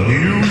other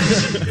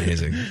news.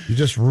 Amazing. You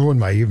just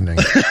ruined my evening.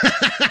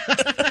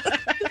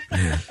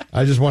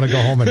 I just want to go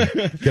home and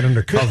get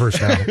under covers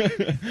now.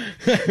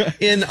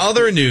 In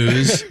other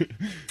news,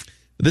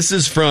 this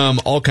is from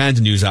all kinds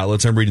of news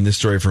outlets. I'm reading this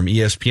story from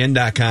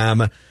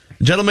ESPN.com.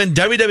 Gentlemen,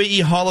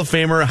 WWE Hall of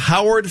Famer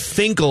Howard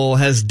Finkel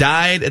has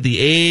died at the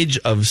age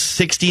of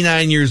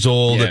 69 years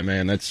old. Yeah,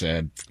 man, that's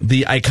sad.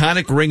 The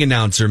iconic ring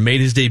announcer made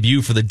his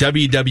debut for the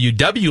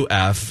WWF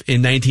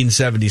in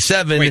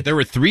 1977. Wait, there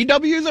were 3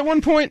 W's at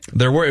one point?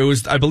 There were. It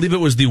was, I believe,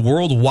 it was the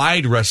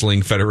Worldwide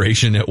Wrestling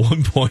Federation at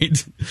one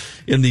point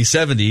in the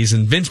 70s.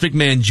 And Vince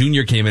McMahon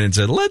Jr. came in and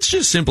said, "Let's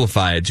just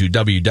simplify it to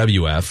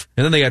WWF."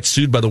 And then they got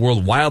sued by the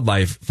World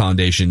Wildlife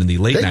Foundation in the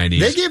late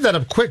 90s. They gave that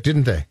up quick,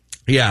 didn't they?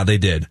 Yeah, they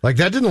did. Like,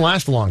 that didn't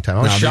last a long time.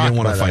 I was shocked. They didn't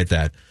want to fight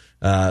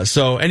that.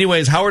 So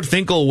anyways, Howard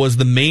Finkel was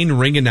the main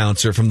ring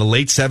announcer from the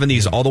late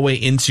 70s all the way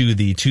into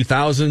the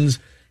 2000s.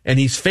 And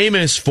he's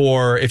famous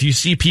for, if you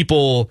see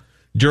people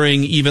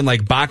during even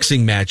like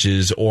boxing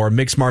matches or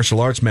mixed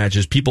martial arts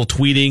matches, people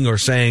tweeting or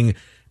saying,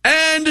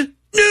 "And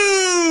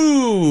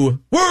new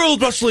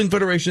World Wrestling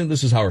Federation."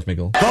 This is Howard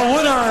Finkel. The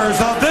winners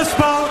of this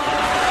bout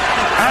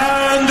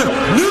and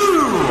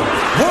new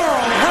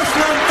World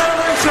Wrestling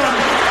Federation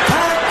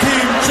Tag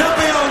Team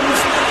Champions,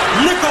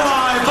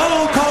 Nikolai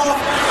Volkov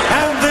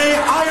and the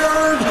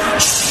Iron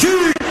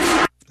Sheik.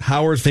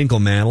 Howard Finkel,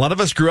 man. A lot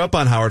of us grew up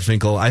on Howard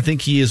Finkel. I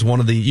think he is one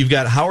of the... You've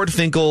got Howard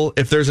Finkel.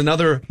 If there's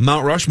another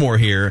Mount Rushmore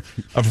here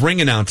of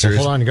ring announcers...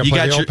 Well, hold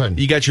on,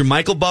 you got your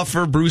Michael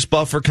Buffer, Bruce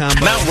Buffer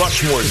combo. Mount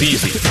Rushmore is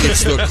easy.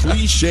 It's the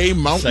cliche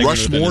Mount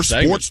Rushmore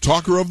Sports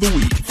Talker of the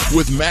Week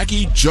with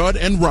Mackie, Judd,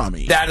 and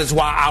Rami. That is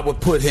why I would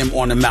put him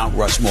on the Mount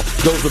Rushmore.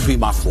 Those would be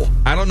my 4.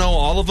 I don't know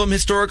all of them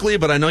historically,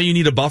 but I know you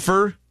need a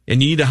Buffer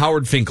and you need a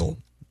Howard Finkel.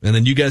 And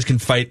then you guys can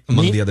fight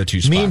among the other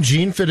 2 spots. Mean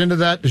Gene fit into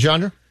that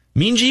genre?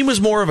 Mean Gene was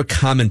more of a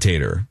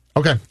commentator.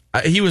 Okay.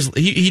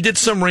 He did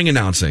some ring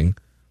announcing,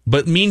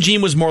 but Mean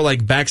Gene was more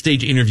like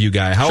backstage interview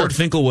guy. Howard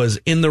Finkel was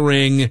in the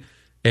ring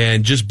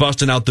and just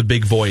busting out the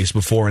big voice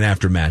before and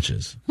after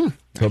matches. I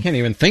can't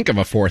even think of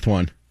a 4th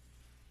one.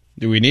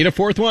 Do we need a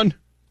 4th one?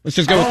 Let's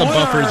just go with the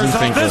Buffers and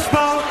Finkel. This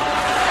bout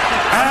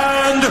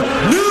and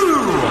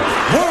new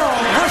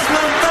World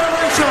Wrestling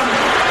Federation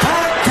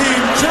Tag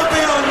Team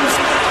Champions,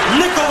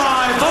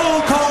 Nikolai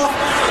Volkov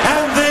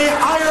and the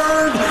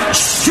Iron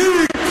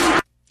Sheik.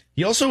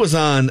 He also was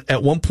on,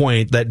 at one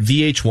point, that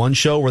VH1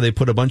 show where they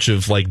put a bunch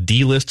of, like,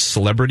 D-list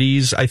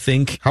celebrities, I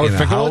think, Howard in a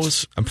Finkel house.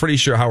 was? I'm pretty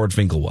sure Howard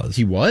Finkel was.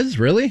 He was?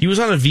 Really? He was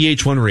on a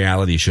VH1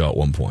 reality show at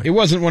one point. It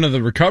wasn't one of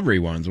the recovery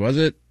ones, was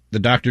it? The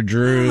Dr.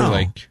 Drew,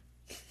 No.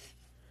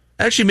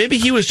 Actually, maybe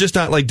he was just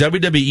not, like,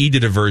 WWE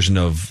did a version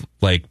of,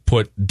 like,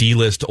 put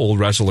D-list old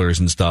wrestlers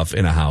and stuff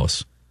in a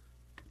house.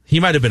 He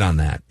might have been on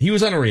that. He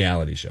was on a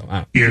reality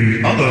show.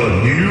 In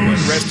other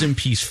news. Rest in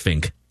peace,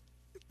 Fink.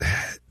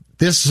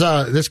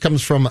 This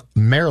comes from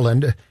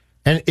Maryland,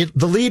 and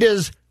the lead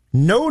is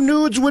no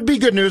nudes would be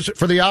good news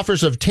for the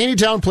officers of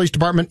Taneytown Police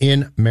Department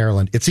in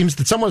Maryland. It seems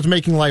that someone is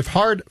making life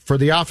hard for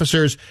the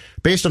officers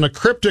based on a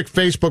cryptic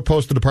Facebook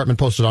post the department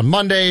posted on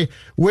Monday,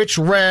 which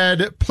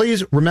read,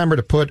 "Please remember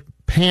to put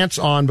pants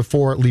on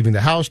before leaving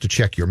the house to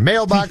check your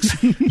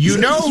mailbox. You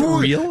know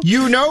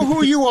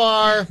who you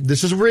are.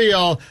 This is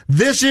real.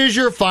 This is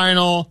your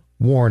final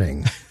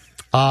warning."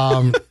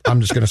 I'm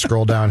just going to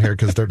scroll down here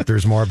because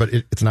there's more, but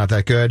it's not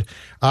that good.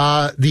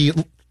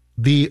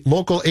 The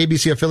local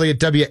ABC affiliate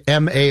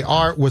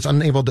WMAR was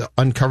unable to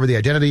uncover the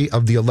identity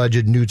of the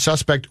alleged nude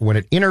suspect when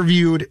it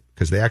interviewed,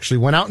 because they actually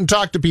went out and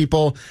talked to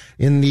people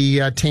in the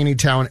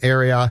Taneytown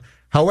area.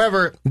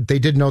 However, they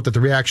did note that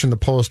the reaction the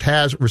post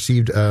has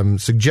received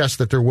suggests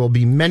that there will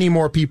be many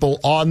more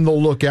people on the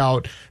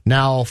lookout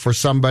now for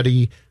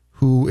somebody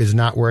who is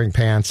not wearing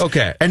pants.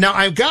 Okay. And now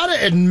I've got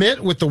to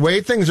admit, with the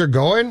way things are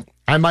going,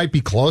 I might be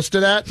close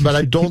to that, but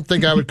I don't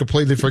think I would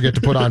completely forget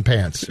to put on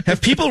pants.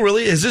 Have people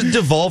really, has this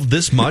devolved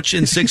this much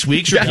in 6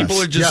 weeks, or Yes,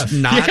 people are just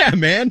yes. not? Yeah,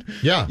 man.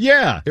 Yeah.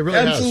 Yeah. It really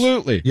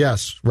absolutely. has.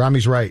 Yes,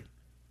 Rami's right.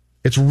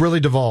 It's really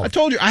devolved. I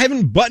told you, I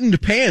haven't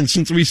buttoned pants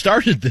since we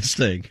started this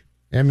thing.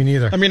 Yeah, me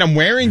neither. I mean, I'm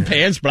wearing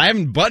pants, but I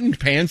haven't buttoned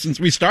pants since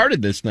we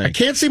started this thing. I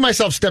can't see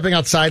myself stepping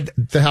outside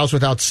the house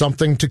without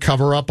something to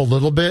cover up a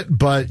little bit,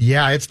 but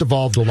yeah, it's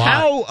devolved a lot.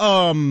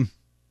 How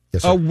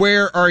Yes, sir.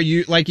 aware are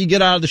you? Like, you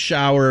get out of the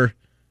shower,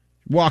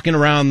 walking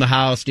around the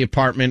house, the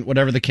apartment,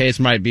 whatever the case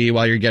might be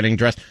while you're getting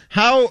dressed.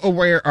 How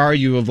aware are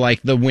you of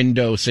like the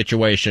window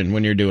situation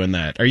when you're doing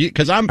that? Are you?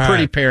 Because I'm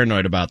pretty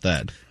paranoid about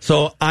that.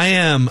 So I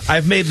am.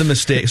 I've made the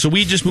mistake. So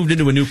we just moved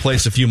into a new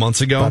place a few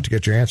months ago. About to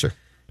get your answer.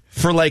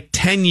 For like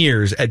 10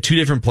 years at 2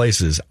 different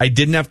places, I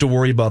didn't have to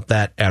worry about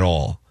that at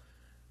all.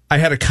 I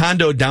had a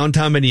condo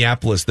downtown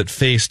Minneapolis that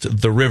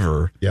faced the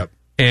river. Yep.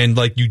 And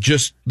like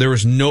there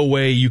was no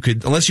way you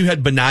could, unless you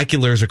had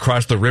binoculars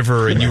across the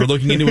river and you were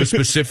looking into a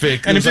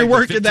specific. And if you're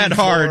working that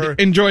hard,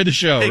 enjoy the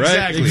show,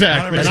 right?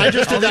 Exactly. And I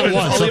just did that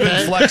once. I'll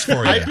even flex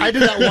for you. I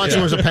did that once.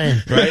 It was a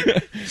pain.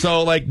 Right?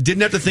 So like,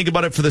 didn't have to think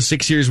about it for the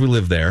 6 years we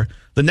lived there.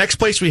 The next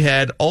place we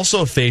had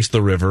also faced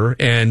the river,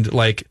 and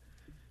like,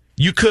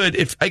 you could,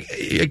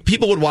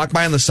 people would walk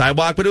by on the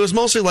sidewalk, but it was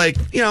mostly like,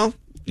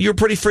 you're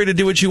pretty free to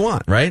do what you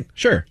want, right?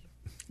 Sure.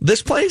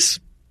 This place,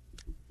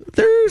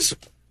 there's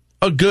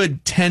a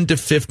good 10 to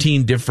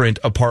 15 different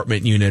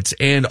apartment units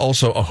and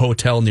also a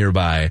hotel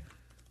nearby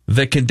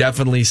that can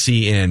definitely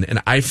see in,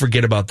 and I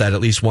forget about that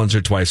at least once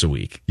or twice a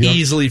week.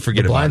 Easily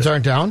forget about it. The blinds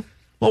aren't down?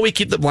 Well, we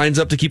keep the blinds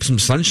up to keep some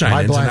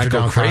sunshine in to not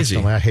go crazy.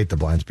 Constantly. I hate the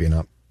blinds being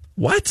up.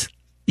 What?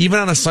 Even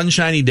on a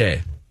sunshiny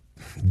day?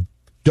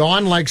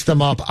 Dawn likes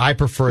them up. I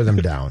prefer them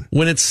down.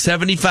 When it's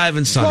 75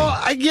 and sunny. Well,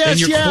 I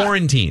guess, and you're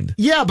quarantined.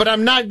 Yeah, but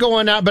I'm not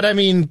going out. But I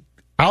mean,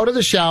 out of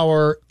the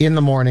shower in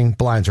the morning,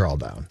 blinds are all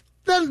down.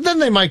 Then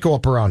they might go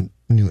up around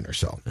noon or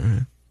so. All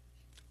right.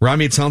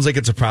 Rami, it sounds like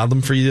it's a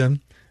problem for you then?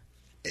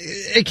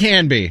 It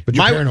can be. But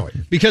you're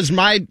paranoid. Because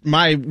my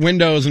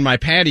windows and my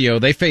patio,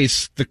 they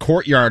face the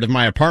courtyard of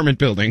my apartment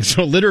building.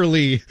 So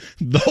literally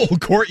the whole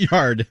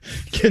courtyard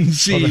can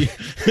see,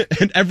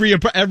 and every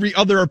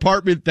other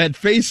apartment that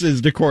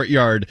faces the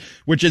courtyard,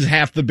 which is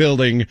half the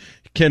building,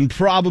 can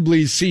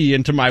probably see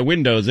into my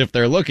windows if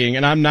they're looking.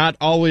 And I'm not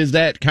always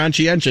that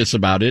conscientious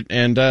about it.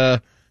 And a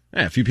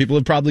few people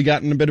have probably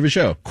gotten a bit of a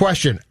show.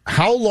 Question.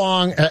 How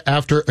long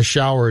after a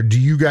shower do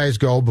you guys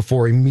go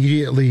before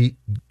immediately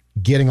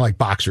getting like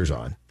boxers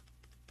on?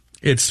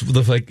 It's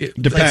depends. Like,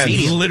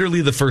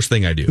 literally the first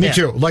thing I do. Me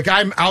too. Like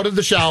I'm out of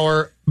the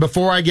shower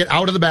before I get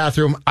out of the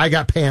bathroom. I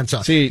got pants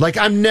on. See, like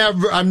I'm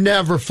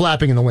never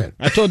flapping in the wind.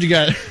 I told you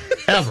guys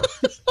ever.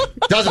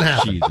 Doesn't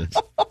happen. Jesus.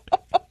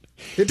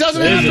 It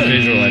doesn't happen. There's a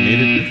visual I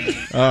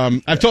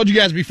needed. I've told you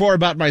guys before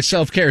about my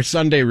self-care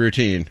Sunday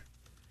routine,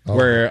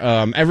 where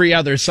every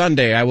other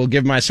Sunday I will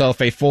give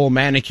myself a full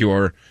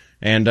manicure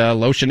and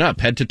lotion up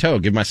head to toe.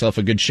 Give myself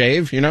a good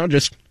shave.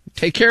 Just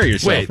take care of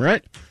yourself,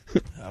 right?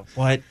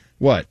 What?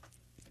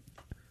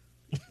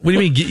 What do you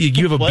mean?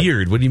 You have a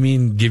beard. What do you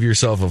mean? Give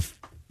yourself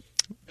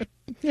a?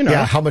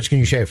 Yeah. How much can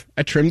you shave?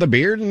 I trim the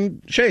beard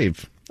and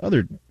shave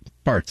other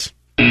parts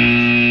of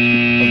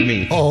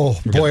me. Oh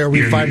boy, are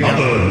we finding out?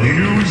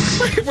 News?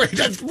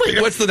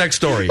 Wait, what's the next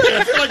story?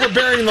 I feel like we're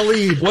burying the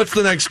lead. What's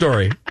the next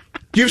story?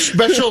 Do you have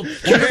special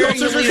burying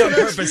the lead on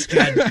purpose,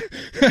 Ted.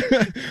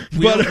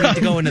 We don't need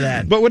to go into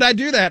that. But when I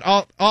do that,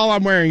 all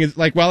I'm wearing is,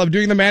 like, while I'm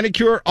doing the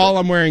manicure, all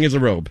I'm wearing is a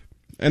robe.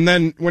 And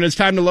then when it's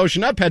time to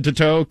lotion up head to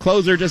toe,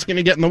 clothes are just going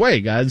to get in the way,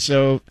 guys.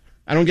 So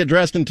I don't get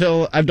dressed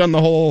until I've done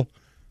the whole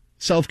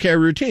self-care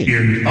routine.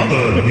 In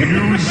other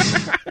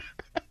news...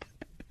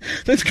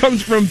 This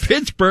comes from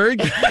Pittsburgh.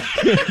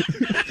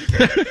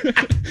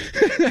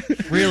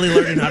 Really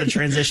learning how to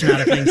transition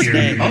out of things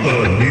today. In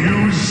other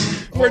news...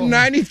 Where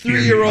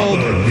 93-year-old...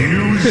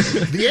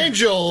 The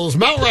Angels,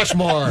 Mount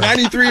Rushmore.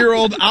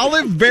 93-year-old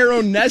Olive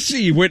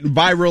Veronesi went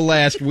viral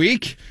last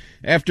week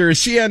after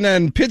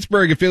CNN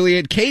Pittsburgh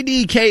affiliate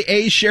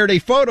KDKA shared a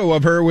photo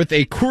of her with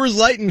a Coors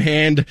Light in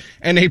hand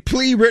and a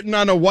plea written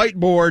on a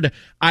whiteboard,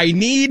 "I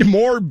need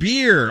more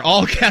beer,"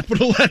 all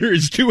capital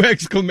letters, 2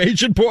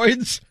 exclamation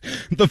points.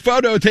 The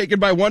photo, taken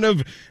by one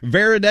of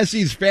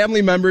Veronesi's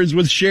family members,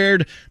 was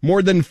shared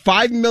more than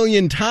 5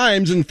 million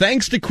times, and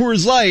thanks to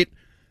Coors Light,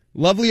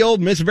 lovely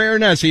old Miss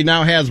Veronesi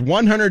now has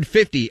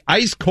 150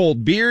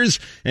 ice-cold beers,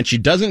 and she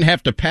doesn't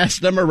have to pass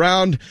them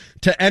around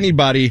to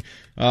anybody.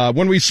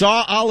 When we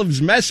saw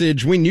Olive's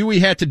message, we knew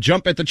we had to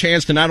jump at the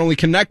chance to not only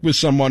connect with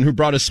someone who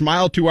brought a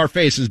smile to our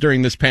faces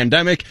during this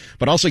pandemic,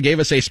 but also gave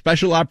us a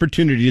special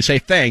opportunity to say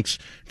thanks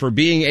for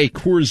being a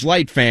Coors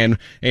Light fan,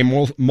 a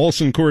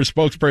Molson Coors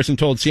spokesperson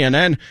told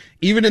CNN.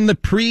 Even in the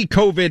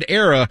pre-COVID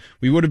era,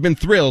 we would have been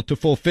thrilled to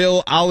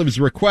fulfill Olive's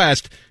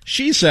request.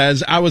 She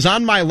says, "I was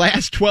on my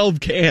last 12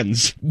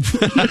 cans."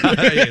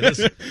 Hey,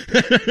 listen,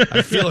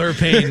 I feel her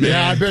pain, man.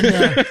 Yeah, I've been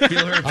there.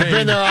 Feel her pain. I've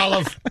been there,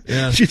 Olive.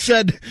 Yeah. She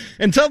said,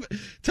 and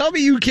tell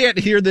me you can't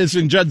hear this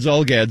in Judd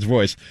Zulgad's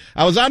voice.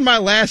 "I was on my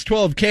last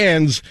 12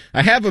 cans.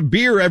 I have a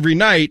beer every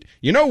night.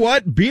 You know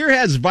what? Beer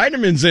has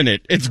vitamins in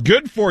it. It's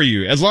good for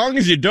you, as long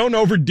as you don't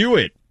overdo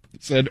it,"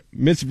 said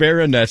Miss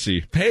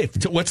Veronesi. Hey,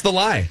 what's the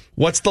lie?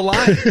 What's the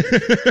lie?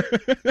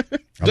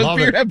 Does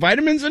beer have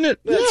vitamins in it?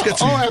 Yeah, it's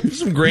got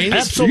some grains.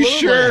 Absolutely. You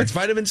sure? It's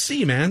vitamin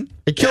C, man.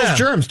 It kills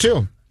germs,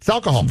 too. It's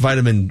alcohol.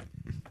 Vitamin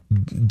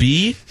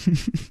B?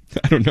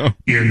 I don't know.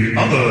 In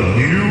other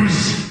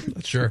news...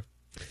 Not sure.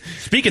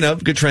 Speaking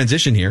of, good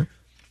transition here.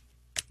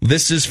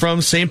 This is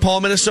from St.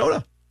 Paul,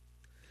 Minnesota.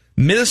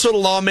 Minnesota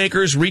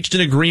lawmakers reached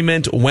an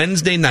agreement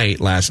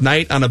last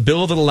night, on a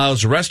bill that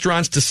allows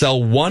restaurants to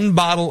sell 1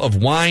 bottle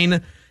of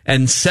wine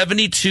and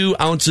 72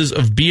 ounces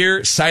of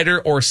beer,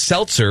 cider, or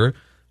seltzer,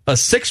 a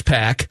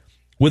 6-pack,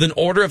 with an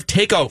order of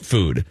takeout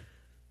food.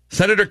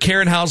 Senator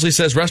Karen Housley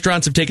says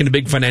restaurants have taken a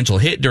big financial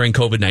hit during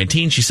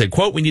COVID-19. She said,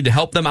 quote, "We need to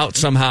help them out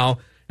somehow.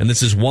 And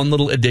this is one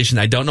little addition.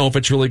 I don't know if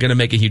it's really going to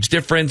make a huge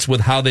difference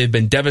with how they've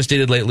been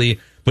devastated lately,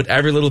 but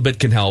every little bit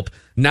can help."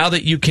 Now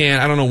that you can,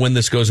 I don't know when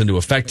this goes into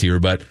effect here,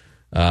 but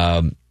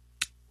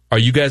are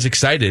you guys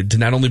excited to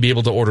not only be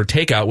able to order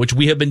takeout, which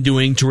we have been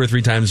doing 2 or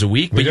 3 times a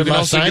week, but you can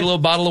also get a little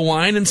bottle of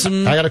wine and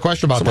some. I got a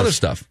question about some this. Other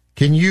stuff.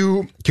 Can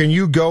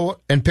you go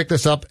and pick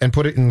this up and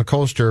put it in the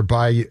coaster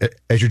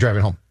as you're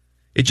driving home?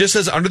 It just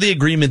says under the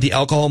agreement, the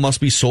alcohol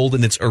must be sold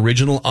in its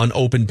original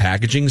unopened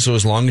packaging. So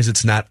as long as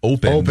it's not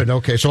open.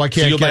 Okay. So I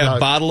can't. So you'll buy a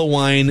bottle of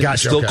wine.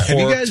 Gotcha, still okay. corked. Have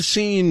you guys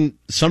seen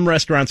some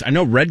restaurants? I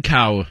know Red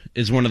Cow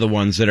is one of the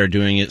ones that are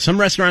doing it. Some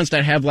restaurants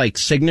that have like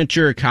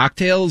signature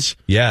cocktails.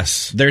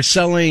 Yes. They're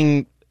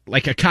selling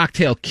like a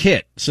cocktail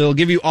kit. So they'll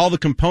give you all the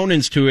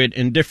components to it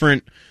in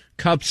different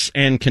cups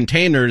and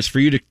containers for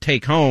you to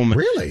take home.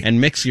 Really?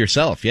 And mix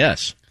yourself.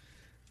 Yes.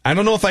 I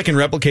don't know if I can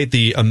replicate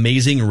the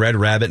amazing Red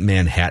Rabbit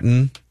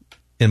Manhattan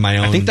in my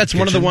own. I think that's kitchen,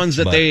 one of the ones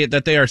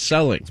that they are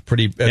selling.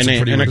 That's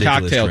in a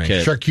cocktail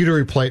kit.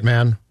 Charcuterie plate,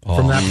 man,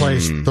 from that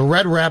place. The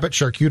Red Rabbit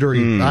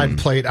charcuterie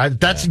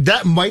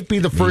that might be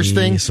the first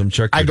thing some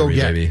charcuterie, I go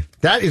get. baby.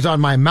 That is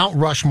on my Mount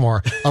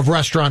Rushmore of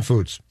restaurant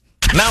foods.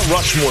 Mount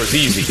Rushmore is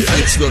easy.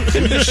 It's the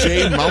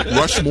cliche Mount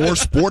Rushmore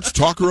sports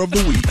talker of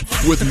the week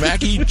with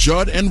Mackie,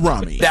 Judd, and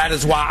Rami. That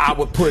is why I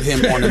would put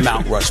him on the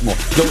Mount Rushmore.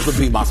 Those would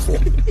be my 4.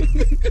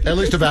 At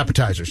least of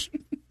appetizers.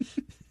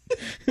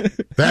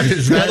 That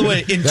is By the way,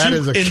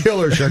 a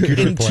killer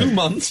charcuterie in plate. 2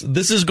 months,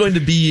 this is going to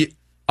be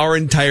our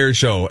entire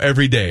show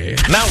every day.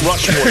 Mount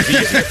Rushmore is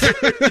easy.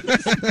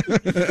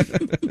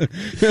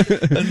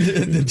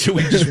 Until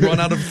we just run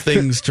out of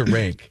things to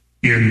rank.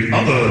 In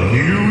other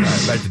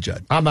news, Back to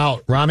Judd. I'm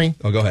out. Rami?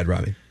 Oh, go ahead,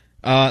 Rami.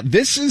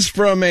 This is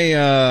from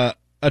a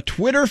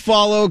Twitter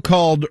follow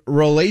called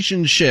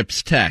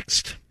Relationships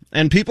Text.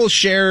 And people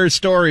share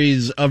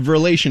stories of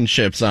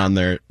relationships on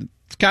there.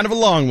 It's kind of a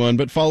long one,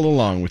 but follow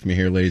along with me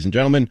here, ladies and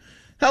gentlemen.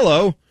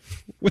 Hello.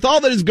 With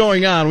all that is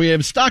going on, we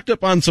have stocked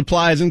up on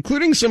supplies,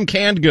 including some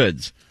canned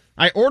goods.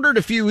 I ordered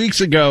a few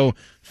weeks ago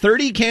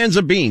 30 cans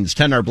of beans.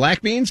 10 are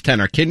black beans,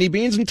 10 are kidney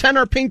beans, and 10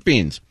 are pink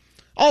beans.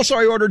 Also,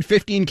 I ordered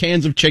 15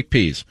 cans of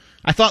chickpeas.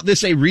 I thought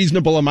this a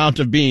reasonable amount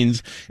of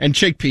beans and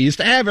chickpeas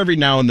to have every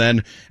now and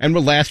then and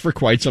would last for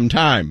quite some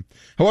time.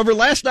 However,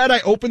 last night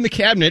I opened the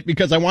cabinet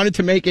because I wanted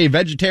to make a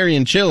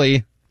vegetarian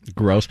chili,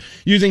 gross,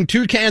 using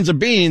 2 cans of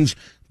beans,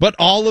 but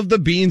all of the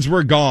beans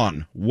were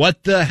gone.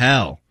 What the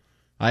hell?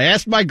 I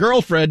asked my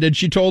girlfriend and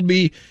she told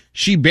me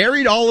she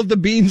buried all of the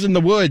beans in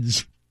the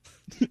woods.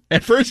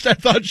 At first, I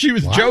thought she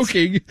was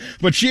joking,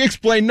 but she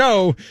explained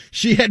no,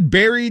 she had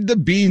buried the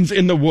beans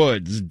in the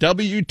woods.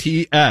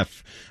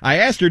 WTF. I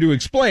asked her to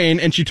explain,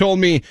 and she told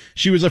me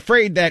she was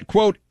afraid that,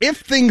 quote,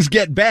 if things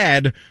get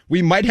bad,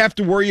 we might have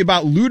to worry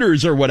about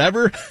looters or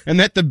whatever, and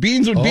that the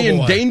beans would be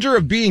in danger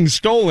of being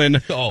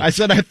stolen. I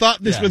said I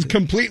thought this was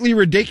completely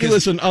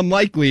ridiculous and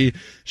unlikely.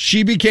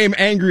 She became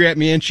angry at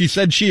me, and she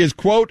said she is,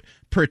 quote,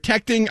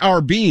 protecting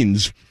our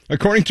beans.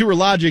 According to her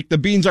logic, the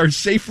beans are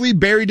safely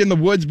buried in the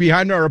woods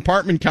behind our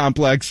apartment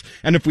complex,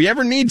 and if we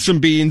ever need some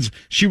beans,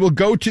 she will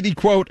go to the,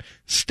 quote,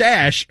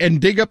 stash and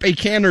dig up a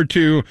can or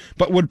 2,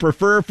 but would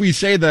prefer if we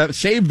save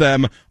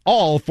them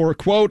all for,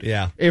 quote,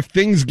 if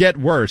things get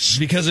worse.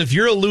 Because if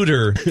you're a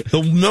looter,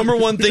 the number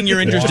one thing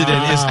you're interested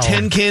in is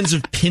 10 cans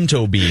of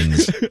pinto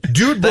beans.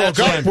 Dude broke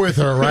up with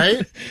her,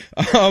 right?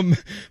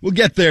 We'll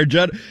get there,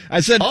 Judd. I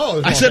said,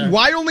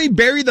 why only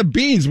bury the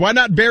beans? Why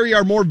not bury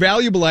our more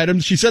valuable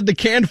items? She said the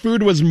canned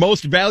food was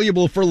most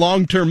valuable for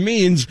long-term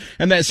means,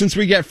 and that since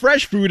we get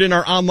fresh food in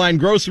our online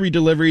grocery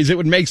deliveries, it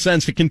would make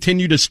sense to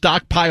continue to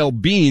stockpile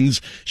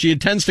beans. She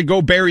intends to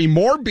go bury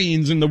more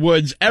beans in the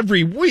woods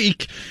every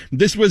week.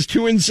 This was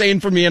too insane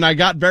for me, and I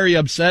got very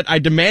upset. I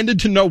demanded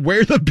to know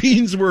where the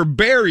beans were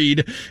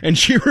buried, and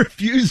she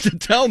refused to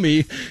tell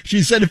me.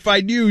 She said if I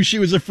knew, she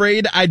was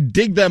afraid I'd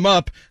dig them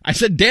up. I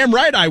said, damn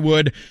right I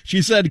would.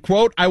 She said,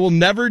 quote, I will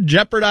never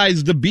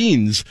jeopardize the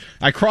beans.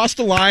 I crossed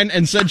the line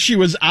and said she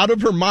was out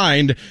of her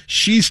mind.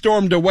 She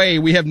stormed away.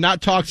 We have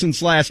not talked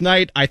since last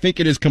night. I think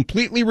it is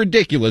completely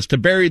ridiculous to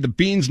bury the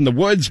beans in the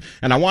woods,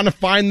 and I want to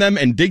find them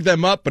and dig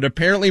them up, but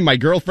apparently my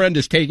girlfriend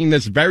is taking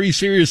this very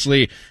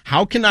seriously.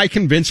 How can I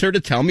convince her to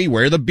tell me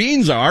where the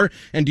beans are?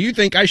 And do you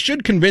think I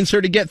should convince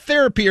her to get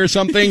therapy or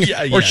something?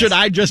 Or should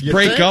I just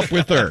break up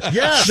with her?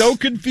 Yes. So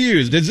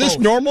confused. Is this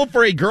normal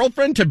for a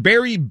girlfriend to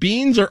bury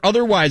beans or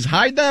otherwise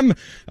hide them?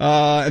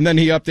 And then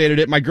he updated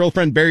it. My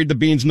girlfriend buried the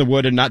beans in the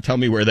wood and not tell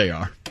me where they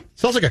are.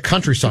 Sounds like a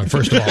country song,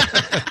 first of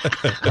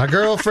all. My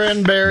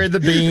girlfriend buried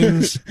the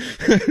beans.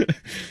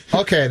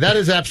 Okay, that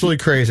is absolutely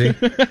crazy.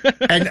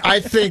 And I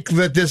think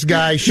that this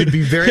guy should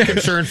be very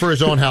concerned for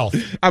his own health.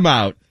 I'm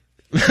out.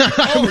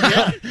 Oh,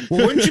 yeah.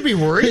 Well, wouldn't you be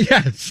worried?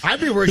 Yes. I'd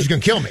be worried she's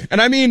going to kill me.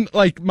 And I mean,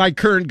 like, my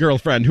current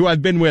girlfriend, who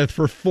I've been with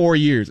for 4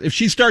 years, if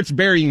she starts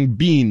burying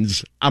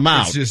beans, I'm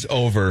out. It's just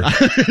over.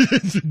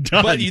 It's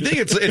done. But you think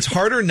it's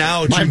harder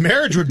now My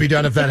marriage would be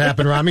done if that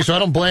happened, Rami, so I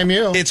don't blame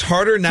you. It's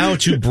harder now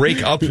to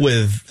break up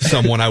with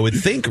someone, I would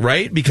think,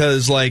 right?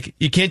 Because, like,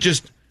 you can't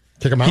just...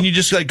 Take them out? Can you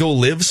just, like, go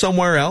live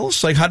somewhere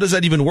else? Like, how does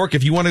that even work?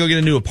 If you want to go get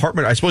a new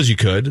apartment, I suppose you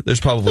could. There's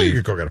probably... You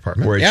could go get an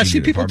apartment. Yeah, I see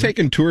people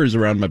taking tours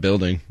around my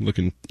building,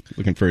 looking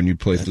for a new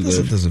place to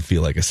live. It doesn't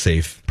feel like a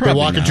safe... They're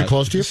walking too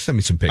close to you? Send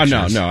me some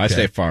pictures. No, I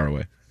stay far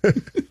away.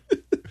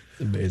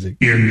 Amazing.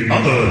 In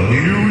other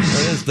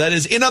news, that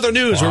is in other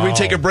news, where we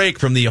take a break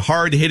from the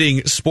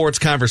hard-hitting sports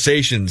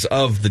conversations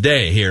of the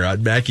day here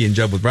on Mackie and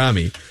Judd with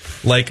Rami,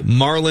 like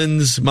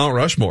Marlins Mount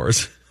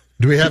Rushmores.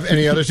 Do we have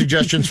any other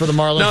suggestions for the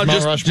Marlins No,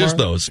 Mount Rushmore? just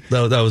those.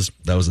 That was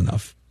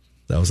enough.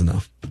 That was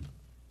enough.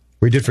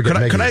 We did forget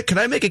Meggie. Could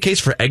I make a case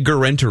for Edgar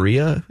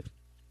Renteria?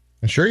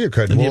 Sure you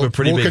could. We'll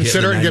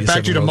consider it and get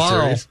back to you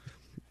tomorrow.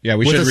 Yeah,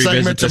 we should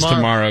revisit this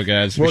tomorrow,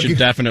 guys. We should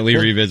definitely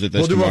revisit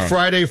this tomorrow. We'll do a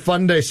Friday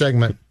Fun Day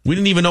segment. We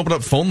didn't even open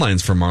up phone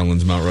lines for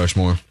Marlins Mount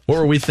Rushmore. What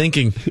were we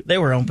thinking? They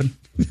were open.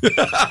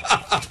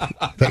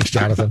 Thanks,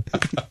 Jonathan.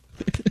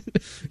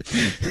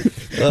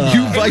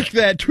 You like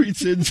that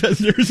tweets in says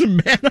there's a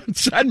man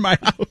outside my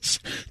house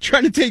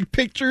trying to take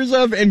pictures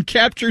of and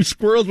capture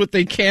squirrels with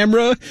a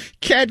camera,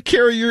 cat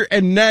carrier,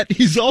 and net.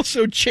 He's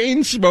also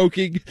chain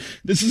smoking.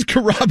 This is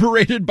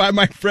corroborated by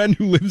my friend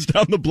who lives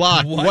down the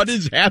block. What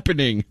is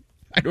happening?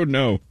 I don't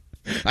know.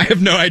 I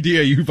have no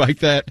idea. You like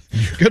that?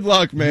 Good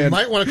luck, man. You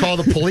might want to call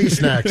the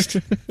police next.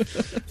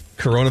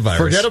 Coronavirus.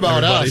 Forget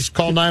about us.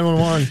 Call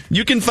 911.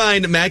 You can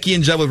find Mackie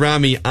and Judd with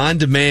Rami on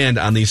demand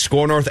on the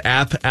Score North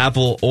app,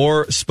 Apple,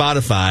 or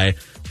Spotify.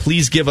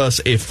 Please give us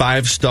a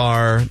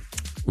 5-star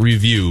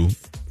review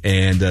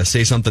and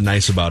say something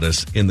nice about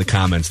us in the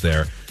comments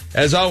there.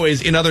 As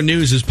always, In Other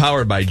News is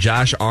powered by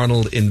Josh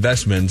Arnold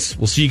Investments.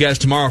 We'll see you guys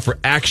tomorrow for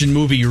Action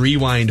Movie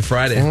Rewind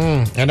Friday.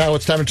 And now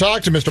it's time to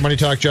talk to Mr. Money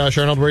Talk Josh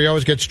Arnold, where you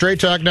always get straight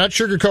talk, not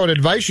sugar-coated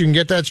advice. You can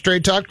get that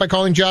straight talk by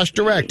calling Josh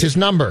direct. His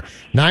number,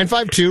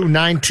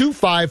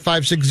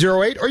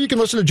 952-925-5608, or you can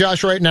listen to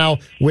Josh right now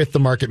with the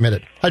Market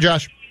Minute. Hi,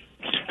 Josh.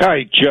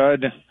 Hi,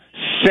 Judd.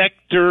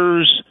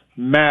 Sectors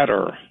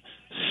matter.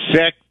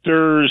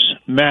 Sectors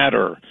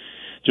matter.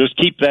 Just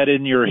keep that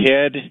in your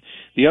head.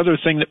 The other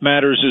thing that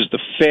matters is the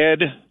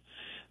Fed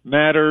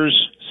matters,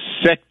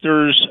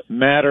 sectors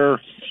matter,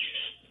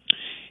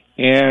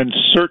 and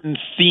certain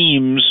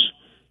themes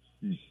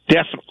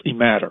definitely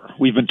matter.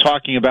 We've been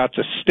talking about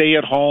the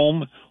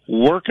stay-at-home,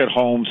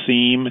 work-at-home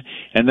theme,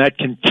 and that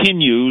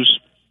continues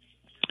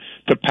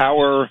to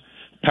power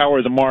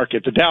the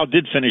market. The Dow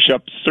did finish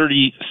up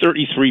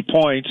 33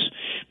 points,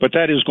 but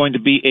that is going to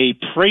be a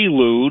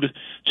prelude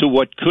to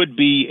what could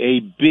be a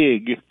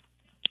big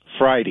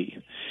Friday.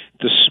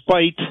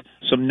 Despite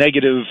some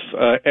negative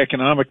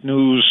economic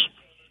news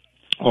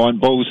on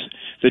both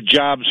the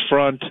jobs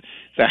front,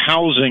 the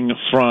housing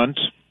front,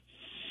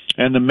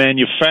 and the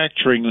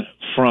manufacturing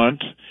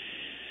front,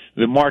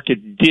 the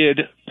market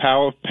did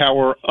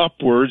power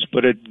upwards,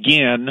 but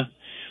again,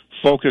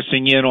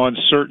 focusing in on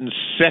certain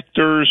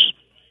sectors,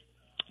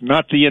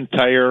 not the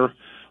entire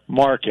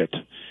market.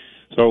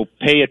 So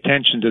pay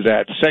attention to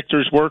that.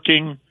 Sectors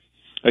working,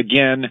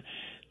 again,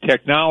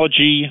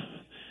 technology,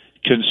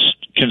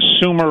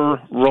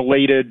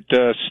 consumer-related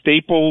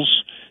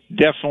staples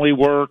definitely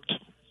worked.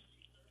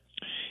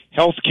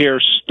 Healthcare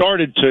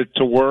started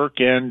to work,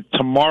 and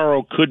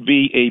tomorrow could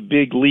be a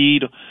big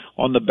lead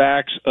on the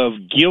backs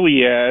of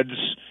Gilead's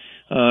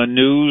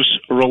news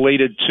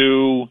related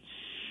to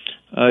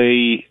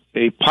a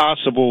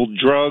possible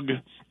drug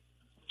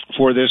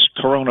for this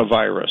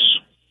coronavirus.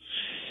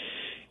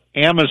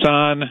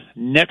 Amazon,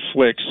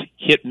 Netflix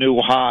hit new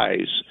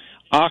highs.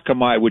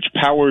 Akamai, which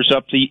powers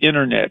up the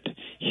internet,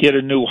 hit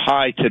a new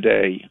high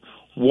today.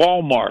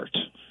 Walmart,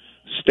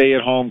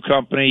 stay-at-home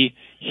company,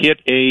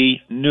 hit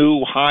a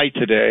new high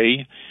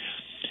today.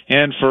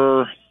 And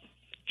for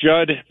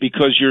Judd,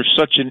 because you're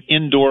such an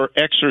indoor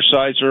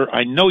exerciser,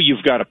 I know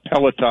you've got a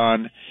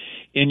Peloton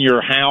in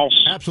your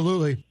house.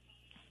 Absolutely.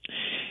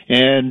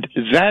 And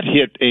that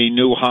hit a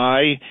new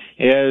high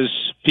as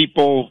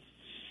people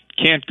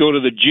can't go to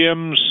the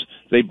gyms.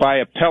 They buy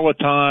a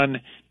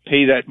Peloton,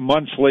 pay that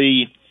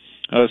monthly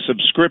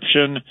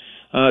subscription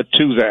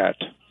to that.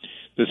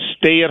 The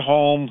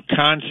stay-at-home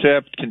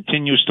concept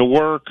continues to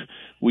work.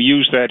 We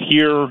use that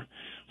here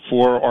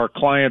for our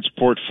clients'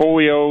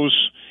 portfolios,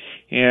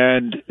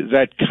 and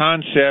that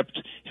concept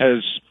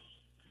has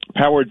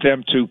powered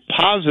them to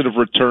positive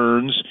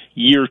returns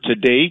year to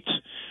date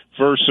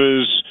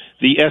versus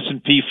the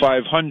S&P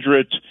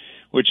 500,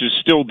 which is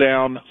still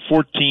down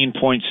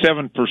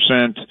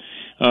 14.7%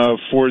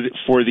 for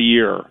the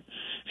year.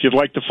 If you'd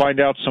like to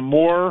find out some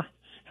more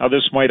how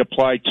this might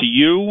apply to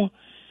you,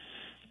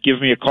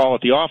 give me a call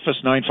at the office,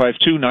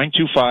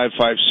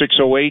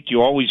 952-925-5608.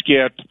 You always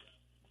get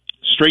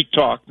straight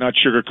talk, not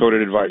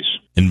sugar-coated advice.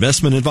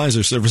 Investment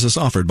advisor services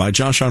offered by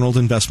Josh Arnold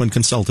Investment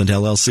Consultant,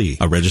 LLC,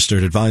 a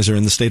registered advisor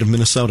in the state of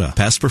Minnesota.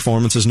 Past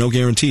performance is no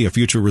guarantee of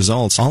future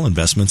results. All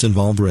investments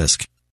involve risk.